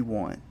toy that you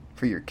want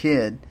for your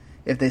kid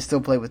if they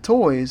still play with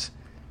toys.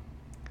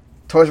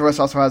 Toys R Us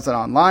also has an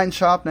online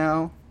shop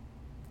now,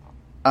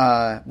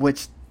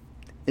 which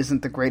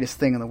isn't the greatest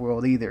thing in the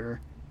world either.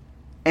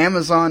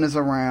 Amazon is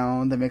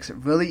around. That makes it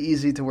really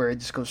easy to where it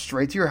just goes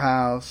straight to your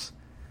house.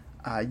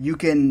 You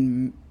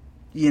can,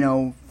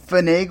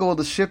 finagle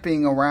the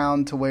shipping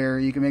around to where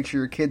you can make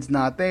sure your kid's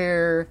not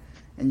there,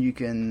 and you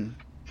can,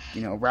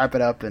 wrap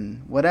it up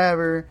and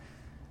whatever.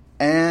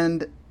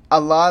 And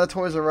a lot of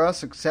Toys R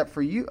Us, except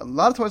for a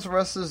lot of Toys R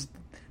Us,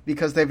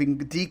 because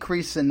they've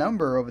decreased in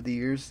number over the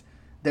years,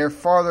 they're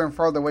farther and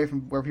farther away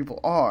from where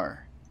people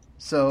are.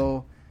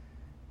 So,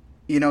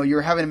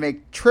 you're having to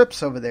make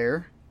trips over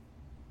there,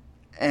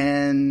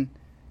 and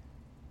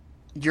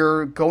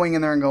you're going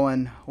in there and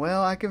going,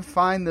 well, I can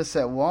find this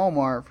at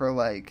Walmart for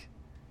like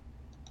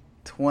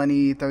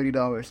 $20,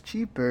 $30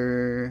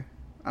 cheaper.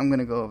 I'm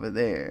gonna go over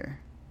there.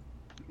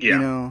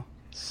 Yeah.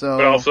 So,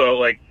 but also,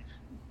 like,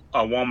 a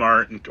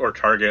Walmart or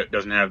Target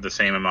doesn't have the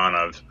same amount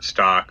of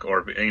stock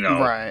or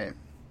right,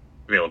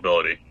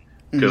 availability.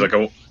 Because like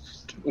a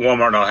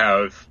Walmart will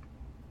have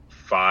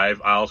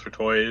 5 aisles for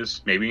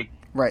toys, maybe.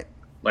 Right.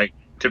 Like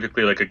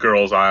typically like a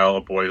girls aisle,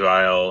 a boys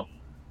aisle.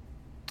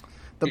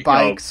 The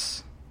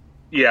bikes.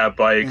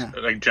 Bikes,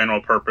 like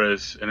general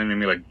purpose, and then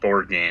maybe like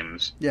board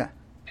games. Yeah.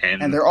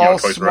 And they're all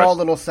small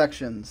little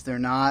sections. They're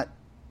not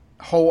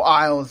whole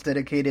aisles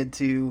dedicated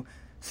to,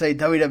 say,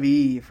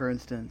 WWE, for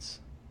instance.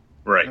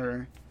 Right.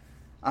 Or,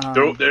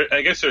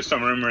 I guess there's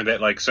some rumor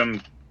that like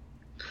some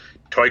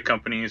toy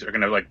companies are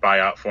going to like buy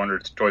out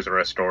 400 Toys R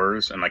Us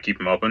stores and like keep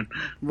them open.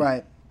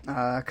 Right.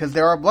 Because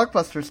there are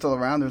Blockbusters still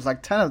around. There's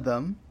like 10 of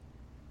them.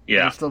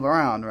 Yeah. They're still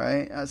around,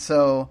 right? I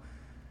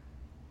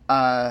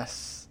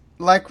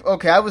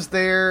was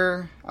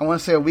there, I want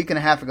to say a week and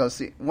a half ago.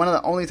 See, one of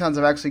the only times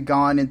I've actually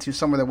gone into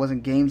somewhere that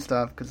wasn't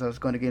GameStop, because I was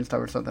going to GameStop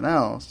or something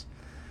else,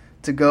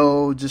 to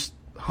go just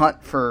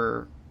hunt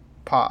for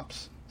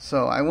Pops.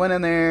 So I went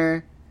in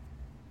there,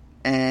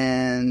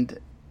 and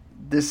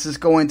this is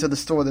going to the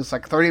store that's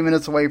like 30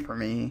 minutes away from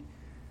me,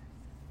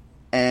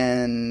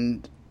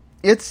 and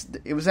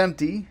it was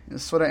empty. It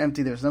was sort of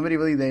empty. There was nobody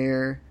really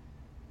there.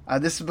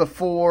 This is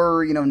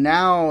before,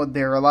 now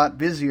they're a lot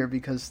busier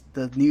because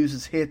the news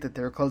has hit that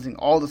they're closing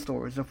all the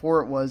stores.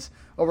 Before it was,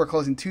 we're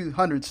closing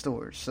 200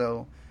 stores.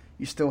 So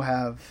you still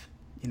have,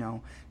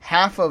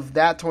 half of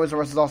that Toys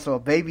R Us is also a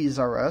Babies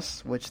R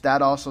Us, which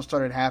that also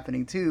started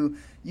happening too.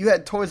 You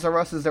had Toys R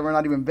Us's that were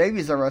not even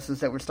Babies R Us's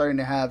that were starting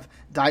to have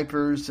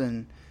diapers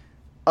and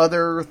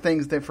other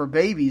things that for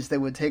babies they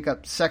would take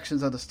up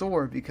sections of the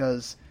store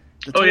because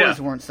the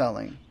toys weren't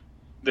selling.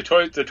 The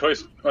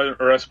Toys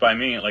R Us by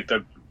me, like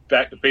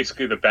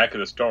basically the back of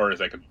the store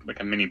is like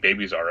a mini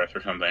Babies R Us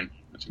or something.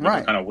 It's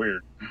kind of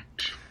weird.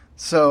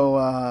 So,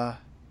 I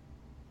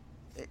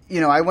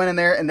went in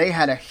there and they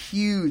had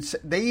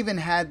they even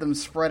had them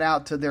spread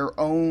out to their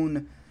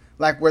own,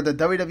 like where the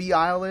WWE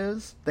aisle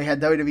is, they had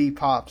WWE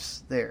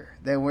Pops there.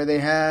 Where they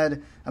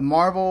had a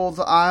Marbles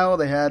aisle,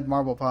 they had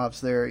Marble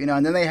Pops there,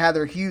 and then they had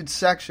their huge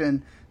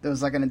section that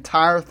was like an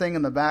entire thing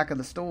in the back of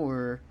the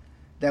store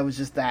that was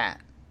just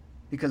that.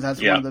 Because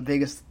that's one of the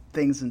biggest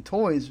things in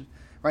toys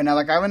right now.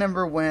 Like, I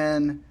remember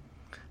when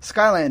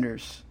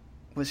Skylanders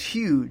was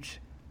huge.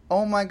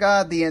 Oh my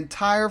God, the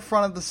entire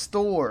front of the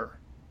store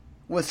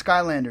was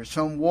Skylanders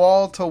from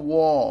wall to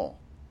wall.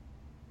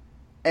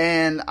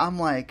 And I'm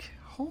like,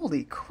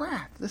 holy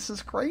crap, this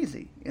is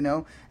crazy,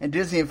 And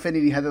Disney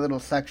Infinity had their little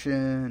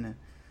section and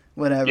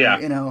whatever,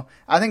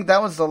 I think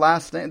that was the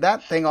last thing.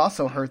 That thing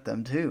also hurt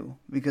them too,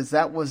 because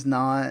that was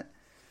not...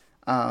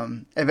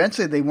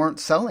 eventually they weren't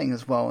selling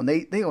as well, and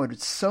they ordered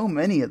so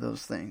many of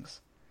those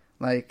things.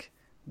 Like,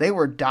 they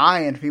were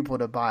dying for people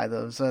to buy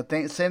those.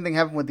 Same thing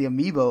happened with the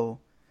Amiibo.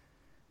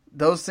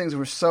 Those things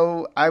were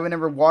so... I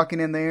remember walking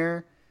in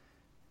there,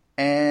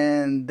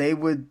 and they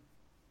were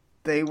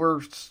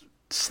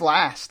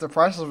slashed. The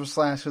prices were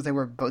slashed because they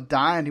were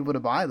dying people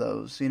to buy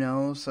those,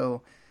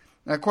 So,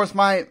 of course,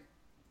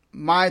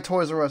 my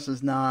Toys R Us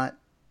is not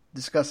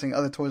discussing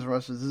other Toys R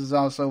Us's. This is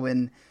also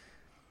in...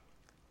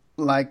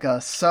 like a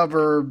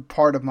suburb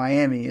part of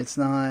Miami. It's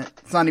not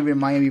even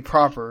Miami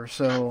proper,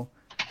 so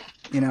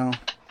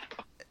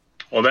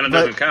well, then it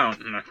doesn't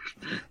count.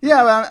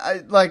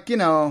 Yeah,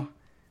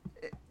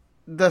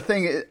 the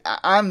thing is,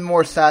 I'm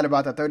more sad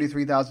about the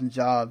 33,000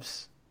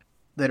 jobs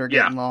that are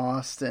getting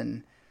lost,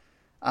 and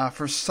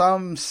for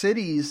some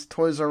cities,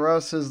 Toys R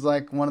Us is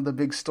like one of the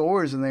big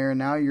stores in there, and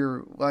now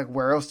you're like,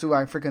 where else do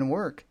I freaking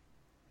work?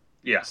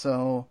 Yeah.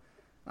 So,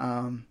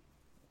 and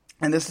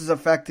this is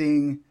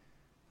affecting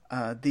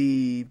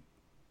the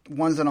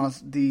ones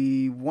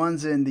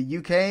in the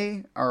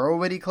UK are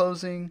already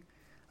closing.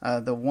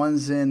 The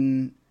ones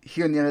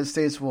here in the United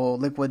States will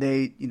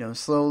liquidate,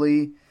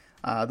 slowly.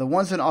 The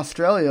ones in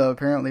Australia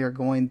apparently are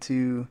going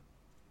to.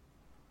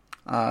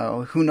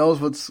 Who knows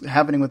what's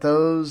happening with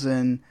those?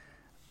 And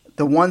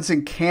the ones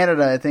in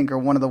Canada, I think, are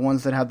one of the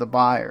ones that have the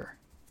buyer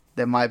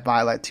that might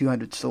buy like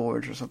 200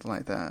 stores or something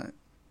like that.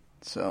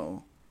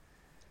 So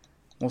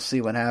we'll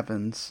see what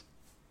happens.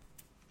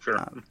 Sure.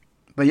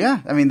 But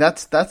yeah, I mean,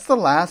 that's the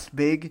last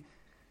big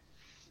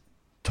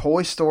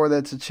toy store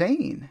that's a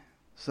chain.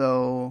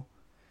 So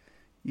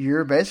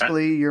you're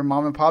basically your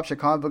mom and pops, your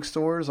comic book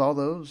stores, all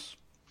those.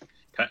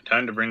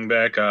 Time to bring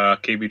back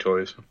KB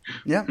Toys.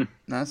 Yeah,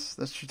 that's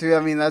true too.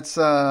 I mean, that's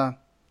that's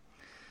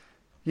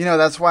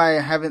why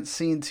I haven't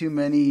seen too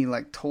many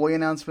like toy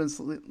announcements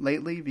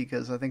lately,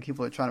 because I think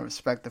people are trying to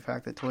respect the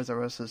fact that Toys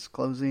R Us is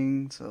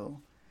closing. So,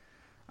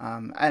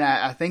 and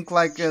I think,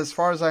 like, as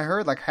far as I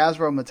heard, like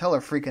Hasbro and Mattel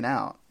are freaking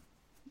out.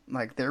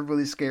 Like, they're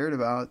really scared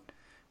about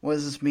what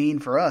does this mean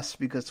for us,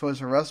 because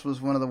Toys R Us was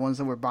one of the ones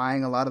that were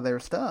buying a lot of their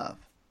stuff.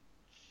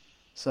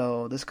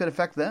 So this could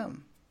affect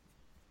them.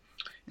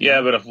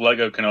 Yeah, but if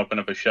Lego can open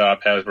up a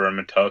shop, Hasbro and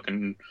Mattel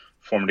can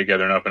form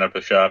together and open up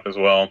a shop as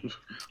well.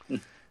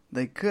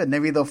 They could.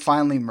 Maybe they'll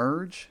finally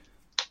merge.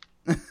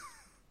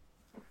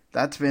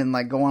 That's been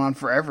like going on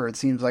forever, it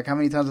seems like. How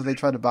many times have they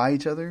tried to buy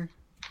each other?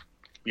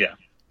 Yeah.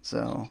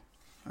 So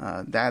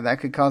that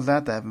could cause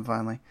that to happen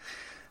finally.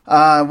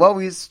 Well,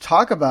 we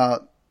talk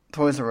about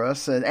Toys R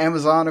Us and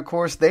Amazon, of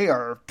course. They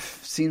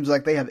seems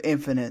like they have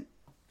infinite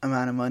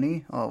amount of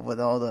money with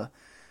all the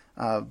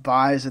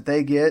buys that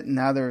they get, and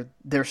now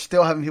they're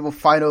still having people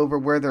fight over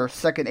where their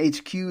second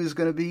HQ is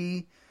going to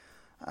be.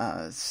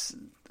 I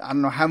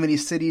don't know how many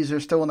cities are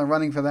still in the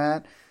running for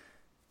that.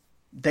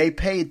 They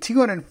paid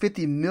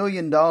 $250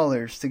 million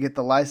to get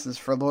the license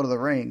for Lord of the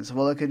Rings.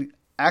 Well, it could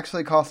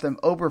actually cost them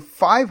over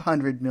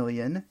 $500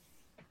 million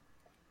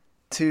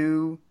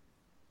to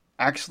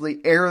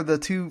actually air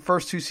the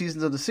first two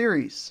seasons of the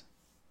series.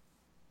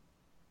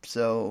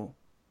 So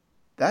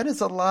that is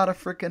a lot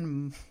of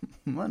freaking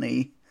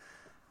money.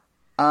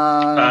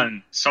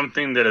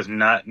 Something that is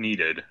not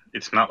needed.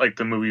 It's not like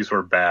the movies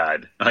were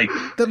bad. Like,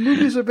 the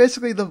movies are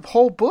basically the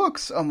whole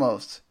books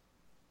almost.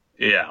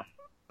 Yeah.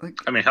 Like,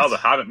 I mean, hell, the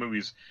Hobbit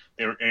movies,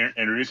 they were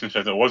introducing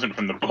stuff that wasn't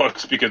from the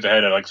books because they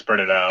had to like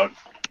spread it out.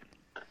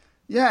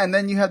 Yeah, and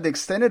then you have the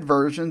extended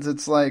versions.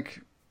 It's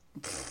like,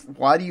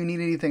 why do you need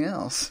anything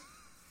else?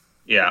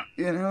 Yeah.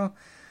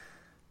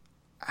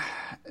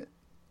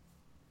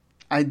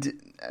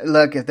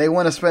 Look, if they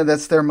want to spend,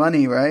 that's their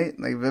money, right?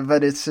 Like,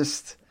 but it's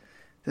just,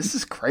 this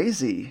is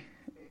crazy.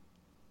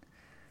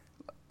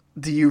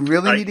 do you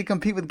really need to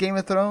compete with Game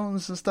of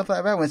Thrones and stuff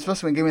like that,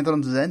 especially when Game of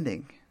Thrones is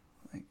ending?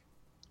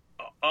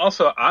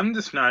 Also, I'm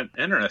just not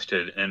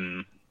interested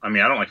in... I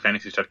mean, I don't like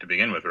fantasy stuff to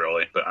begin with,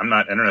 really, but I'm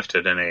not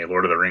interested in a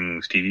Lord of the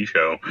Rings TV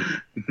show.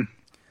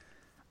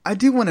 I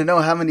do want to know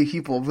how many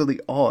people really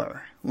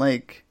are.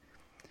 Like,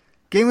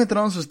 Game of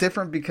Thrones was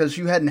different because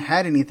you hadn't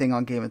had anything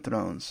on Game of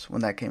Thrones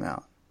when that came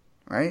out,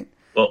 right?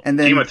 Well, and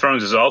then, Game of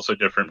Thrones is also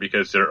different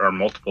because there are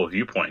multiple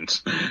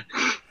viewpoints.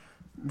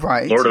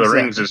 Right. Lord of the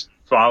Rings is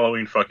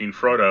following fucking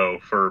Frodo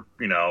for,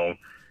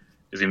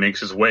 as he makes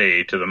his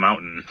way to the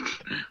mountain.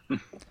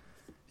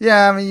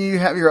 Yeah, I mean, you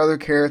have your other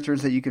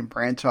characters that you can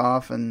branch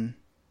off and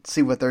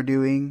see what they're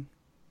doing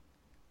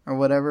or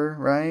whatever,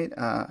 right?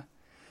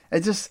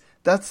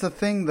 That's the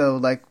thing, though.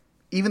 Like,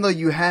 even though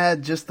you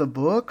had just the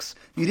books,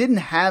 you didn't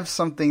have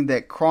something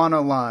that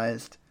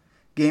chronologized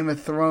Game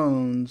of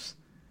Thrones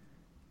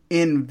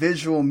in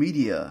visual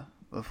media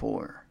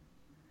before.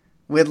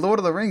 With Lord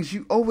of the Rings,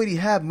 you already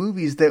have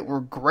movies that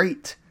were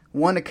great,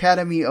 won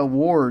Academy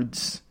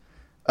Awards.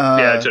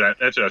 That's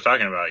what I was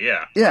talking about,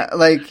 yeah. Yeah,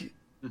 like...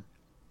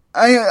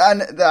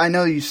 I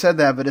know you said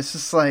that, but it's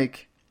just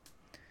like,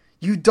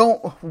 you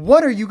don't...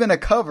 What are you going to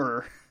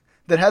cover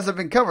that hasn't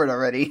been covered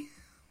already?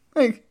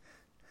 Like,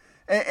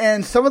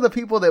 and some of the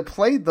people that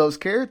played those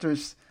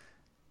characters,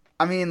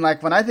 I mean,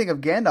 like, when I think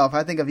of Gandalf,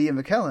 I think of Ian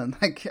McKellen.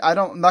 Like,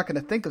 I'm not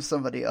going to think of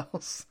somebody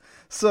else.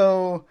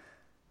 So,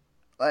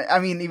 I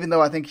mean, even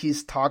though I think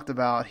he's talked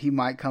about he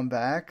might come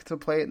back to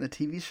play it in the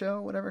TV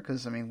show, whatever,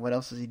 because, I mean, what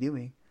else is he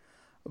doing?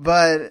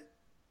 But,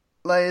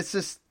 like, it's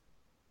just...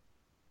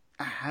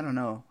 I don't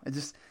know.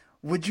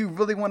 Would you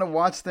really want to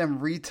watch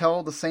them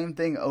retell the same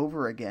thing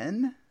over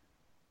again?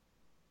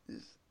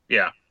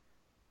 Yeah.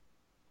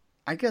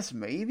 I guess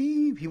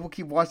maybe. People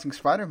keep watching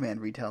Spider-Man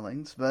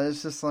retellings, but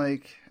it's just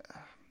like...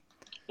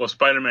 Well,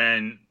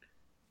 Spider-Man,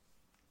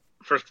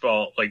 first of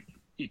all, like,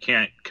 you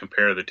can't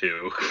compare the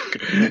two.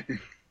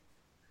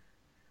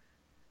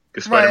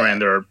 Because Spider-Man,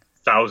 there are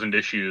 1,000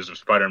 issues of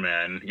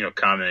Spider-Man,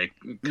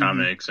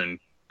 comics and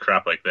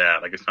crap like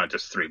that. Like, it's not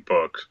just 3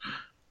 books.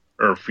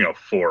 Or,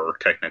 4,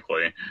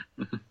 technically.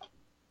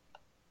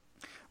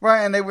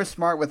 Right, and they were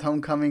smart with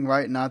Homecoming,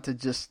 right? Not to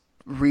just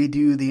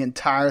redo the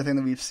entire thing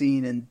that we've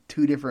seen in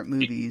 2 different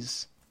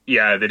movies.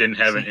 Yeah, they didn't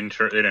have an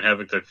intro. They didn't have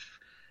like the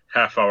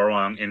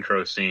half-hour-long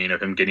intro scene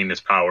of him getting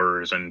his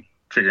powers and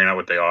figuring out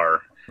what they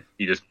are.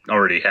 You just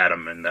already had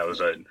them, and that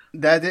was it.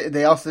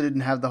 They also didn't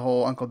have the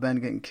whole Uncle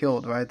Ben getting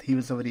killed, right? He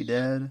was already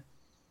dead.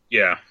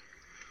 Yeah.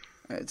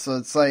 Right, so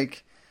it's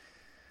like...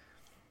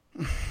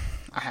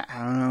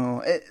 I don't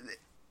know...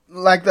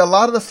 Like, a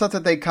lot of the stuff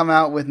that they come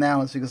out with now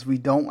is because we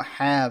don't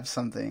have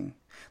something.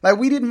 Like,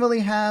 we didn't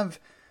really have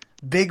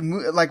big...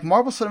 Like,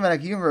 Marvel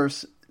Cinematic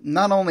Universe,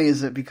 not only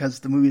is it because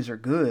the movies are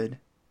good,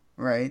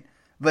 right?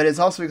 But it's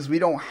also because we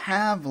don't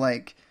have,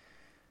 like,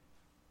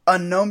 a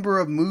number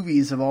of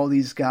movies of all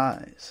these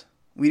guys.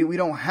 We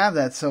don't have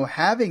that, so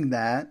having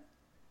that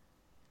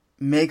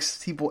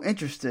makes people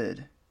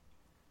interested.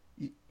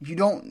 You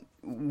don't...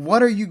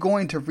 What are you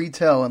going to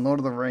retell in Lord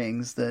of the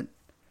Rings that...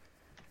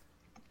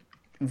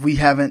 we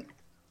haven't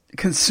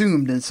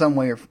consumed in some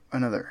way or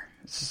another?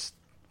 It's just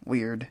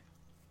weird.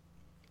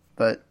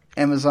 But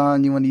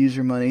Amazon, you want to use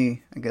your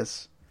money, I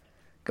guess,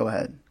 go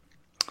ahead.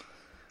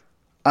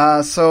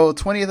 So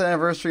 20th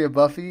anniversary of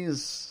Buffy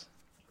has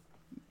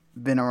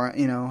been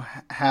around,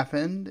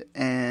 happened,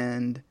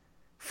 and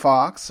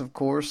Fox, of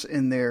course,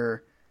 in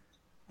their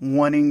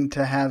wanting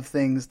to have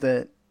things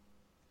that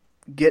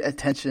get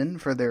attention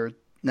for their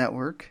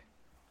network,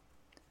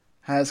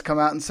 has come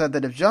out and said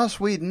that if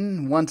Joss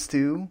Whedon wants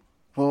to,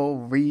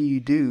 will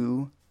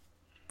redo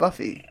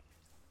Buffy.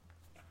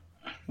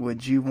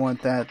 Would you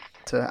want that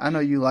to... I know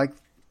you like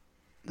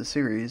the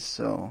series,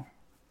 so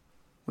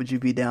would you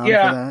be down for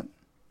that?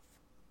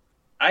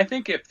 I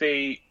think it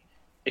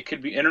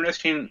could be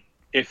interesting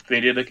if they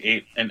did like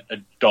an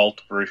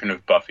adult version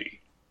of Buffy.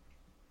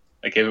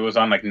 Like if it was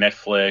on like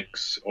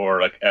Netflix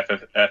or like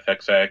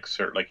FXX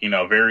or like,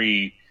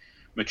 very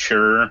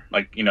mature,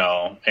 like,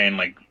 and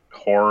like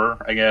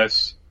horror, I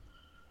guess.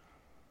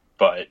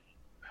 But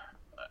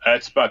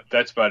that's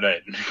about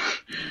it.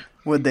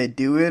 Would they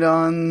do it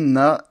on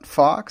not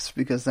Fox?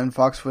 Because then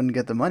Fox wouldn't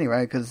get the money,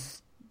 right?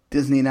 Because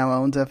Disney now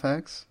owns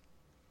FX?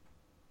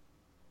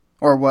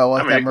 Or,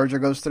 that merger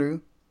goes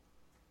through?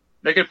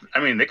 They could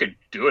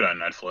do it on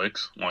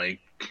Netflix, like,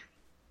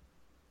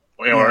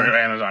 or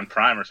Amazon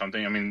Prime or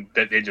something. I mean,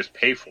 they just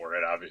pay for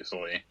it,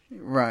 obviously.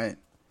 Right.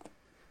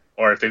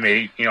 Or if they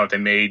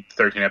made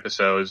 13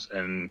 episodes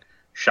and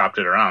shopped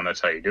it around,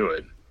 that's how you do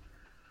it.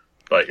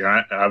 But you're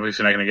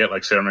obviously not going to get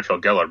like Sarah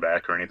Michelle Gellar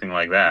back or anything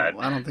like that.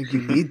 Well, I don't think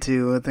you need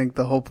to. I think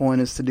the whole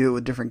point is to do it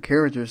with different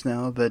characters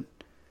now. But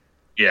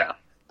yeah,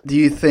 do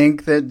you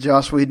think that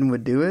Joss Whedon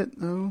would do it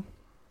though?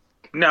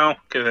 No,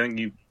 because I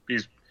think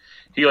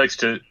he likes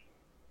to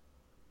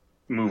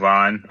move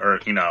on or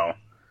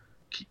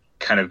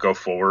kind of go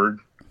forward,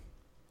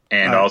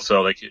 and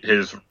also like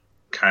his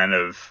kind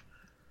of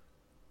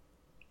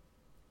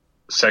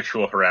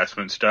sexual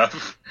harassment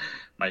stuff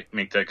might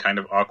make that kind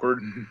of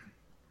awkward.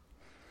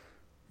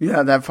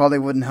 Yeah, that probably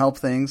wouldn't help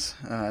things.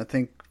 I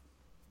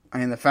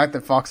mean, the fact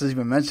that Fox is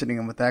even mentioning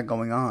him with that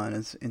going on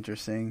is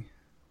interesting.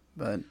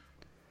 But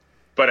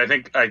I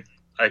think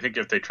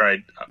if they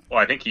tried,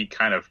 I think he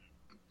kind of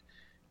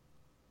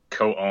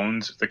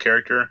co-owns the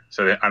character,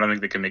 so I don't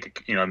think they can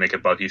make a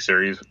Buffy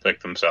series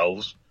like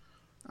themselves.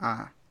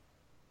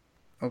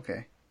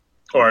 Okay.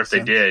 Or if they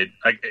did,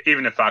 like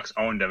even if Fox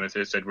owned them, if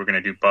they said we're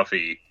going to do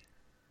Buffy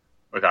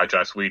without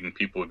Joss Whedon,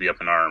 people would be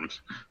up in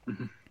arms.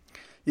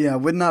 Yeah,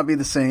 it would not be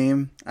the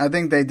same. I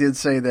think they did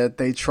say that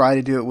they try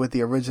to do it with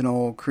the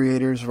original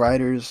creators,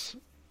 writers,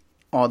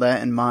 all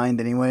that in mind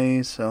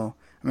anyway. So,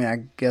 I mean, I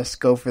guess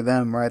go for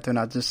them, right? They're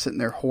not just sitting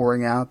there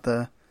whoring out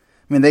I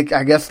mean,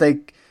 I guess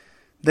they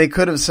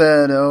could have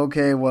said,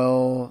 okay,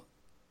 well,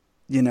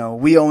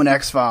 we own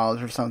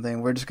X-Files or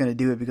something. We're just going to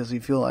do it because we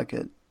feel like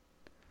it.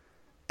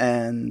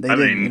 And they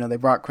didn't. They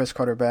brought Chris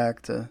Carter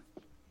back to...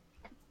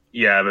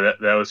 Yeah, but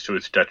that was to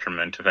its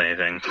detriment, if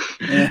anything.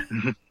 Yeah.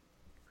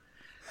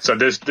 So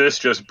this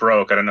just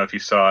broke. I don't know if you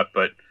saw it,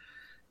 but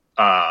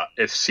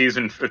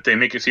if they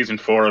make a season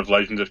 4 of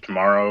Legends of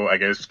Tomorrow, I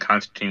guess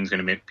Constantine's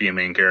going to be a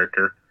main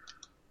character.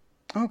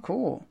 Oh,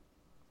 cool!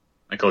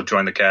 Like he'll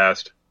join the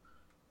cast.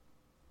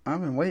 I've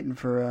been waiting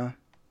for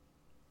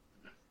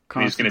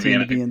Constantine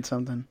to be in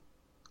something.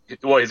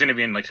 Well, he's going to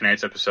be in like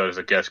tonight's episode as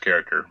a guest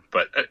character,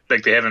 but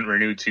like they haven't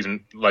renewed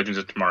Legends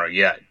of Tomorrow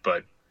yet.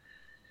 But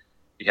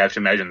you have to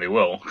imagine they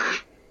will.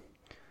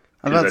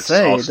 I was about to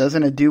say,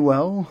 doesn't it do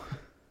well?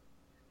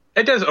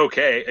 It does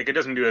okay. Like, it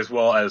doesn't do as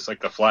well as like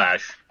The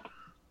Flash,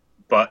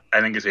 but I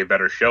think it's a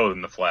better show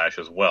than The Flash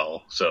as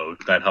well, so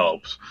that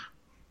helps.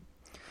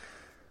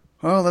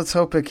 Well, let's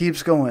hope it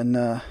keeps going.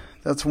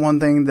 That's one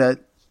thing that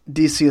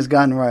DC has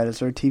gotten right is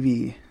their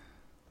TV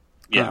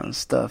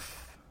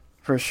stuff,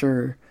 for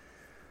sure.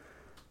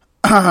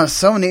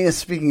 Sony,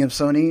 speaking of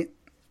Sony,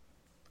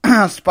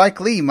 Spike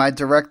Lee might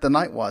direct the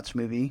Night Watch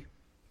movie.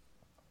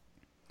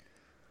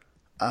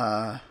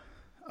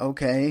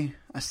 Okay.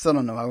 I still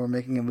don't know why we're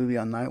making a movie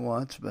on Night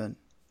Watch, but...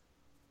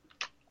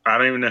 I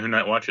don't even know who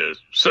Night Watch is.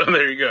 So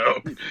there you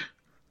go.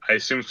 I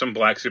assume some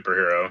black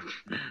superhero.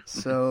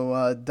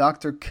 So,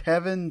 Dr.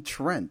 Kevin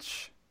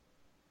Trench,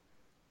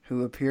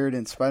 who appeared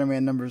in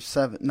Spider-Man number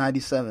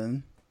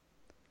 97,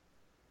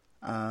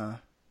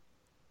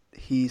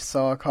 he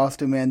saw a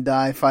costume man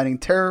die fighting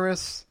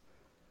terrorists,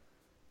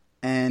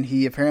 and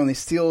he apparently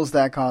steals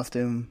that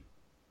costume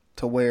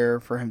to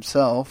wear for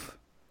himself.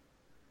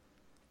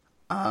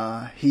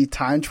 He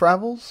time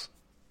travels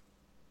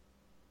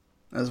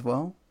as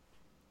well.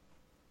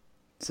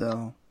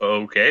 So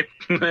okay.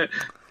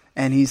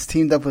 And he's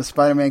teamed up with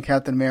Spider-Man,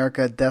 Captain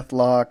America,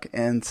 Deathlock,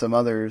 and some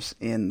others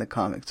in the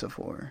comics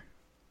before.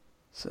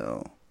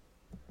 So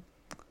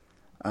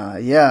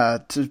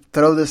to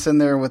throw this in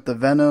there with the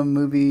Venom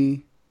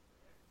movie,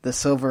 the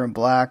Silver and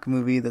Black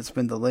movie that's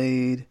been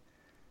delayed,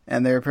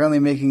 and they're apparently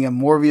making a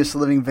Morbius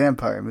Living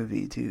Vampire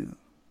movie too.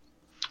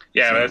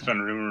 Yeah, so, that's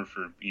been rumored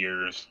for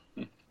years.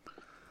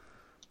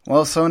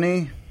 Well,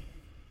 Sony,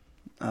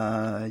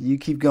 you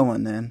keep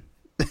going then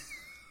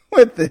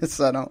with this.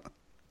 I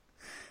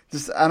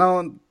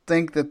don't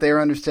think that they're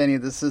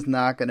understanding this is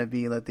not going to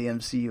be like the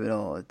MCU at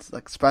all. It's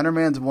like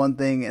Spider-Man's one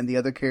thing and the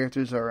other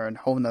characters are a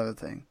whole nother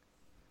thing.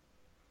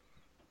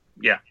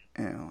 Yeah.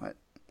 I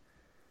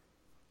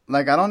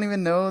don't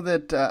even know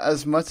that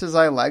as much as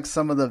I like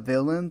some of the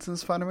villains in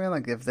Spider-Man,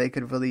 like if they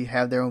could really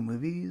have their own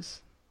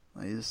movies.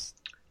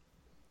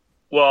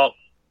 Well,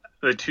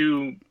 the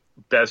two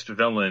best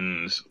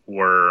villains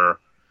were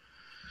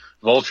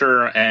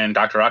Vulture and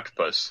Dr.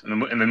 Octopus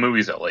in the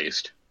movies, at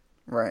least.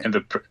 Right. And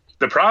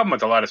the problem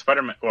with a lot of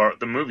Spider-Man or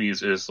the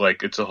movies is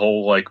like it's a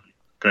whole like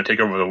going to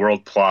take over the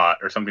world plot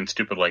or something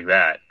stupid like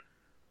that.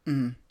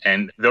 Mm-hmm.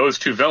 And those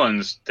two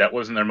villains, that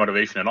wasn't their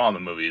motivation at all in the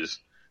movies,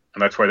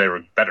 and that's why they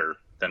were better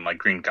than like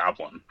Green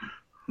Goblin.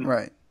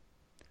 Right.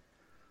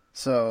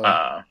 So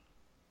I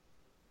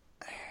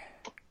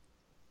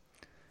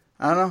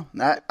don't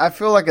know. I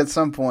feel like at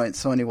some point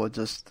Sony will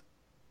just...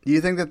 Do you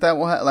think that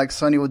will like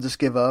Sony will just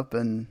give up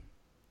and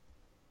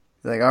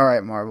be like, all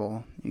right,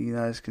 Marvel, you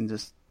guys can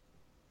just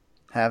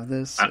have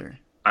this?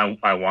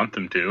 I want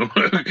them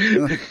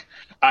to.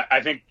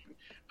 I think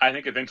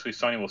eventually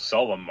Sony will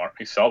sell them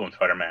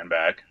Spider-Man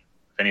back.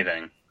 If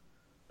anything,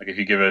 like if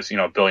you give us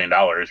 $1 billion,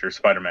 you're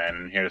Spider-Man,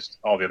 and here's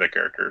all the other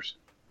characters.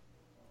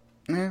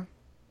 Yeah,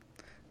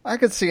 I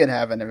could see it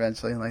happen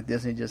eventually. Like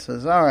Disney just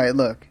says, all right,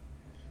 look.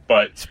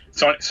 But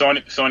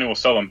Sony will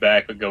sell them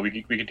back, but we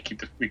get to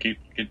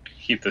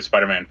keep the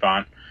Spider-Man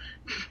font.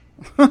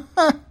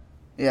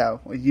 Yeah,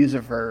 we use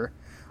it for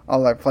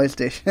all our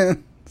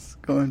PlayStations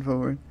going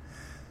forward.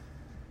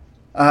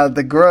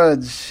 The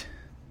Grudge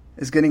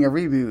is getting a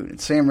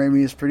reboot. Sam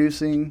Raimi is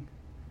producing.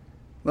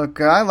 Look,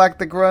 I like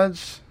The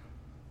Grudge.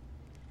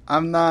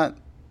 I'm not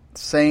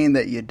saying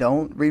that you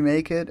don't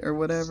remake it or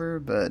whatever,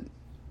 but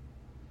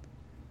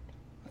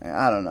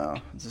I don't know.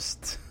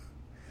 Just...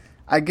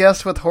 I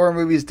guess with horror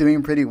movies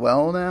doing pretty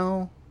well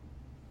now,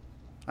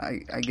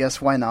 I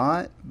guess why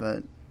not?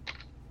 But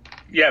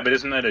yeah, but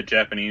isn't that a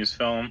Japanese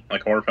film,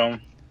 like horror film?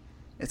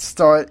 It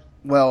started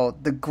well,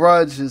 The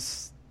Grudge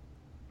is...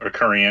 Or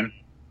Korean.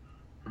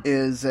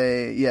 Is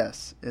a...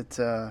 Yes, it's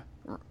a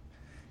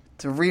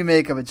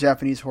remake of a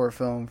Japanese horror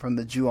film from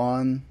the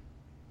Ju-on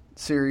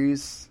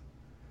series.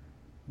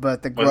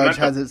 But The Grudge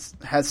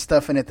has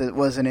stuff in it that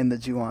wasn't in the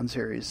Ju-on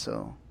series,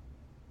 so...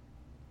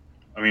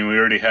 I mean, we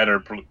already had our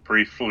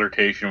brief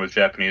flirtation with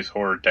Japanese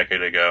horror a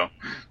decade ago.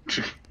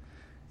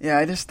 Yeah,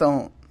 I just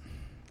don't...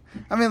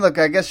 I mean, look,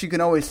 I guess you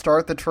can always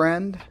start the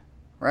trend,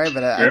 right?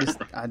 But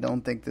I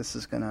don't think this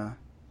is gonna...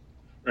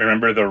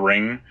 Remember The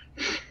Ring?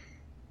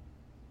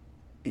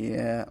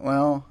 Yeah,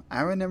 well, I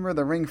remember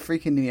The Ring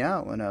freaking me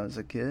out when I was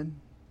a kid.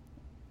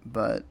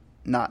 But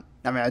not...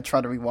 I mean, I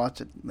tried to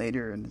rewatch it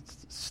later, and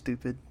it's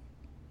stupid.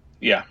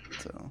 Yeah.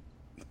 So...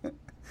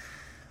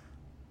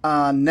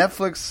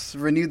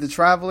 Netflix renewed The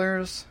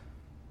Travelers.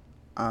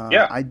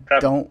 I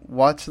don't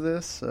watch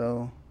this,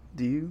 so...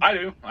 Do you? I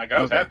do.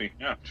 I was happy.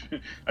 Yeah,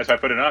 that's why I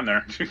put it on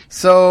there.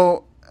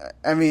 So,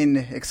 I mean,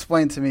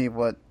 explain to me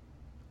what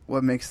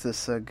makes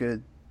this a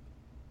good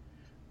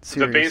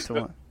series to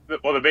watch.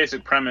 The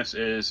basic premise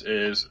is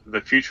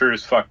the future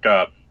is fucked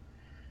up.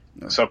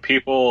 No. So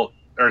people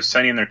are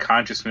sending their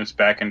consciousness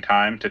back in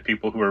time to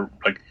people who are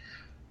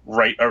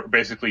are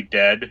basically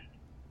dead.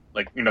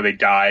 They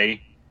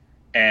die,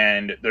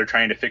 and they're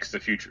trying to fix the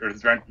future. Or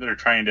they're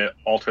trying to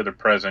alter the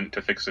present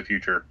to fix the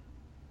future.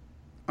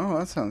 Oh,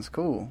 that sounds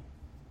cool.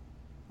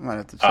 I might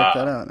have to check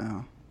that out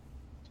now.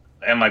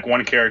 And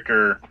one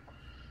character,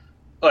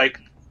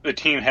 the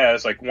team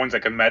has one's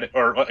a medic,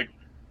 or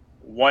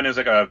one is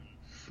a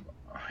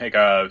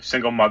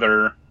single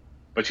mother,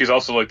 but she's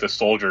also the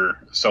soldier.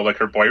 So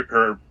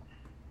her,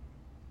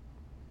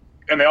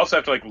 and they also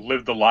have to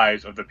live the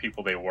lives of the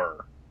people they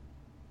were.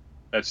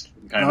 That's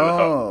kind of the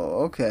hook.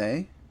 Oh,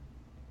 okay.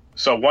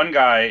 So one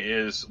guy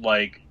is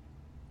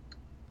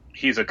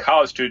he's a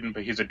college student,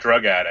 but he's a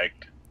drug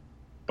addict.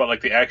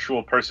 But the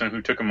actual person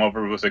who took him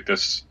over was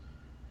this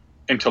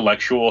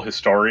intellectual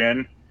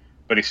historian,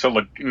 but he's still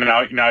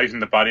now he's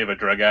in the body of a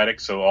drug addict,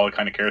 so all he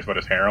kind of cares about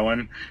is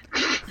heroin.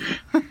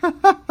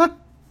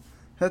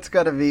 That's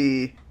got to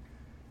be.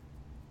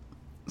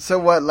 So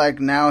what?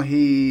 Now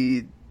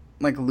he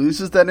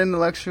loses that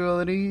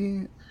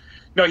intellectuality?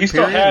 No, he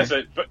still has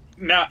it, but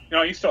now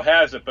he still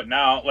has it, but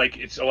now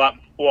it's a lot.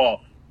 Well,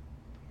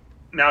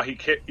 now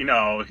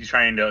he's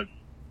trying to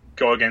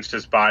go against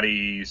his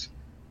body's.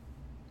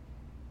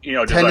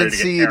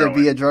 Tendency to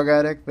be a drug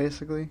addict,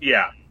 basically.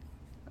 Yeah,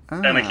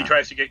 and he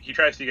tries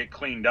to get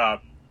cleaned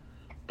up,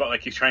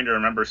 but he's trying to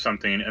remember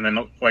something, and then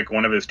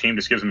one of his team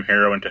just gives him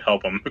heroin to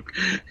help him.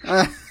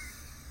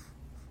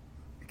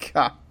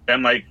 God.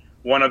 And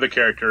one other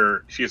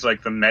character, she's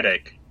the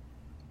medic,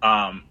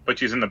 but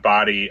she's in the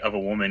body of a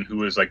woman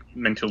who is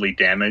mentally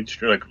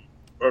damaged or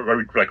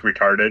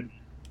retarded.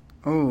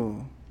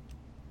 Oh.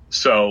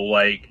 So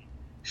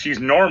she's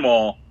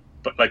normal,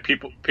 but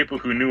people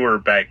who knew her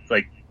back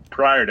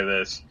prior to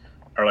this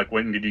are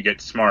when did you get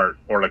smart,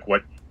 or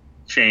what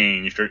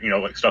changed, or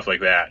stuff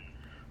like that.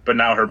 But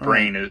now her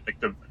brain is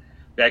the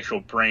actual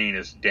brain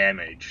is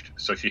damaged,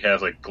 so she has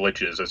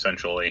glitches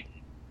essentially.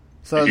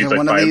 So is it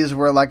one of these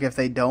where if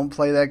they don't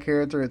play that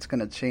character, it's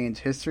going to change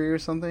history or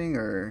something,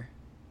 or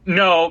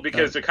no?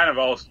 Because they're kind of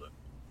all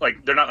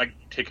they're not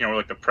taking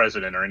over the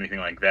president or anything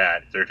like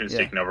that. They're just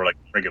taking over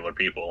regular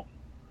people.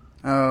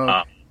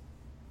 Oh,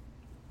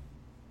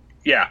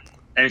 yeah.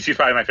 And she's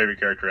probably my favorite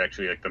character,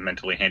 actually, the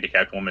mentally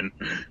handicapped woman.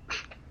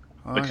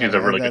 She's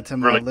a really good. That's in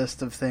my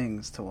list of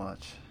things to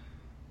watch.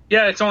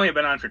 Yeah, it's only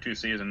been on for 2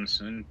 seasons,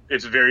 and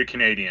it's very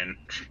Canadian.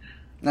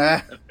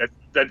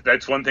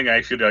 That's one thing I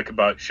actually like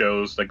about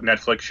shows,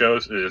 Netflix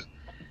shows, is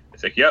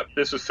it's yep,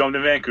 this was filmed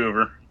in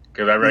Vancouver,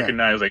 because I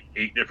recognize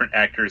 8 different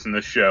actors in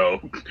this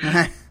show.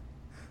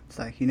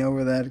 It's you know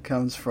where that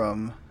comes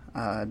from.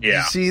 Did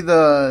you see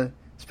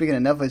speaking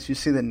of Netflix, you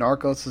see that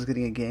Narcos is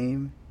getting a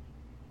game?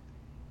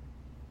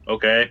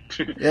 Okay.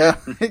 Yeah.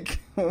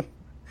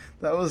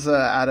 That was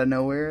out of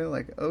nowhere.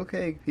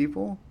 Okay,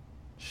 people.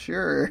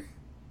 Sure.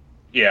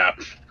 Yeah.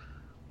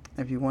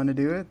 If you want to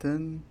do it,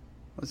 then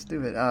let's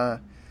do it.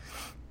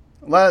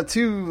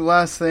 2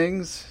 last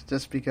things,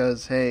 just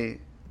because, hey,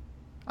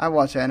 I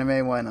watch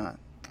anime, why not?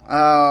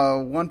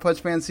 One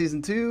Punch Man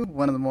Season 2,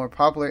 one of the more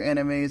popular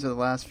animes of the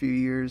last few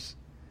years,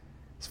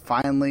 is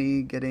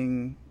finally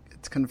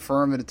it's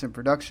confirmed that it's in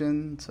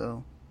production,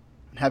 so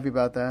I'm happy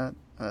about that.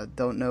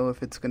 Don't know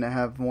if it's going to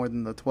have more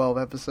than the 12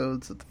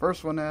 episodes that the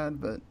first one had,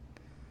 but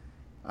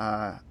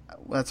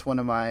that's one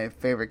of my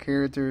favorite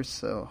characters,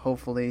 so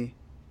hopefully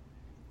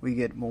we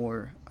get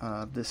more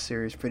of this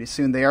series pretty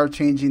soon. They are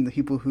changing the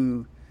people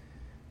who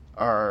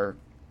are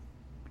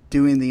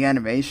doing the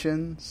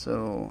animation,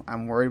 so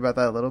I'm worried about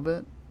that a little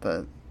bit,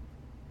 but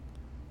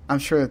I'm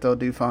sure that they'll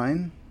do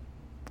fine.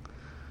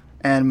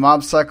 And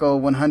Mob Psycho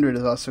 100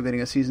 is also getting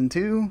a Season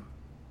 2,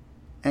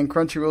 and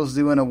Crunchyroll's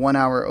doing a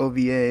 1-hour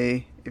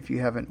OVA if you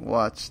haven't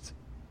watched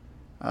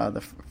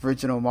the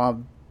original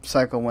Mob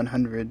Psycho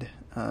 100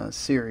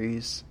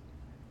 series.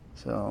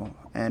 So,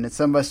 and it's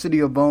done by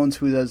Studio Bones,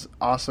 who does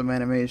awesome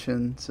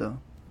animation. So,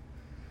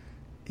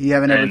 if you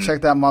haven't ever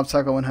checked out Mob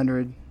Psycho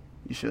 100,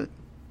 You should.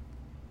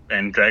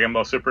 And Dragon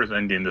Ball Super is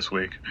ending this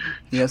week.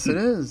 Yes, it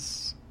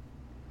is.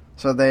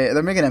 So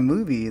they're making a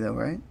movie, though,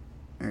 right?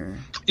 Or...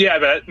 Yeah,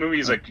 but that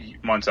movie's like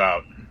months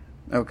out.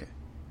 Okay.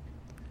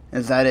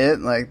 Is that it?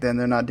 Like, then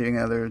they're not doing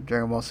another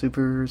Dragon Ball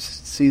Super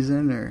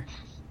season, or?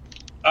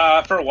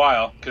 For a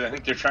while, because I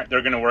think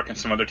they're going to work in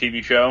some other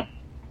TV show.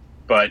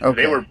 But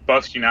they were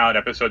busting out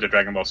episodes of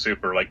Dragon Ball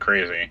Super like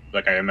crazy.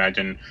 Like, I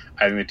think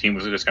the team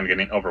was just kind of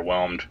getting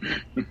overwhelmed.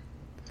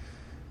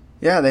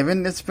 Yeah,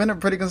 it's been a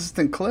pretty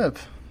consistent clip.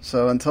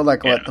 So until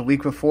the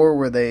week before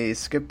where they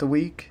skipped a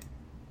week?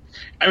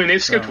 I mean,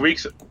 they've skipped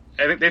weeks.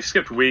 I think they've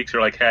skipped weeks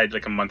or had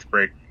like a month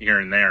break here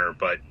and there,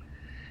 but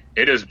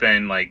it has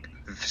been like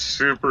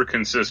super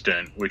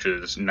consistent, which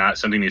is not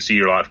something you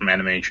see a lot from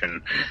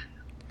animation.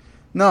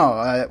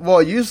 No,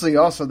 well, usually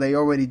also they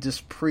already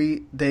just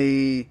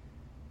they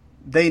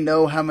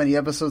know how many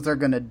episodes they're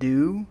going to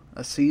do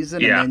a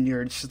season, and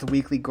then it's just a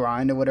weekly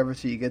grind or whatever,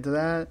 so you get to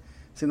that.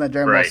 Seems like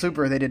Dragon Ball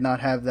Super, they did not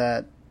have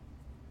that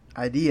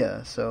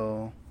idea,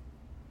 so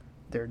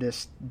they're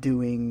just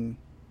doing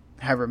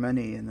however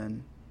many and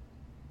then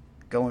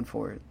going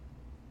for it.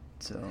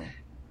 So,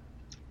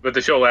 but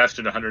the show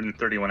lasted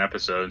 131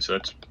 episodes, so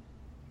that's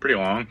pretty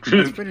long.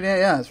 It's pretty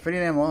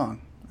damn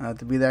long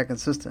to be that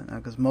consistent,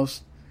 because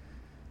most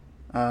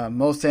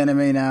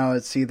anime now,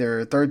 it's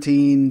either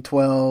 13,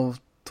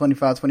 12,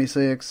 25,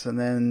 26, and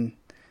then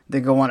they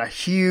go on a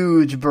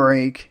huge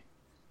break.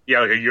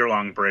 Yeah, like a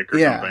year-long break or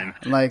something.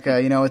 Like,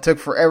 it took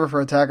forever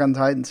for Attack on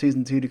Titan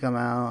Season 2 to come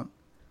out.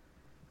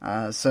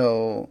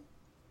 So,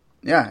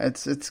 yeah,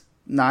 it's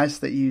nice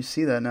that you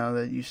see that now,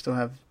 that you still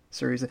have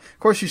series. Of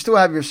course, you still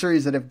have your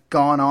series that have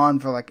gone on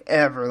for, like,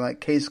 ever,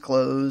 like Case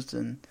Closed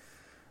and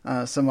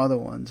some other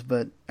ones.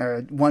 But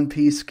One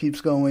Piece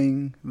keeps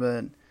going,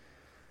 but,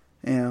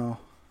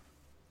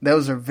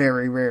 those are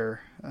very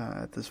rare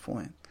at this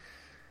point.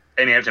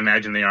 And you have to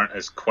imagine they aren't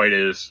as quite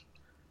as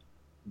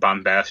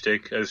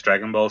bombastic as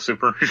Dragon Ball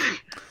Super.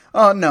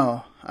 Oh,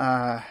 no.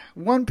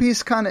 One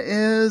Piece kind of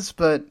is,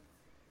 but,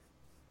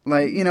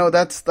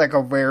 that's like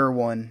a rare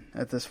one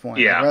at this point.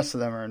 Yeah. The rest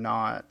of them are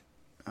not.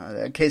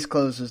 Case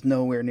Closed is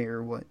nowhere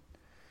near what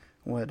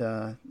like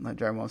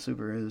Dragon Ball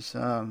Super is.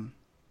 So,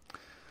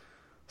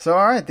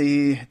 all right,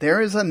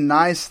 there is a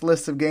nice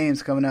list of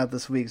games coming out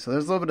this week. So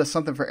there's a little bit of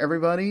something for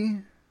everybody.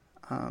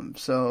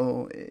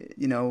 So,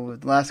 the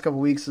last couple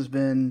of weeks has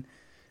been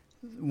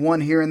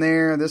one here and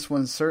there. This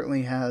one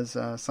certainly has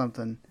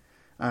something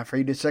for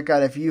you to check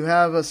out. If you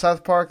have a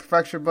South Park The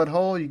Fractured But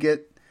Whole, you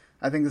get,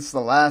 I think this is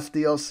the last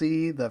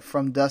DLC, the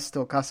From Dusk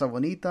Till Casa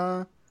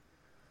Bonita.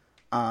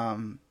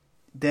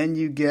 Then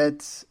you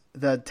get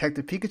the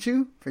Detective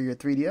Pikachu for your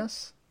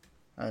 3DS.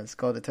 It's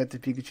called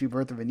Detective Pikachu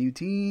Birth of a New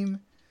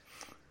Team.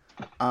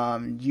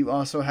 You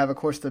also have, of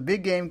course, the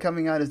big game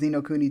coming out is Ni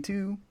No Kuni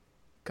 2.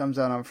 Comes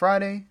out on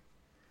Friday.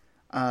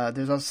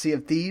 There's also Sea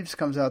of Thieves,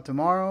 comes out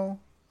tomorrow,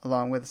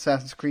 along with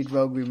Assassin's Creed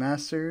Rogue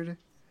Remastered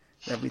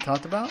that we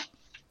talked about.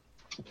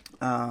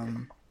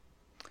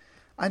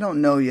 I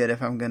don't know yet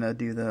if I'm going to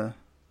do the...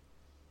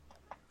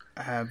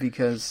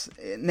 because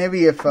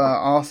maybe if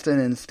Austin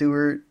and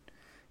Stuart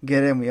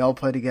get it and we all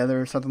play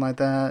together or something like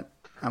that,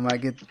 I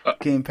might get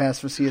Game Pass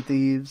for Sea of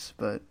Thieves,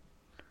 but...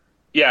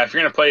 Yeah, if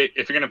you're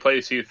gonna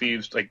play Sea of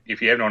Thieves, like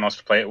if you have no one else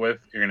to play it with,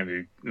 you're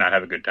gonna not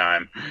have a good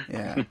time.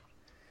 Yeah.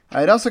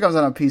 It also comes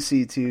out on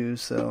PC too,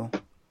 so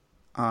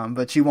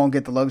but you won't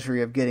get the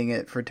luxury of getting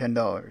it for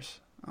 $10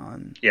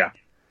 on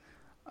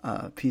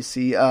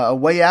PC. A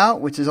Way Out,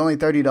 which is only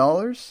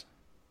 $30,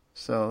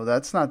 so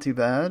that's not too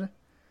bad.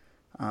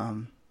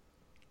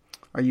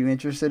 Are you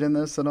interested in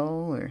this at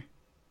all, or?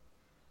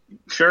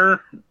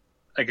 Sure,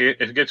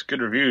 if it gets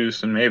good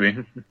reviews, then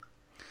maybe.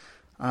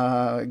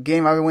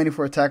 Game I've been waiting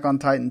for, Attack on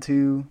Titan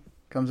 2,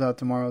 comes out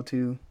tomorrow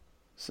too,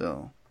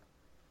 so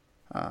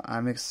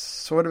I'm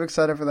sort of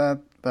excited for that,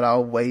 but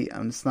I'll wait.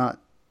 I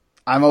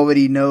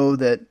already know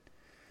that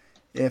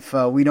if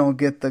we don't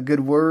get the good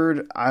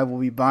word, I will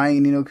be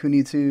buying Ni No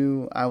Kuni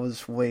 2. I will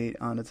just wait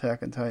on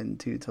Attack on Titan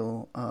 2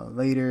 till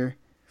later.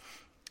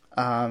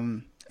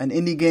 An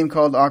indie game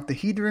called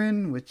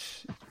Octahedron,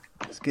 which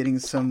is getting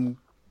some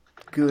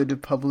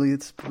good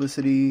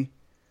publicity.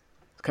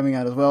 Coming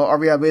out as well.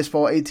 RBI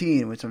Baseball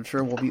 18, which I'm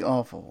sure will be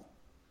awful.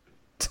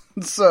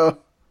 So,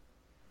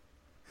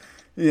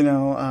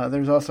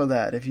 there's also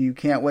that. If you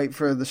can't wait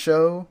for the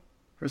show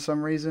for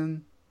some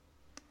reason.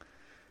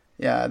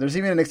 Yeah, there's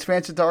even an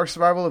expansion to Ark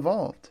Survival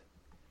Evolved.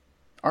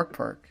 Ark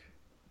Park.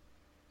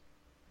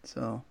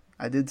 So,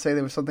 I did say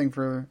there was something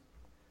for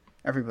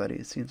everybody,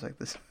 it seems like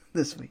this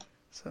week.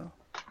 So,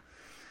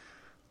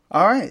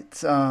 all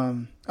right.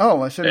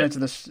 I should have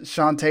mentioned the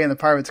Shantae and the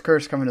Pirate's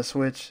Curse coming to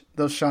Switch.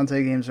 Those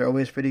Shantae games are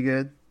always pretty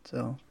good,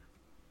 so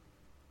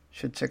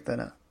should check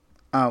that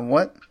out.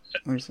 What?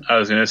 I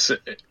was going to say,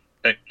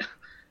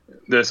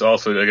 this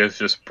also, I guess,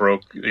 just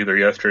broke either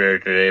yesterday or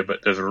today, but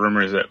there's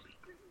rumors that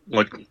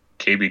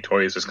KB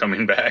Toys is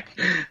coming back.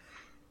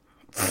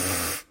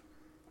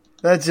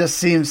 That just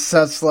seems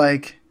such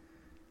like,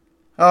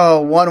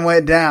 one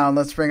went down,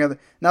 let's bring other.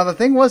 Now, the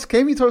thing was,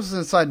 KB Toys was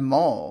inside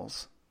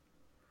malls.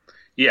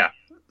 Yeah,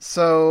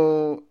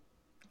 So,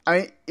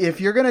 if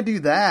you're gonna do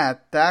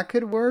that, that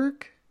could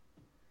work.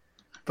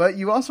 But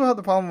you also have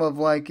the problem of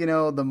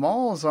the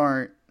malls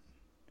aren't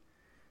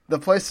the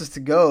places to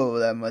go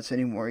that much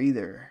anymore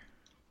either.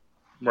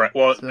 Right.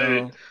 Well,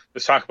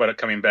 let's talk about it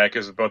coming back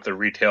as both the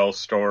retail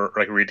store,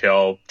 like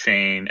retail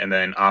chain, and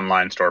then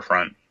online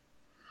storefront.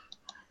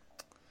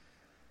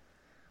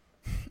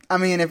 I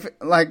mean,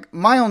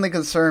 my only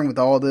concern with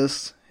all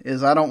this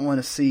is I don't want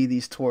to see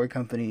these toy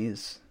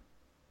companies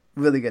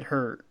really get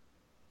hurt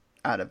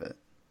out of it.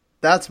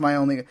 That's my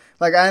only,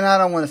 and I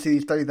don't want to see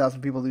these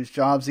 30,000 people lose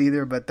jobs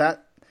either, but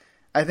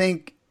I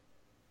think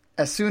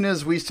as soon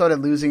as we started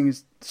losing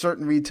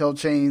certain retail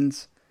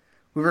chains,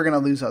 we were going to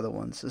lose other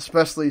ones,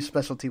 especially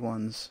specialty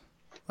ones.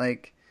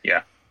 GameStop,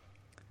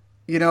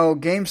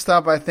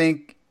 I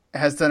think,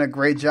 has done a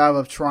great job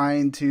of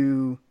trying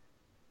to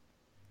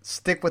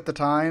stick with the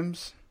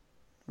times,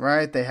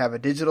 right? They have a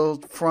digital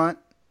front.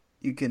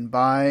 You can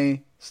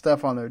buy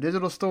stuff on their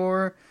digital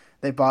store.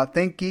 They bought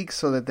ThinkGeek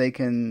so that they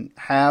can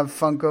have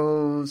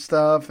Funko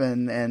stuff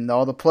and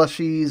all the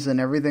plushies and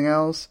everything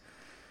else.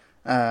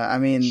 Their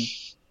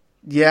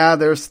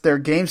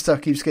game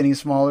stuff keeps getting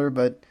smaller,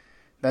 but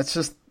that's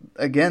just,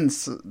 again,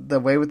 the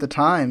way with the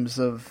times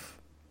of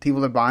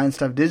people are buying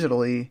stuff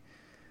digitally.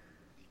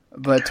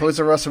 But Toys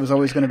R Us was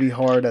always going to be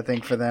hard, I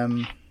think, for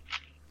them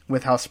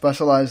with how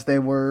specialized they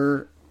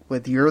were.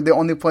 With you're the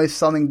only place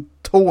selling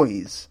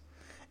toys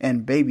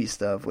and baby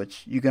stuff,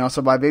 which you can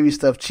also buy baby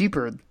stuff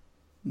cheaper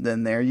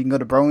than there. You can go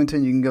to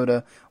Burlington, you can go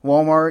to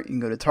Walmart, you can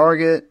go to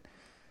Target.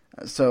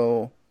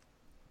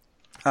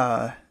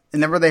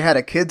 Remember they had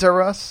a Kids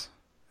R Us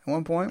at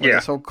one point where they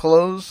sold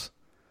clothes?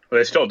 Well,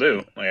 they still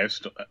do. There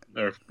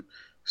are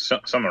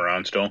some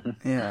around still.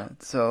 Yeah,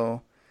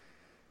 so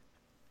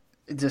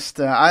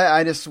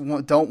I just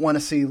don't want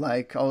to see all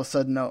of a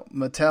sudden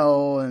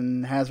Mattel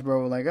and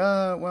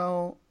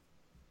Hasbro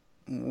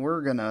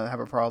we're gonna have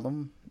a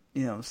problem,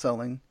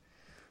 selling.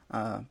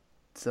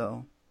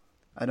 So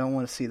I don't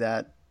want to see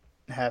that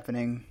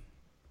happening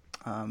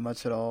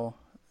much at all.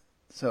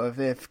 So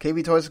if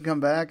KB Toys can come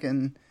back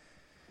and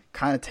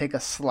kind of take a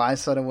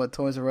slice out of what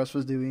Toys R Us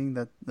was doing,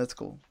 that's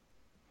cool.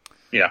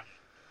 Yeah.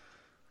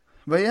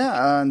 But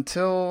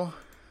until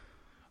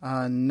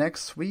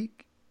next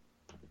week,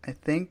 I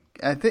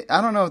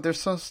don't know if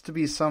there's supposed to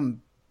be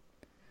some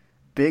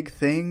big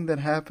thing that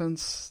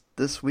happens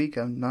this week.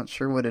 I'm not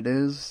sure what it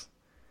is.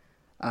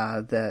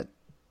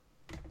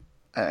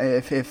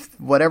 If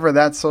whatever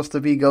that's supposed to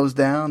be goes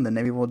down, then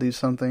maybe we'll do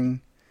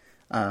something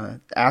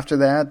after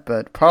that,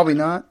 but probably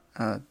not.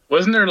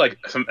 Wasn't there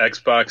some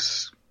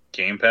Xbox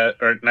gamepad,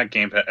 or not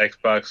gamepad,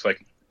 Xbox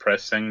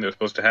press thing that was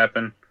supposed to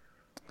happen?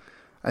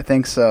 I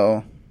think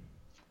so.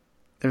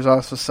 There's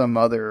also some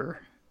other,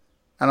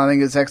 I don't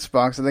think it's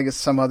Xbox, I think it's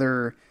some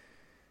other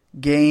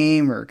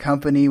game or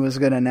company was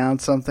going to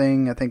announce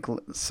something, I think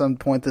some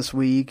point this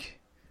week.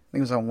 I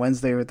think it was on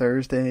Wednesday or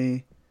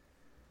Thursday.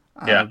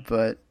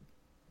 But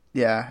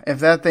yeah, if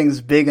that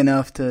thing's big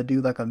enough to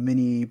do a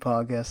mini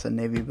podcast, then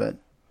maybe, but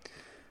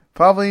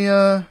probably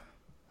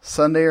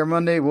Sunday or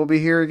Monday we'll be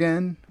here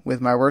again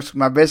with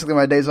basically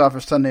my days off are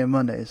Sunday and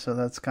Monday, so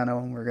that's kind of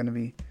when we're going to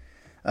be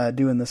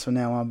doing this from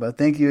now on. But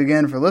thank you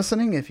again for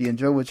listening. If you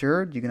enjoyed what you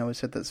heard, you can always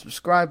hit that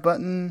subscribe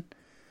button,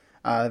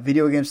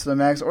 Video Games to the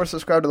Max, or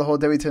subscribe to the whole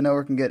W2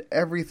 Network and get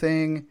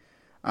everything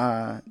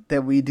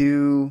that we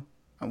do,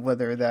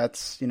 whether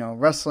that's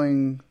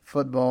wrestling,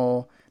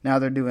 football. Now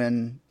they're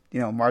doing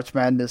March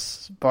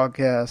Madness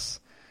podcasts,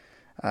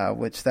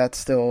 which that's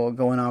still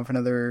going on for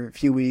another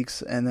few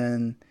weeks, and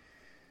then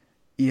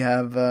you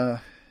have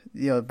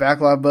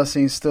backlog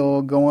busting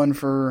still going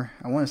for,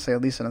 I want to say,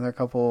 at least another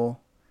couple,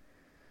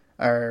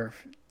 or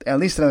at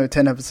least another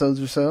 10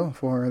 episodes or so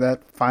before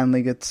that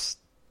finally gets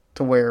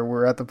to where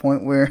we're at the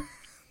point where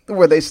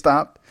they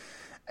stopped.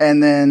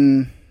 And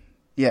then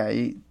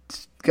you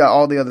got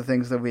all the other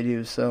things that we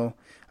do. So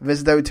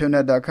visit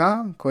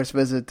W2Net.com. Of course,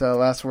 visit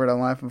Last Word on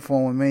Life and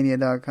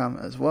 411mania.com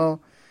as well.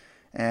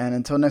 And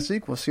until next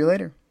week, we'll see you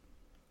later.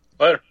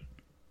 Later.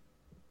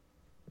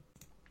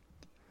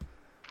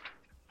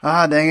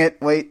 Dang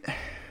it. Wait.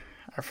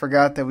 I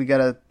forgot that we got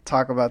to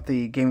talk about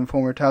the Game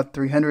Informer Top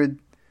 300.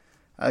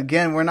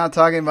 Again, we're not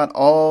talking about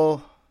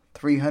all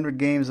 300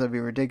 games. That'd be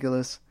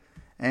ridiculous.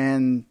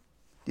 And,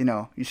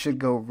 you should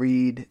go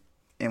read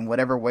in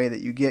whatever way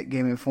that you get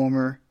Game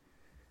Informer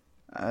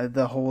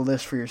the whole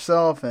list for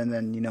yourself, and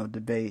then,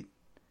 debate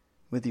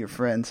with your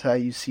friends how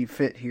you see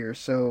fit here.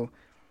 So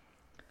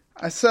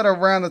I said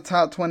around the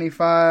top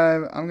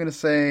 25. I'm going to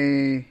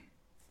say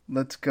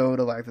let's go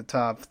to the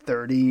top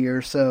 30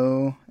 or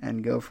so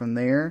and go from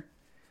there.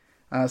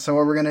 So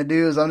what we're going to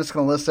do is I'm just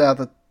going to list out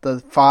the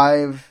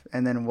 5,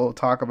 and then we'll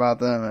talk about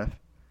them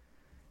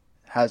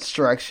how it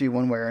strikes you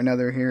one way or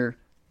another here.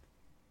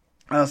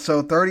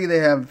 So 30, they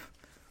have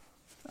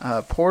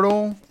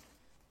Portal,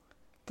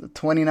 the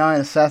 29,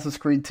 Assassin's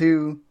Creed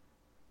 2,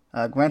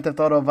 Grand Theft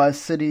Auto Vice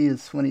City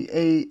is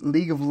 28,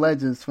 League of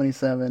Legends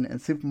 27,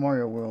 and Super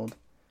Mario World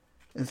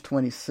is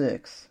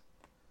 26.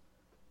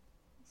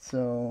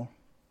 So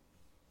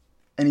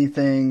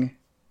anything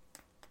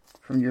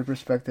from your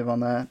perspective on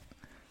that?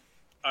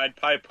 I'd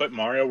probably put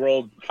Mario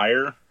World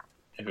higher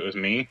if it was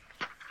me.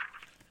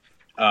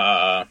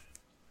 And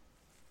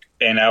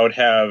I would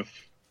have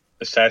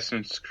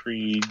Assassin's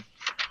Creed,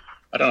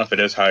 I don't know if it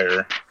is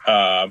higher,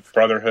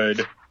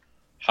 Brotherhood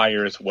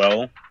higher as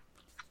well.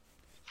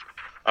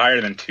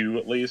 Higher than 2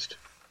 at least.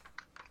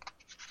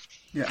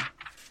 Yeah.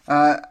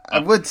 I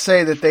would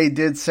say that they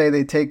did say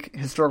they take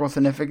historical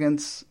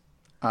significance,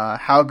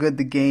 how good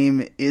the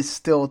game is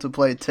still to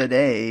play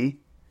today,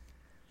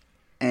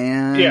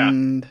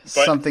 and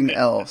something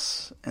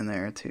else in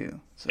there too.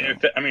 So.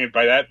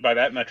 By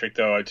that metric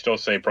though, I'd still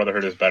say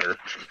Brotherhood is better.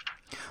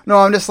 No,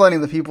 I'm just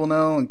letting the people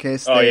know in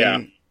case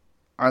they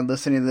are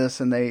listening to this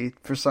and they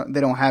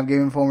don't have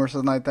Game Informer or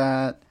something like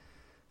that.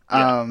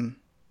 Yeah.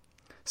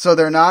 So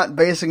they're not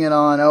basing it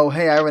on, oh,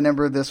 hey, I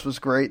remember this was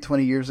great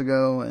 20 years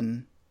ago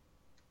and,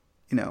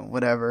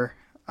 whatever.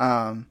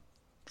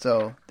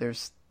 So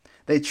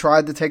they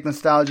tried to take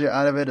nostalgia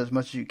out of it as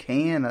much as you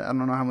can. I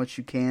don't know how much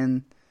you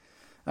can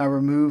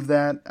remove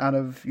that out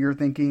of your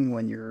thinking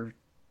when you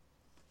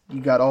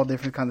got all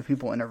different kinds of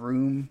people in a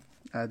room.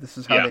 This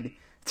is how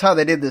it's how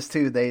they did this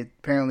too. They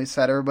apparently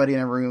sat everybody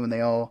in a room and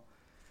they all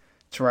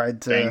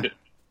tried to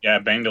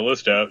bang the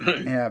list out.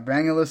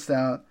 Bang a list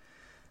out.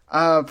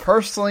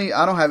 Personally,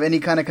 I don't have any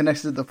kind of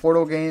connection to the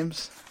Portal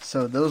games,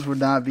 so those would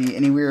not be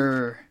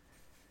anywhere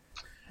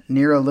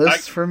near a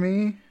list for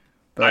me.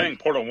 But I think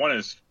Portal 1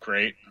 is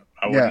great.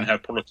 I wouldn't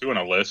have Portal 2 on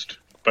a list,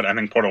 but I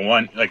think Portal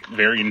 1,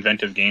 very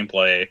inventive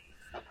gameplay,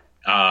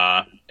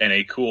 and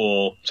a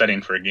cool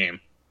setting for a game.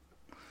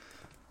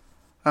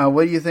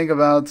 What do you think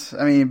about,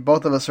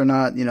 both of us are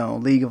not,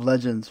 League of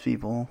Legends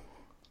people,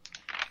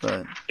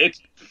 but it's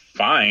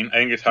fine. I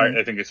think it's hard.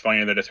 I think it's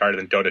funnier that it's harder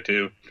than Dota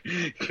 2.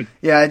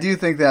 Yeah, I do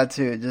think that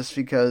too, just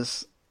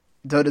because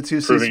Dota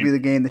 2 seems to be the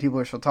game that people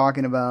are still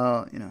talking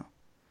about,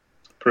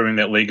 Proving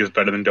that League is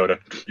better than Dota.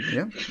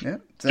 Yeah,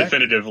 exactly.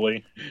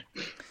 Definitively.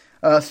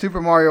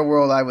 Super Mario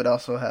World I would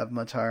also have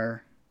much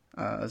higher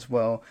as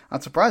well.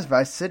 I'm surprised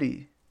Vice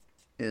City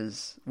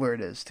is where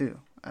it is too.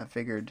 You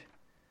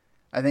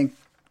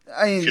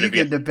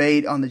could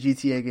debate on the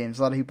GTA games.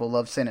 A lot of people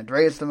love San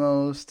Andreas the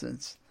most.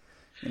 It's,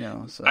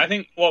 so. I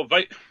think, do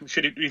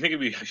you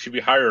think it should be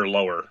higher or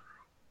lower?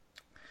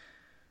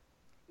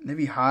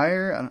 Maybe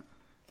higher?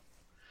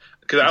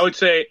 Because I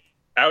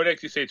would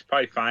actually say it's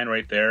probably fine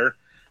right there,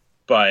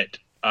 but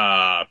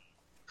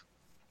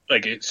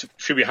it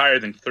should be higher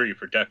than 3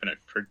 for definite,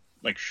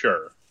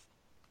 sure.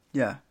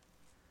 Yeah.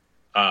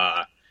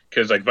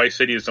 Because Vice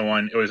City is the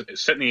one, it was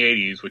set in the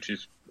 80s, which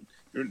is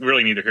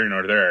really neither here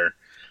nor there,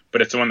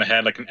 but it's the one that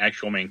had an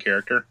actual main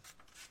character,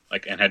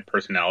 and had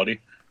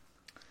personality.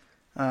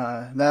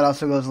 That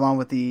also goes along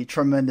with the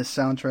tremendous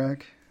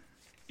soundtrack.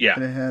 Yeah.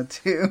 That it had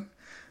too.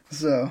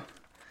 So,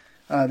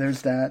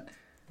 there's that.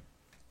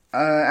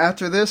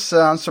 After this,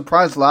 I'm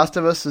surprised Last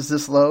of Us is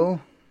this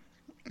low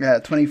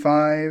at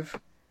 25.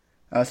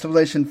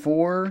 Civilization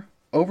 4,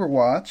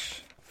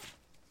 Overwatch.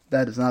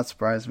 That does not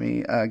surprise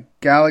me.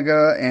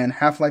 Galaga and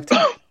Half-Life 2.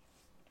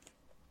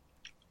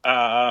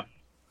 I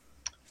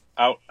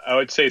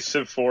would say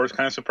Civ 4 is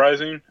kind of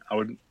surprising.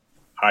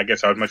 I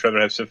guess I would much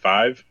rather have Civ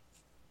 5.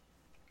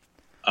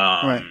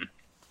 Right.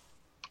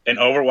 And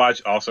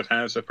Overwatch also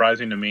kind of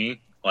surprising to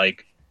me.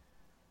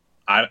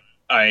 I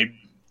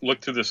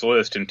looked through this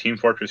list and Team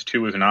Fortress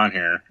 2 isn't on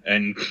here,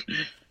 and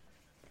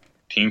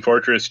Team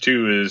Fortress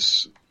 2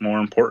 is more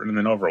important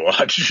than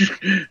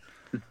Overwatch.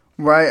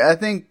 Right. I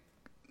think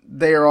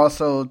they are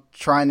also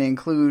trying to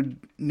include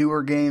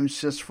newer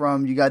games just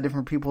from, you got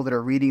different people that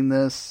are reading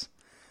this.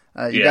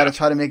 You got to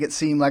try to make it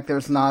seem like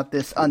there's not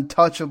this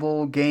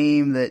untouchable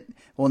game that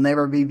will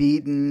never be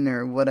beaten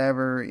or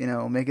whatever,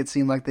 make it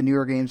seem like the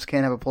newer games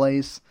can't have a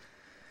place.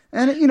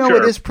 And,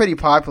 it is pretty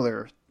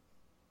popular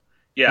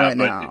right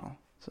now.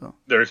 So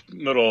their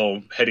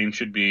little heading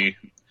should be,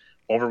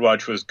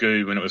 Overwatch was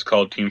good when it was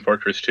called Team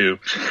Fortress 2.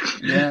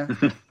 Yeah,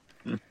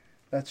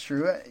 that's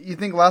true. You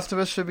think Last of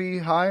Us should be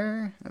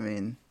higher?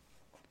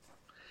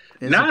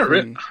 Not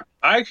really.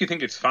 I actually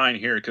think it's fine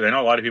here, because I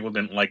know a lot of people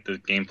didn't like the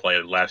gameplay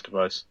of Last of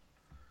Us.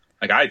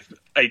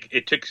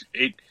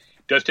 It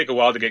does take a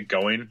while to get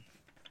going,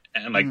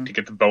 and to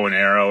get the bow and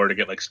arrow or to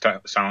get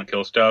silent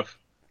kill stuff.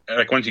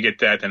 Once you get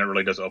that, then it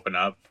really does open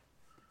up.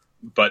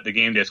 But the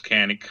game just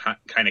can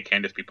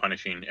just be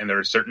punishing, and there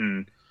are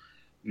certain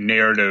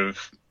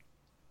narrative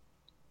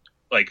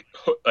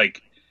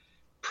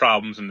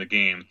problems in the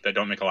game that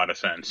don't make a lot of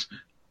sense.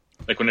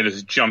 When it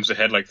just jumps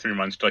ahead 3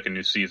 months to a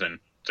new season.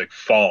 It's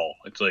fall.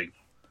 It's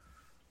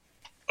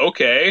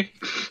okay.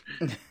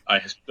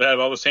 I have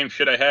all the same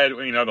shit I had,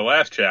 the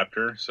last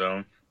chapter,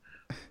 so.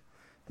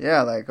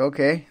 Yeah,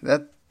 okay,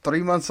 that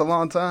 3 months a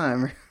long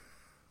time.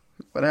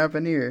 What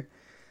happened here?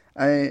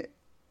 I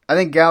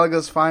think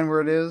Galaga's fine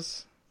where it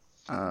is.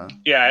 I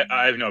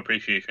have no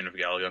appreciation of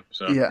Galaga.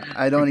 So. Yeah,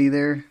 I don't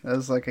either. That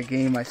was a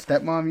game my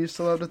stepmom used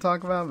to love to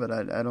talk about, but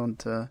I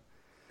don't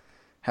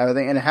have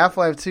anything. And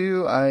Half-Life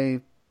 2,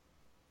 I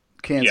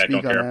can't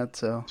speak on that,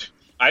 so.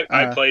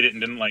 I played it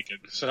and didn't like it,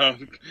 so.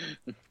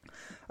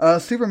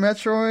 Super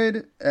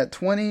Metroid at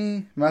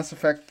 20, Mass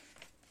Effect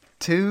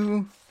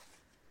 2,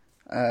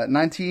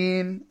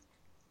 19,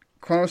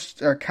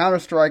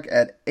 Counter-Strike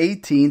at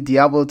 18,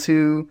 Diablo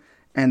 2,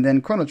 and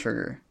then Chrono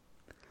Trigger.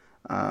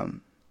 A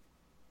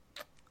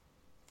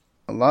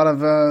lot of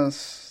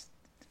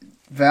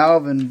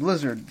Valve and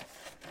Blizzard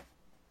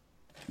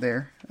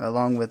there,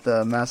 along with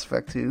Mass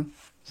Effect 2.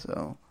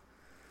 So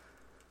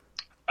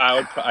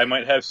I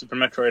might have Super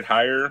Metroid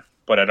higher,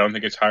 but I don't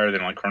think it's higher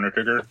than like Chrono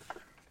Trigger.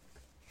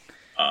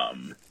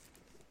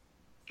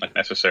 Like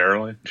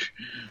necessarily.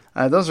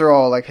 Those are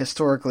all like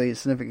historically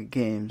significant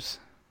games.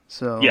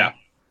 So yeah,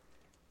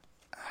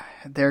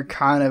 they're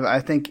kind of, I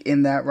think,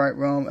 in that right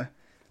realm.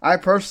 I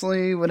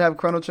personally would have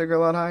Chrono Trigger a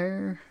lot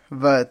higher,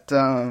 but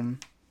I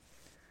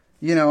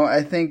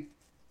think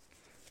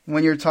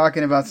when you're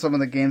talking about some of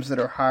the games that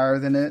are higher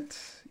than it,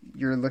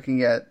 you're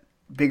looking at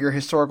bigger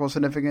historical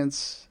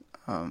significance.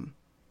 Chrono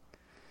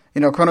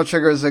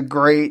Trigger is a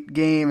great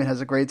game. It has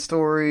a great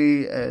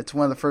story. It's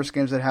one of the first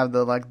games that have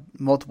the like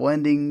multiple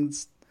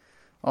endings,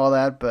 all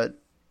that. But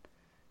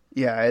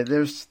yeah,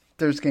 there's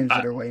games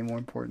that are way more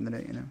important than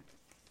it.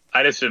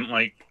 I just didn't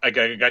like. I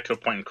got to a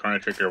point in Chrono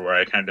Trigger where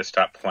I kind of just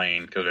stopped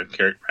playing because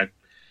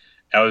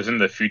I was in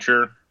the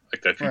future,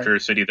 like the future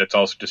city that's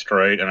also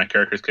destroyed, and my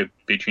characters kept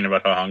bitching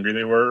about how hungry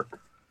they were.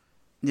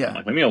 Yeah, I'm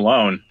like, leave me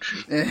alone.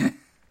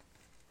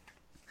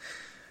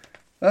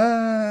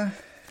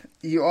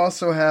 You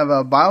also have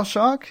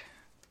BioShock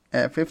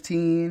at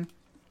 15,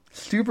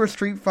 Super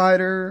Street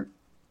Fighter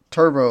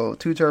Turbo,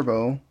 2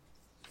 Turbo,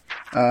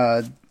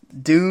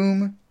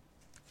 Doom,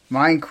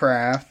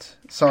 Minecraft.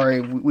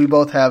 Sorry, we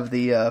both have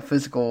the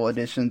physical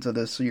editions of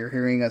this, so you're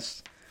hearing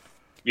us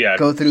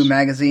go through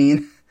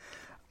magazine.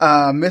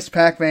 Miss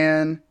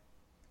Pac-Man,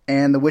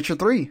 and The Witcher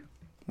 3,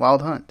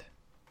 Wild Hunt.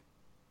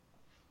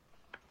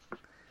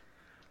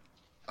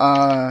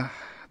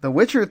 The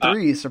Witcher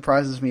 3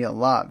 surprises me a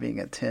lot being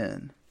at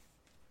 10.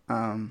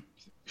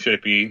 Should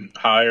it be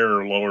higher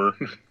or lower?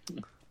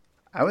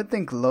 I would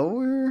think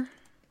lower.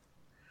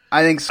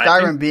 I think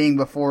Skyrim being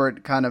before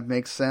it kind of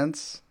makes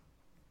sense.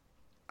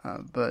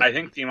 But I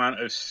think the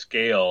amount of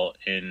scale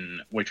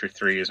in Witcher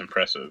 3 is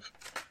impressive.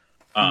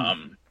 I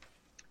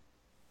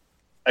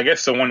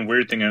guess the one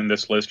weird thing on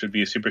this list would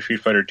be Super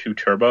Street Fighter 2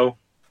 Turbo.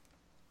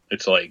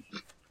 It's like,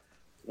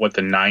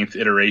 the 9th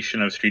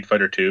iteration of Street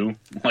Fighter 2?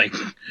 Like,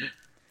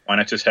 why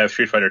not just have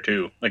Street Fighter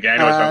 2? Like, I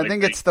know it's not I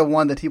think it's the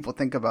one that people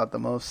think about the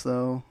most,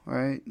 though,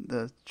 right?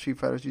 The Street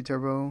Fighter 2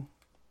 Turbo.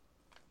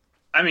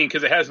 I mean,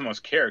 because it has the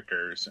most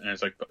characters, and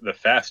it's like the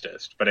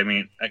fastest. But I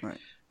mean,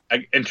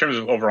 in terms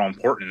of overall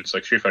importance,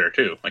 like Street Fighter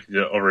 2, like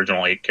the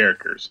original 8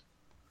 characters.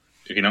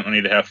 You don't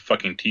need to have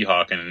fucking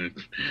T-Hawk and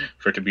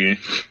for it to be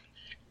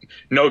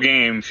no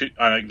game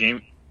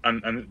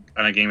on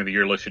a game of the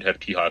year list should have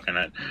T-Hawk in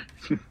it.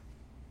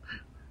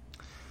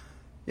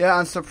 Yeah,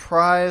 I'm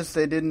surprised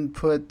they didn't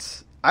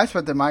put. I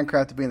expected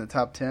Minecraft to be in the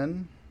top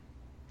 10,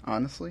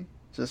 honestly,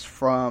 just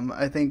from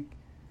I think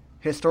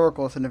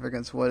historical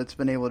significance, what it's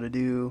been able to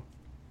do,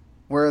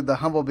 where the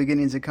humble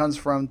beginnings it comes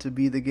from to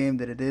be the game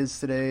that it is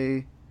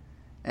today,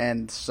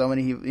 and so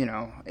many,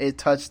 it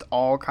touched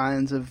all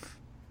kinds of.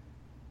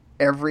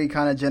 Every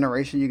kind of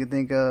generation you can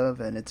think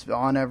of, and it's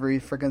on every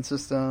freaking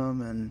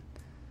system, and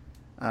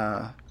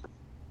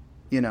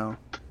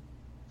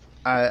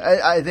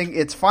I think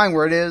it's fine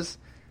where it is,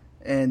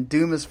 and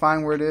Doom is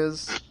fine where it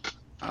is.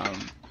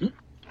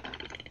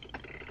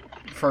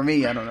 For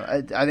me, I don't know.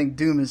 I think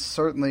Doom is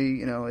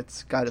certainly,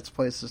 it's got its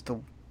place as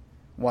to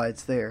why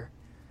it's there.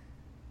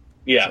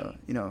 Yeah. So,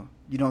 you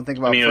don't think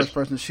about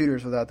first-person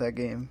shooters without that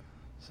game.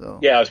 So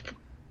yeah,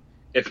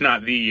 if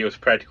not it was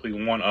practically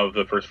one of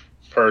the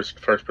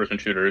first-person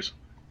shooters.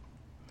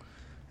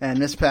 And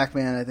Miss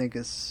Pac-Man, I think,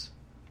 is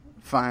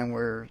fine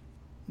where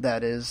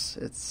that is.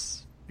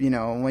 It's,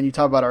 when you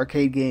talk about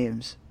arcade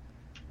games,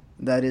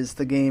 that is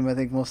the game I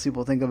think most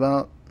people think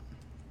about.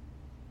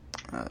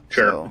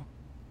 Sure.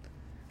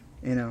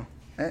 So,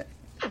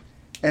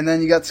 and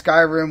then you got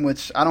Skyrim,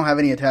 which I don't have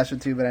any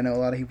attachment to, but I know a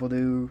lot of people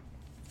do.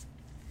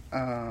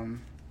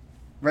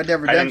 Red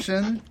Dead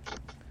Redemption,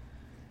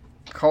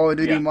 Call of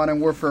Duty Modern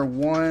Warfare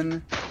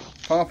 1,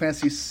 Final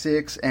Fantasy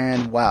 6,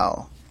 and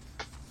WoW.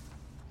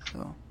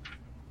 So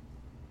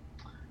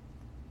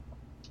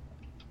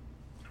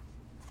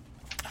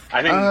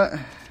I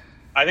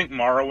think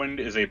Morrowind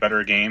is a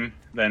better game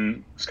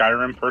than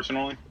Skyrim,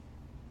 personally.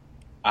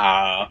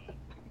 And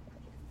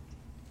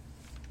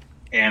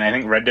I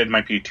think Red Dead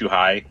might be too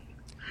high.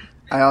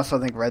 I also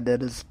think Red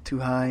Dead is too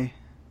high.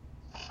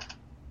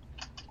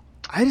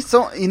 I just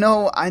don't,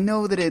 I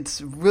know that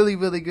it's really,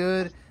 really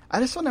good. I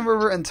just don't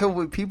remember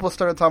until people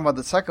started talking about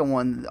the second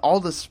one, all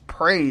this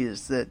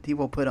praise that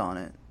people put on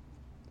it.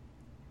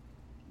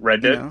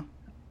 Red Dead?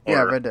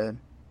 Yeah, Red Dead.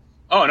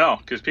 Oh, no,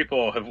 because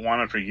people have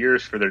wanted for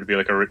years for there to be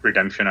like a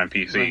redemption on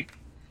PC. Right.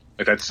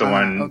 Like, that's the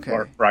one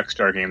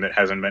Rockstar game that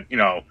hasn't been,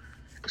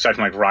 aside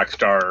from like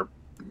Rockstar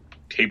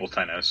Table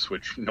Tennis,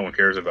 which no one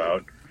cares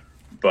about.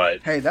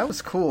 But hey, that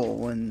was cool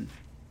when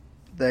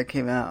that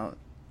came out.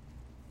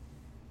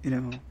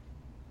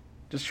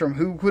 Just from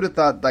who would have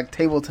thought like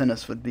table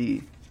tennis would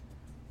be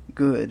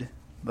good,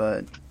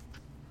 but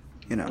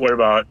you know. What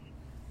about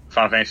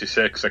Final Fantasy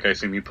VI? Like I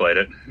assume you played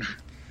it.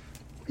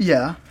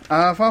 Yeah,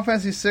 Final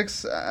Fantasy VI.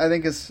 I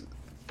think is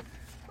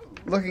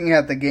looking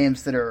at the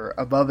games that are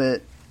above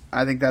it.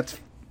 I think that's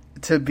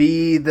to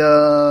be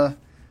the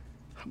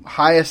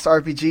highest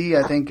RPG.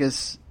 I think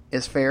is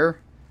fair.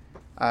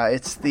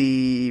 It's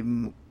the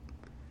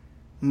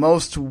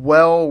most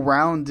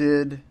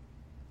well-rounded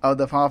of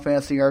the Final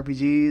Fantasy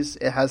RPGs.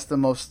 It has the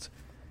most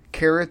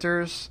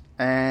characters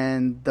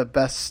and the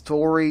best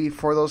story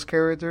for those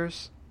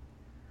characters.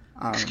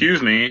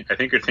 Excuse me, I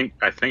think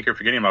you're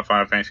forgetting about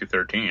Final Fantasy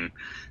 13.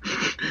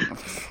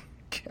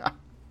 God.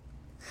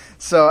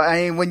 So,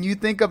 I mean, when you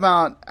think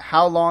about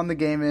how long the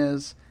game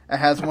is, it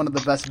has one of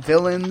the best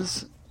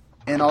villains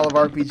in all of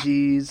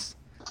RPGs.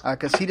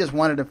 Because he just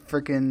wanted to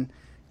freaking,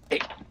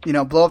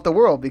 blow up the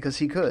world because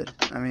he could.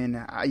 I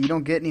mean, you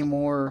don't get any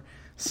more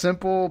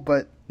simple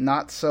but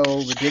not so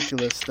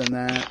ridiculous than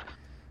that.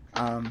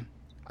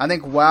 I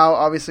think WoW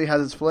obviously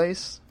has its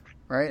place,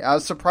 right? I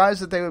was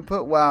surprised that they would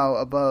put WoW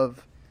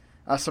above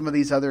some of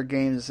these other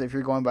games if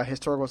you're going by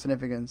historical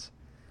significance.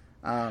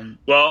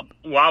 Well,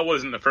 WoW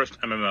wasn't the first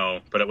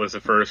MMO, but it was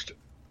the first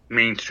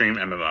mainstream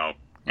MMO,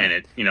 and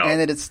it, and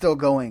that it's still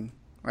going,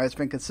 right? It's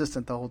been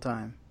consistent the whole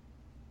time.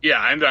 Yeah,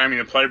 I mean,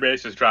 the player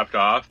base has dropped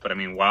off, but I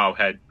mean, WoW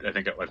had, I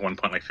think, at like one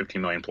point, like 15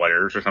 million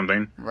players or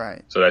something.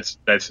 Right. So that's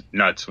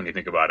nuts when you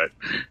think about it.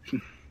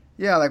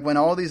 Yeah, like when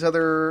all these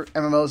other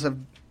MMOs have,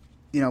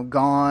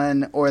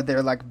 gone, or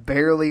they're like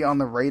barely on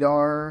the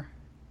radar,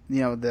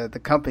 the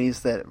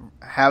companies that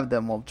have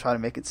them will try to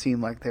make it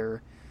seem like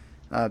they're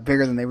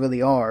bigger than they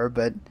really are.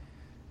 But,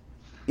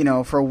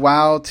 for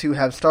WoW to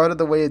have started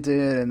the way it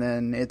did, and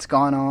then it's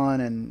gone on,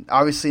 and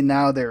obviously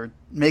now they're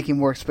making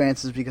more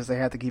expanses because they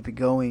have to keep it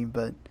going,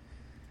 but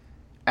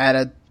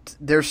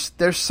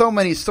there's so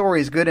many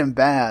stories, good and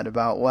bad,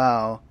 about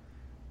WoW.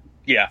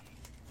 Yeah.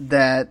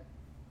 That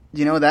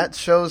that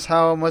shows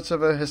how much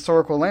of a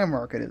historical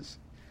landmark it is.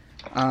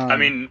 I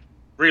mean,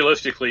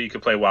 realistically, you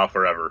could play WoW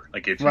forever,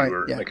 like if you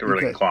were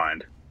really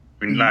inclined.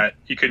 I mean,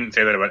 you couldn't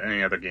say that about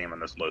any other game on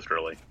this list,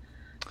 really.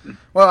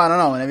 Well, I don't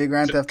know. Maybe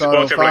Grand Theft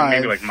Auto 5.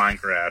 Maybe like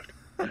Minecraft.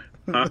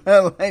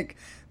 Huh? Like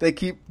they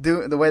keep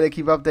doing the way they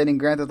keep updating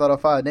Grand Theft Auto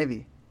 5,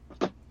 maybe.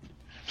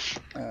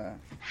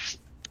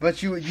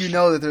 But you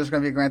know that there's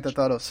going to be a Grand Theft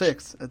Auto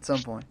 6 at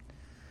some point.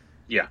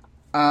 Yeah.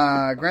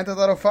 Grand Theft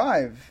Auto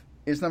 5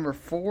 is number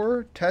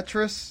 4.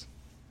 Tetris,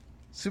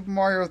 Super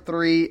Mario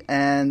 3,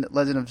 and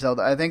Legend of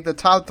Zelda. I think the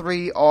top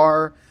 3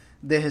 are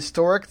the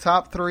historic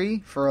top 3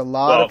 for a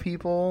lot of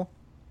people.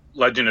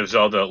 Legend of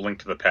Zelda, Link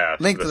to the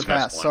Past. Link to the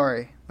Past,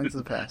 sorry. Link to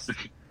the Past.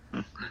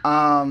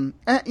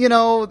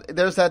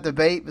 There's that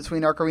debate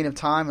between Ocarina of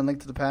Time and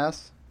Link to the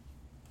Past,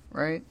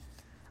 right?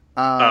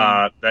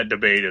 That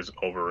debate is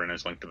over and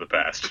is Link to the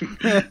Past.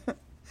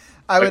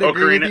 I would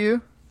agree with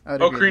you.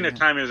 Ocarina of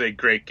Time is a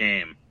great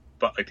game,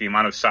 but like the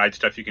amount of side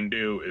stuff you can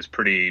do is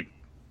pretty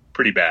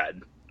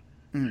bad.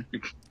 Mm.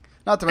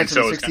 Not to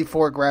mention the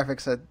 64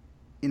 graphics that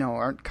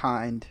aren't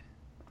kind.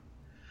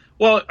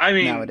 Well, I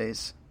mean,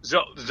 nowadays,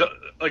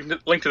 like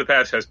Link to the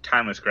Past has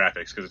timeless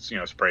graphics because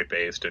it's sprite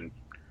based, and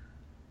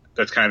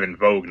that's kind of in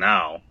vogue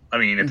now. I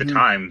mean, at the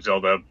time,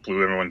 Zelda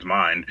blew everyone's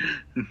mind.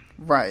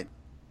 Right.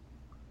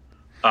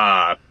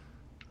 I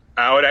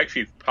would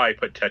actually probably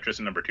put Tetris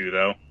in number 2,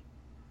 though.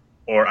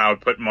 Or I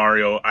would put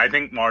Mario. I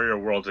think Mario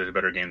World is a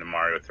better game than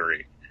Mario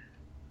 3.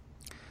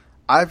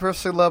 I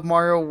personally love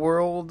Mario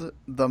World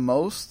the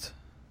most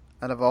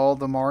out of all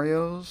the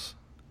Marios.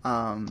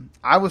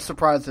 I was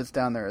surprised it's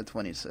down there at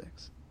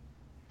 26.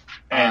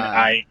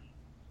 And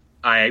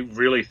I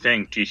really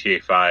think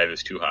GTA 5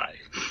 is too high.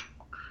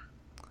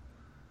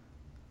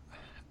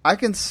 I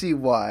can see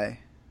why,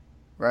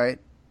 right?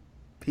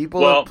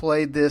 People have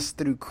played this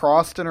through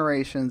cross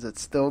generations.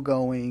 It's still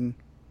going.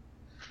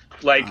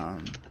 Like,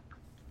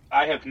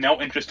 I have no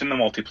interest in the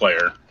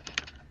multiplayer,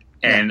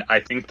 and I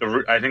think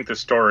the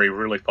story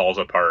really falls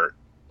apart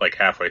like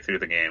halfway through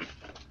the game.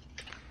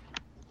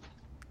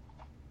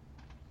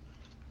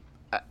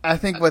 I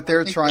think what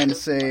they're trying to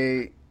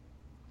say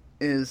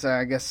is,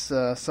 I guess,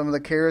 some of the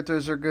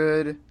characters are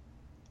good.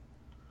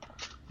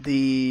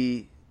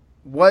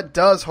 What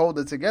does hold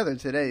it together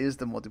today is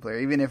the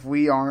multiplayer. Even if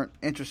we aren't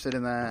interested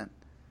in that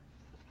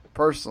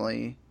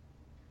personally,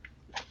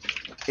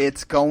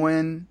 it's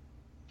going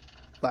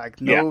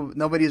like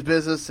nobody's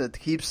business. It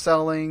keeps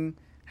selling.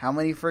 How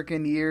many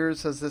freaking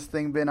years has this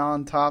thing been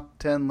on top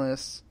 10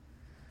 lists?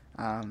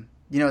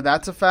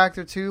 That's a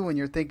factor too when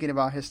you're thinking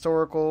about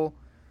historical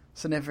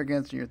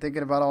significance and you're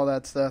thinking about all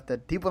that stuff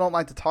that people don't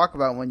like to talk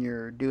about when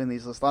you're doing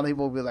these lists. A lot of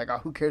people will be like, "Oh,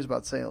 who cares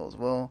about sales?"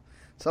 Well,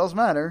 sales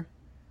matter.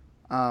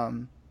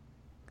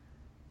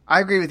 I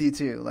agree with you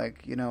too.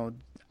 Like,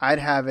 I'd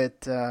have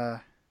it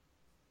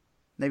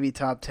maybe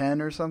top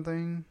 10 or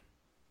something,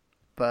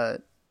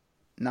 but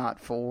not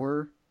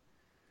 4.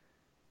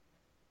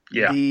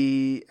 Yeah.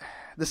 The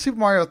Super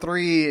Mario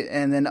 3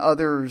 and then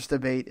others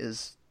debate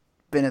has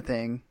been a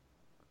thing,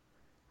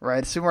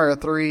 right? Super Mario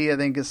 3, I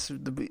think, is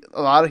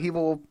a lot of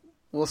people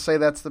will say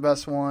that's the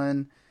best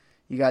one.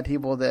 You got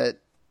people that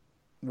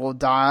will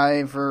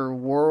die for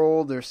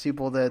World. There's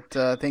people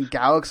that think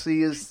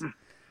Galaxy is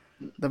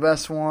the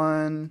best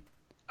one.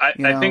 I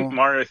think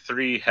Mario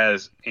 3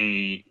 has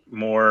it's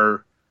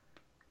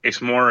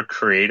more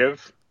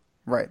creative.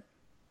 Right.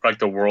 Like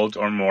the worlds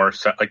are more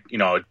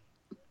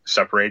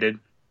separated.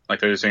 Like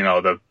there's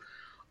the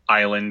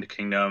island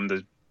kingdom,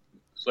 the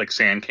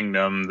sand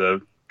kingdom,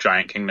 the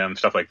giant kingdom,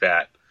 stuff like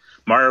that.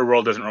 Mario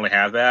World doesn't really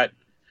have that,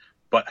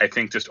 but I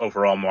think just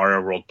overall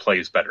Mario World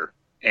plays better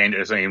and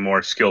is a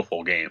more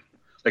skillful game.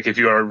 Like if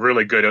you are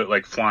really good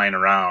at flying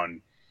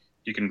around,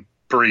 you can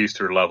breeze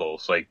through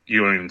levels. Like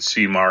you don't even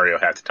see Mario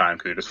half the time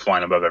because you're just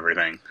flying above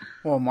everything.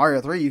 Well,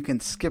 Mario 3 you can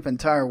skip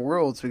entire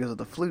worlds because of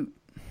the flute.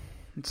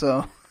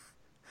 So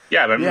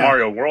yeah, but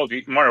Mario World,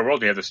 you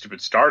have the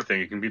stupid star thing.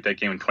 You can beat that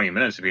game in 20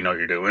 minutes if you know what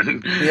you're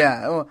doing.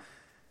 Yeah, well,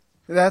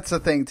 that's the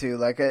thing too.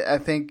 Like I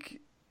think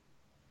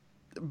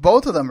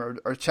both of them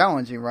are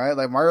challenging, right?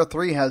 Like Mario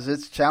 3 has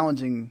its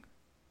challenging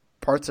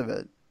parts of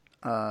it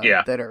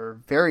that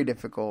are very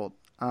difficult.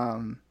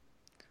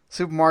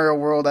 Super Mario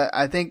World,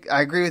 I think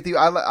I agree with you.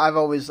 I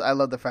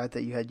love the fact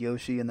that you had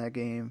Yoshi in that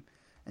game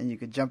and you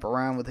could jump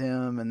around with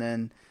him, and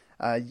then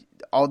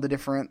all the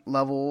different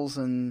levels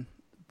and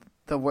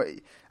the way.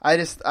 I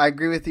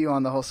agree with you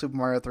on the whole. Super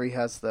Mario 3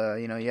 has the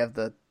you have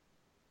the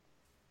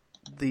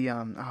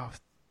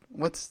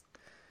what's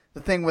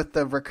the thing with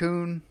the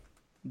raccoon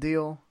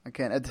deal? I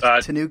can't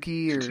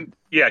Tanuki or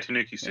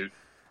Tanuki suit.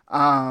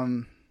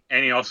 And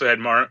he also had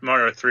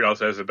Mario 3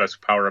 also has the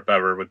best power up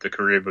ever with the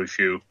Kuribo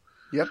shoe.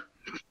 Yep.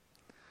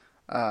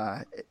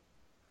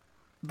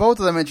 Both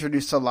of them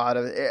introduced a lot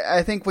of it.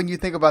 I think when you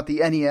think about the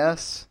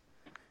NES,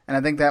 and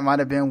I think that might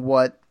have been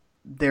what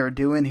they're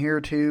doing here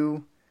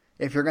too.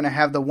 If you're going to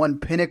have the one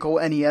pinnacle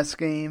NES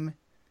game,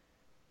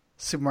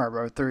 Super Mario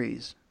Bros.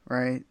 3's,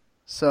 right?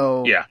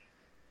 So yeah,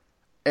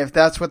 if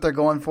that's what they're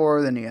going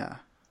for, then yeah,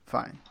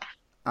 fine.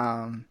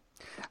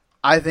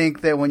 I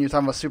think that when you're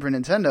talking about Super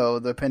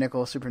Nintendo, the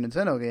pinnacle Super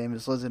Nintendo game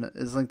is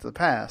Link to the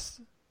Past.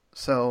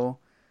 So,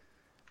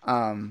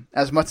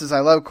 as much as I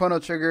love Chrono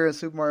Trigger and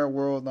Super Mario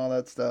World and all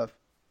that stuff,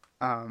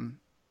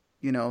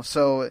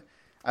 so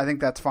I think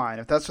that's fine.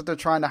 If that's what they're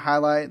trying to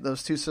highlight,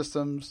 those two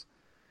systems,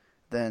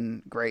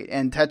 then great.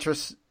 And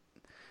Tetris,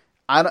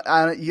 I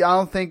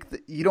don't think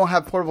you don't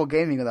have portable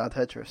gaming without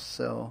Tetris.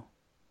 So,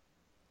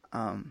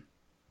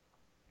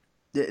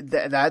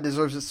 that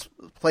deserves its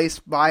place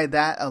by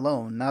that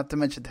alone. Not to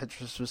mention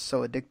Tetris was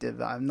so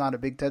addictive. I'm not a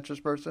big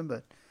Tetris person,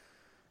 but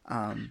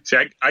see,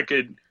 I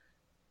could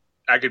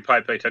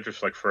probably play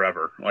Tetris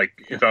forever.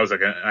 Like if I was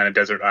on a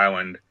desert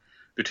island,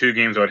 the two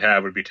games I would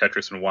have would be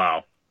Tetris and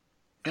WoW.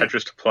 Yeah.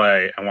 Tetris to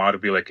play and WoW to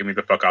be get me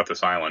the fuck off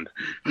this island.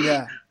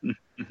 Yeah.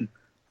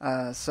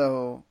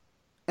 So,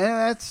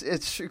 and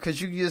it's because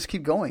you just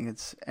keep going.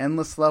 It's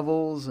endless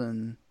levels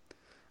and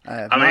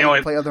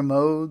you play other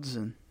modes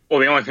and. Well,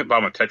 the only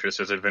problem with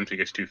Tetris is it eventually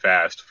gets too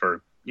fast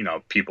for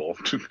people.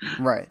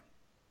 Right.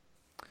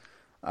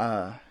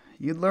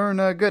 You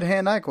learn good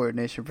hand-eye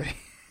coordination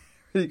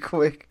pretty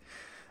quick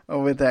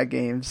with that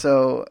game.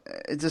 So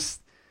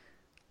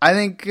I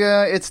think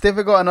it's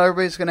difficult. I know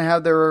everybody's going to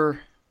have their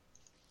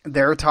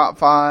top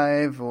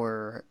 5,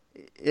 or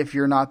if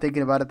you're not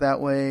thinking about it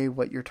that way,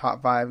 what your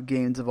top 5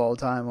 games of all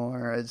time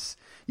are.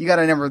 You got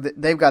to remember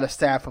they've got a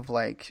staff of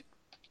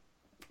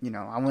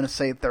I want to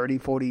say 30,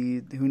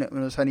 40, who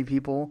knows how many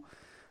people.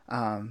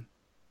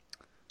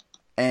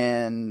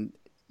 And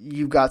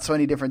you've got so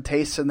many different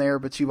tastes in there,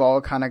 but you've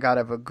all kind of got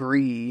to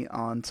agree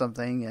on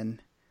something.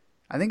 And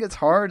I think it's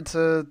hard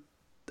to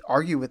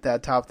argue with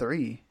that top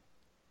 3.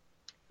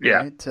 Yeah.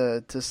 Right?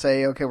 To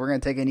say, okay, we're going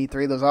to take any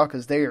 3 of those off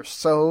because they are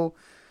so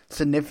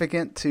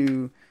significant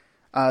to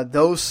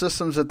those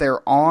systems that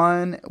they're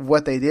on,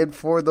 what they did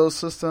for those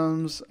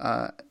systems.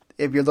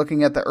 If you're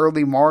looking at the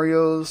early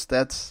Marios,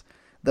 that's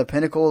the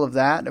pinnacle of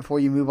that before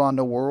you move on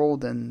to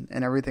World and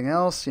everything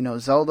else.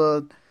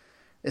 Zelda,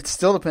 it's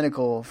still the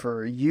pinnacle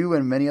for you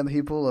and many other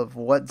people of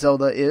what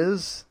Zelda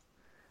is.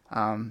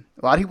 A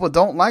lot of people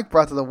don't like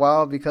Breath of the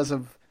Wild because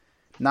of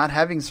not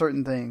having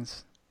certain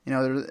things.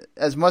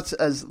 As much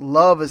as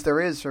love as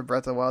there is for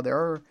Breath of the Wild,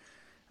 there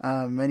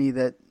are many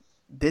that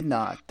did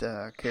not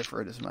care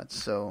for it as much.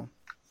 So,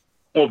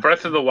 well,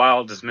 Breath of the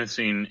Wild is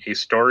missing a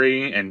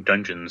story and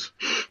dungeons.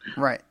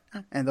 Right.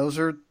 And those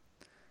are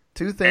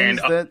two things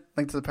that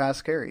Link to the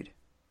Past carried.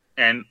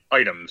 And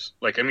items.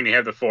 You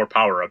have the 4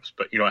 power-ups,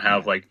 but you don't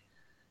have,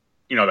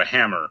 the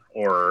hammer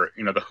or,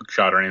 the hook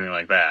shot or anything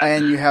like that.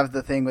 And you have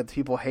the thing with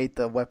people hate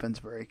the weapons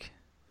break.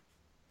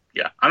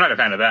 Yeah, I'm not a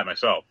fan of that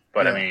myself,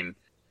 but you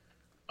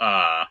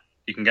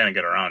can kind of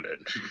get around it.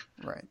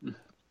 Right.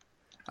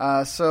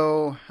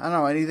 So, I don't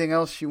know, anything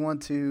else you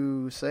want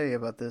to say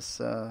about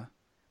this?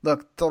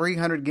 Look,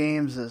 300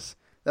 games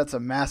that's a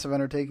massive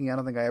undertaking. I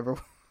don't think I ever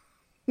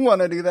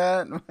want to do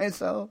that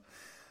myself.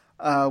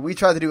 We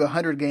tried to do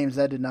 100 games.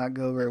 That did not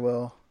go very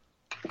well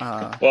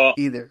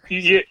either.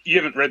 You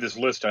haven't read this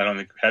list, I don't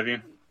think, have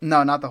you?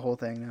 No, not the whole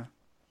thing, no.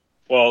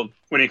 Well,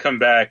 when you come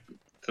back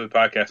to the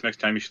podcast next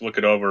time, you should look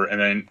it over,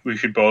 and then we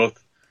should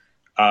both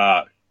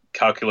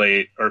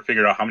calculate or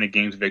figure out how many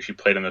games you've actually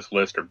played on this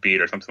list or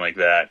beat or something like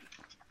that.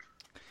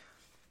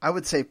 I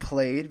would say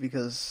played,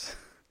 because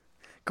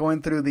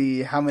going through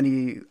the how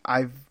many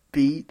I've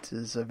beat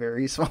is a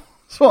very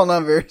small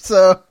number.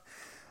 So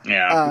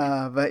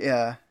yeah, but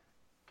yeah,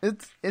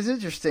 it's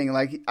interesting.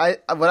 Like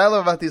what I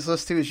love about these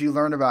lists too is you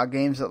learn about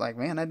games that, like,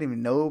 man, I didn't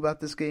even know about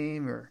this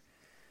game, or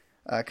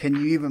can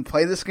you even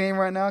play this game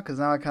right now? Because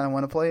now I kind of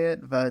want to play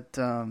it. But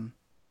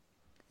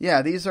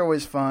yeah, these are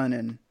always fun.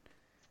 And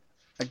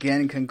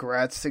again,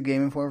 congrats to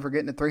Game Informer for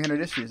getting to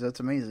 300 issues.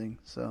 That's amazing.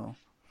 So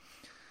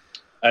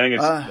I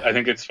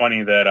think it's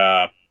funny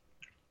that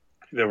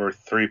there were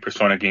 3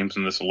 Persona games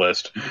in this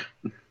list.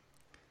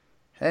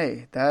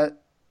 Hey,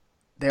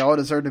 they all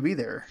deserve to be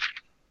there.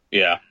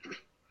 Yeah.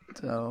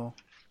 So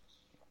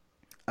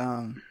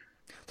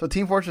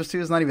Team Fortress 2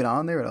 is not even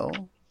on there at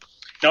all?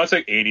 No, it's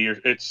like 80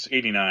 or it's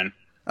 89.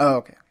 Oh,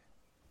 okay.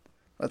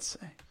 Let's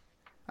see.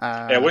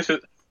 Yeah, I wish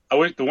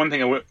the one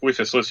thing I wish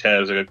this list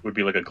has would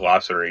be like a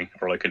glossary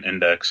or like an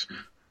index.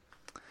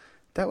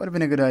 That would have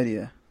been a good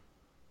idea.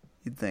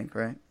 You'd think,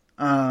 right?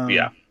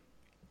 Yeah.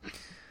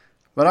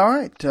 But all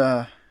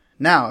right,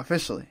 now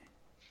officially,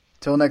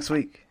 till next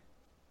week.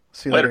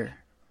 See you later.